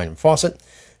keg to the line and faucet.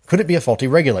 Could it be a faulty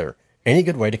regulator? Any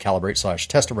good way to calibrate /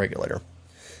 test a regulator?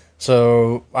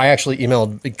 So I actually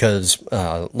emailed because,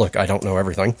 look, I don't know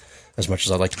everything as much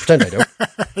as I'd like to pretend I do.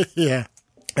 Yeah.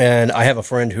 And I have a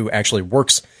friend who actually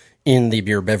works in the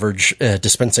beer beverage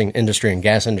dispensing industry and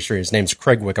gas industry. His name's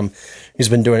Craig Wickham. He's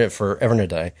been doing it forever and a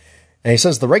day. And he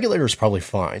says the regulator is probably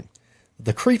fine.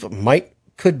 The creep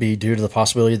could be due to the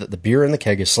possibility that the beer in the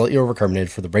keg is slightly overcarbonated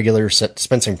for the regulator set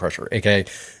dispensing pressure, aka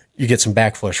you get some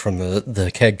backflush from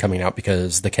the keg coming out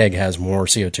because the keg has more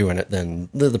CO2 in it than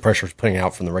the pressure is putting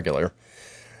out from the regulator.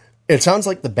 It sounds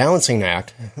like the balancing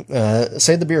act,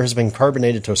 say the beer has been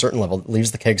carbonated to a certain level,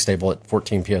 leaves the keg stable at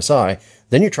 14 psi,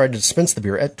 then you try to dispense the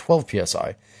beer at 12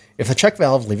 psi. If the check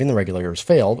valve leaving the regulator has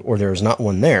failed, or there is not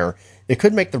one there, it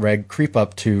could make the reg creep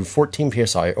up to 14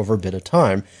 psi over a bit of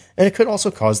time, and it could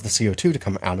also cause the CO2 to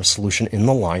come out of solution in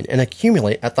the line and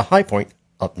accumulate at the high point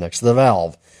up next to the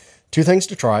valve. 2 things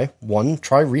to try. 1,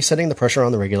 try resetting the pressure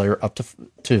on the regulator up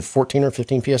to 14 or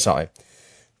 15 psi.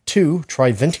 2,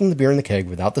 try venting the beer in the keg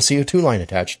without the CO2 line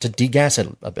attached to degas it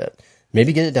a bit.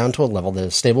 Maybe get it down to a level that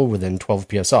is stable within 12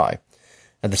 psi.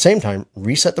 At the same time,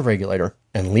 reset the regulator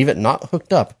and leave it not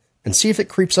hooked up and see if it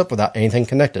creeps up without anything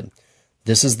connected.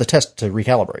 This is the test to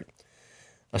recalibrate.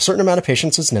 A certain amount of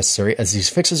patience is necessary as these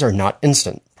fixes are not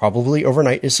instant. Probably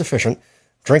overnight is sufficient.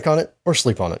 Drink on it or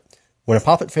sleep on it. When a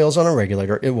poppet fails on a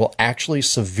regulator, it will actually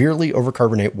severely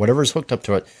overcarbonate whatever is hooked up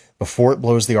to it before it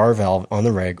blows the R valve on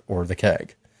the reg or the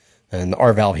keg. And the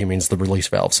R valve, he means the release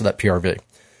valve, so that PRV.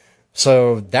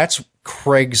 So that's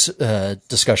Craig's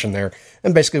discussion there.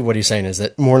 And basically what he's saying is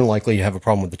that more than likely you have a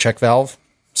problem with the check valve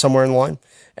somewhere in the line,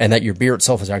 and that your beer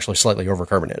itself is actually slightly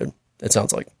overcarbonated, it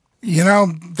sounds like. You know,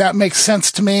 that makes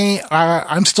sense to me.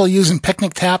 I'm still using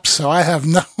picnic taps, so I have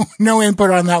no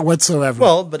input on that whatsoever.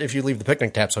 Well, but if you leave the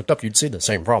picnic taps hooked up, you'd see the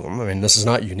same problem. I mean, this is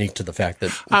not unique to the fact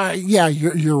that... yeah,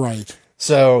 you're right.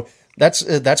 So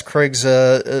that's Craig's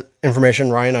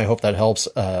information, Ryan. I hope that helps.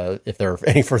 If there are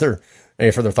any further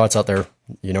thoughts out there,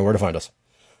 you know where to find us.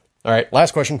 All right,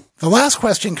 last question. The last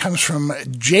question comes from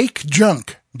Jake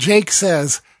Junk. Jake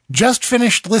says, just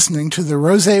finished listening to the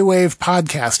Rosé Wave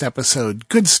podcast episode.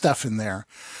 Good stuff in there.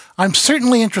 I'm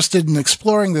certainly interested in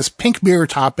exploring this pink beer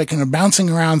topic and bouncing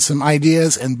around some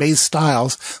ideas and base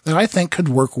styles that I think could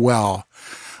work well.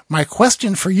 My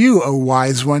question for you, oh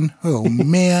wise one. Oh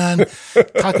man.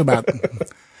 Talk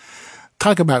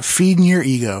about feeding your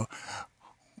ego.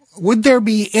 Would there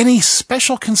be any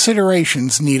special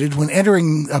considerations needed when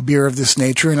entering a beer of this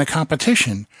nature in a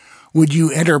competition? Would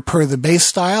you enter per the base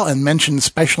style and mention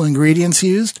special ingredients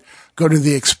used? Go to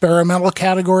the experimental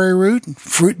category route?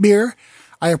 Fruit beer?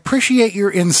 I appreciate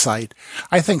your insight.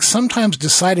 I think sometimes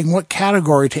deciding what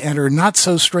category to enter not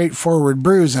so straightforward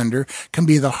brews under can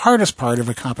be the hardest part of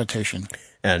a competition.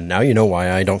 And now you know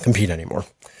why I don't compete anymore.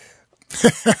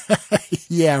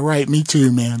 Yeah, right. Me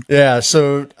too, man. Yeah,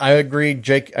 so I agree,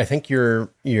 Jake. I think you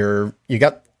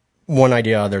got one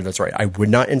idea out there that's right. I would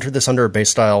not enter this under a base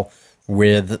style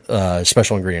with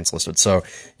special ingredients listed. So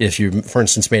if you, for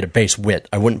instance, made a base wit,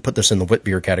 I wouldn't put this in the wit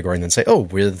beer category and then say, oh,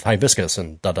 with hibiscus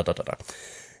and da-da-da-da-da.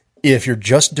 If you're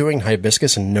just doing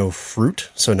hibiscus and no fruit,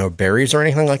 so no berries or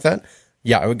anything like that,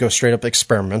 yeah, I would go straight up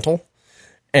experimental.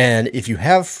 And if you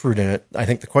have fruit in it, I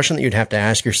think the question that you'd have to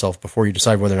ask yourself before you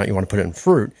decide whether or not you want to put it in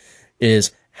fruit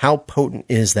is, how potent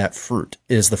is that fruit?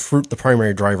 Is the fruit the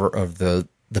primary driver of the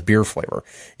beer flavor?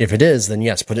 If it is, then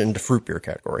yes, put it into fruit beer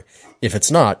category. If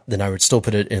it's not, then I would still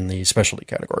put it in the specialty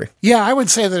category. Yeah, I would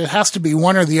say that it has to be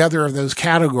one or the other of those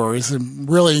categories and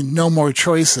really no more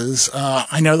choices.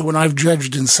 I know that when I've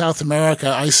judged in South America,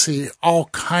 I see all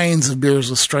kinds of beers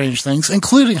with strange things,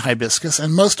 including hibiscus,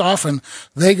 and most often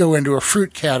they go into a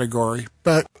fruit category.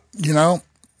 But, you know,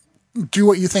 do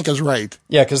what you think is right.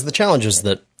 Yeah, because the challenge is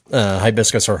that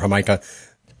hibiscus or jamaica,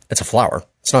 it's a flower.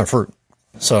 It's not a fruit.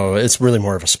 So it's really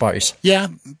more of a spice. Yeah,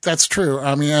 that's true.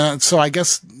 I mean, so I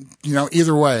guess, you know,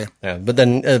 either way. Yeah, but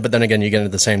then again, you get into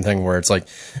the same thing where it's like,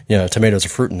 you know, tomato's a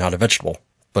fruit and not a vegetable.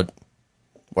 But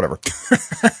whatever.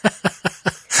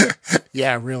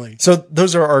 Yeah, really. So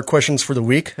those are our questions for the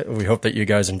week. We hope that you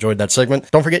guys enjoyed that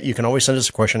segment. Don't forget, you can always send us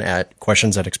a question at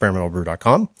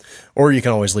questions@experimentalbrew.com, or you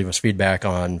can always leave us feedback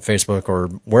on Facebook or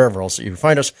wherever else that you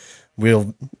find us.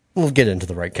 We'll get into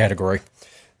the right category.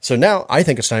 So now I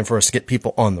think it's time for us to get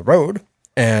people on the road.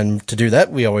 And to do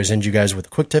that, we always end you guys with a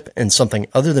quick tip and something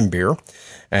other than beer.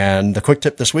 And the quick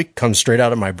tip this week comes straight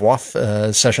out of my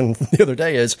BWAF session the other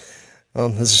day is, well,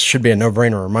 this should be a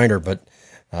no-brainer reminder, but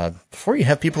before you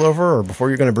have people over or before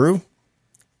you're going to brew,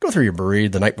 go through your brewery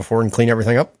the night before and clean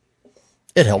everything up.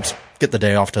 It helps get the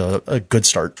day off to a good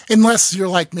start. Unless you're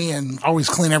like me and always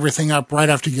clean everything up right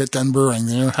after you get done brewing,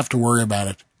 then you don't have to worry about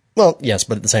it. Well, yes,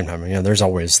 but at the same time, you know, there's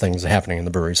always things happening in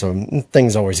the brewery, so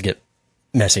things always get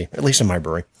messy, at least in my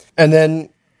brewery. And then,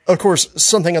 of course,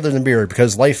 something other than beer,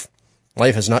 because life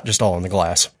is not just all in the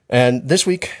glass. And this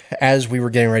week, as we were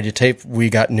getting ready to tape, we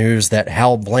got news that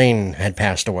Hal Blaine had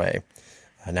passed away.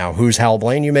 Now, who's Hal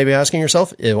Blaine, you may be asking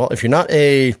yourself? Well, if you're not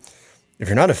a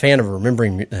fan of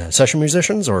remembering session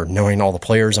musicians or knowing all the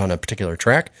players on a particular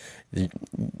track,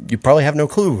 you probably have no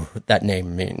clue what that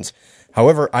name means.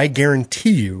 However, I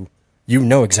guarantee you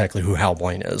know exactly who Hal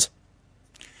Blaine is.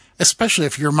 Especially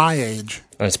if you're my age.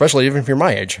 Especially even if you're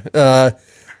my age.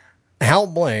 Hal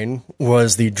Blaine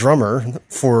was the drummer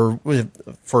for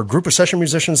a group of session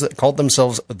musicians that called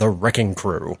themselves the Wrecking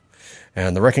Crew.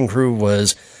 And the Wrecking Crew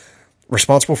was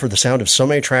responsible for the sound of so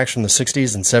many tracks from the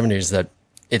 60s and 70s that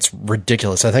it's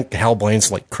ridiculous. I think Hal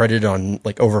Blaine's credited on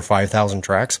over 5,000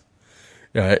 tracks.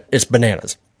 It's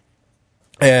bananas.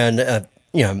 And,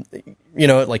 you know,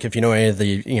 if you know any of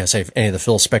the, say any of the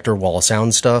Phil Spector Wall of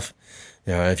Sound stuff,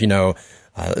 if you know,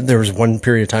 there was one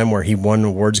period of time where he won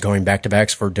awards going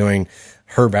back-to-backs for doing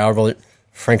Herb Alpert,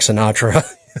 Frank Sinatra,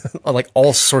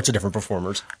 all sorts of different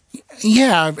performers.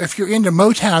 Yeah, if you're into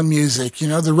Motown music, you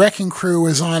know, the Wrecking Crew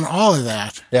was on all of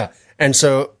that. Yeah, and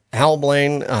so Hal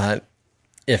Blaine,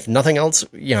 if nothing else,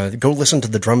 go listen to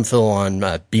the drum fill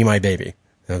on Be My Baby,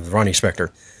 Ronnie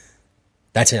Spector.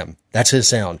 That's him. That's his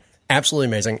sound. absolutely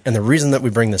amazing. And the reason that we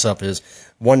bring this up is,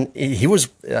 one, he was,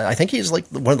 I think he's like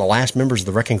one of the last members of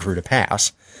the Wrecking Crew to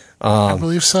pass. I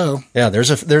believe so. Yeah,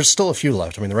 there's still a few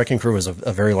left. I mean, the Wrecking Crew was a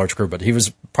very large crew, but he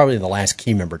was probably the last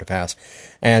key member to pass.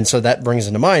 And so that brings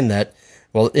into mind that,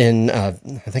 well, in, I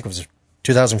think it was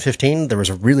 2015, there was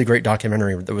a really great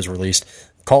documentary that was released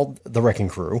called The Wrecking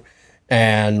Crew.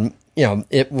 And, you know,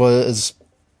 it was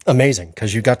amazing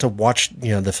because you got to watch,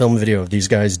 you know, the film video of these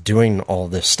guys doing all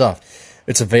this stuff.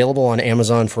 It's available on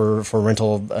Amazon for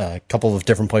rental. A couple of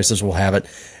different places will have it.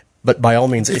 But by all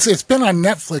means, it's been on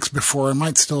Netflix before. It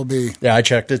might still be. Yeah, I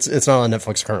checked. It's not on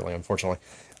Netflix currently, unfortunately.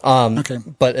 Okay.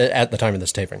 But at the time of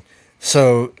this taping.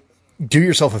 So do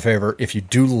yourself a favor. If you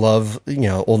do love, you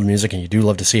know, old music and you do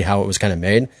love to see how it was kind of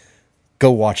made, go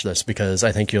watch this because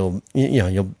I think you'll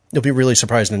be really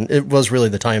surprised. And it was really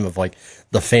the time of like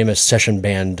the famous session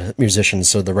band musicians.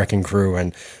 So the Wrecking Crew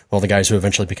and the guys who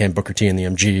eventually became Booker T and the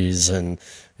MGs and,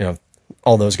 you know,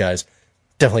 all those guys.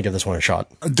 Definitely give this one a shot.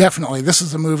 Definitely. This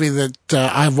is a movie that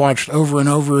I've watched over and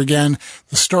over again.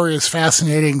 The story is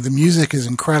fascinating. The music is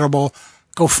incredible.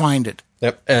 Go find it.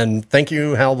 Yep. And thank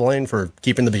you, Hal Blaine, for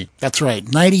keeping the beat. That's right.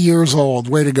 90 years old.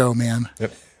 Way to go, man.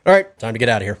 Yep. All right. Time to get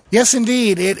out of here. Yes,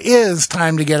 indeed. It is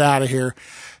time to get out of here.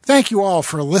 Thank you all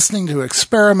for listening to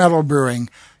Experimental Brewing.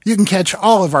 You can catch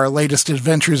all of our latest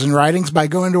adventures and writings by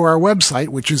going to our website,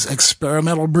 which is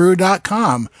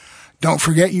experimentalbrew.com. Don't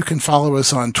forget you can follow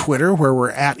us on Twitter, where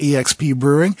we're at EXP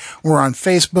Brewing. We're on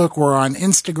Facebook. We're on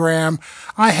Instagram.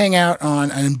 I hang out on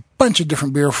a bunch of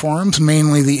different beer forums,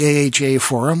 mainly the AHA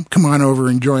forum. Come on over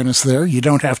and join us there. You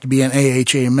don't have to be an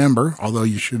AHA member, although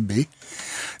you should be.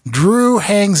 Drew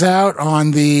hangs out on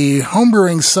the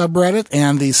homebrewing subreddit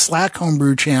and the Slack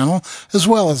homebrew channel, as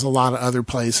well as a lot of other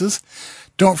places.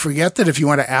 Don't forget that if you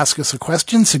want to ask us a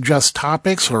question, suggest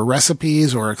topics or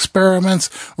recipes or experiments,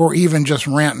 or even just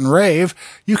rant and rave,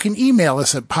 you can email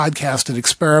us at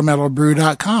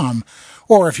podcast@experimentalbrew.com.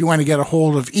 Or if you want to get a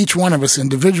hold of each one of us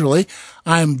individually,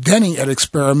 I'm Denny at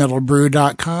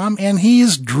experimentalbrew.com and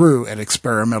he's Drew at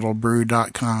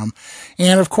experimentalbrew.com.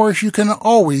 And of course, you can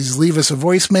always leave us a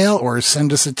voicemail or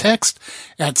send us a text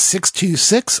at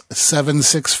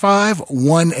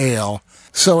 626-765-1ALE.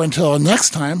 So until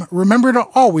next time, remember to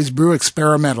always brew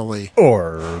experimentally.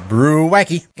 Or brew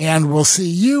wacky. And we'll see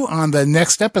you on the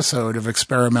next episode of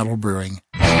Experimental Brewing.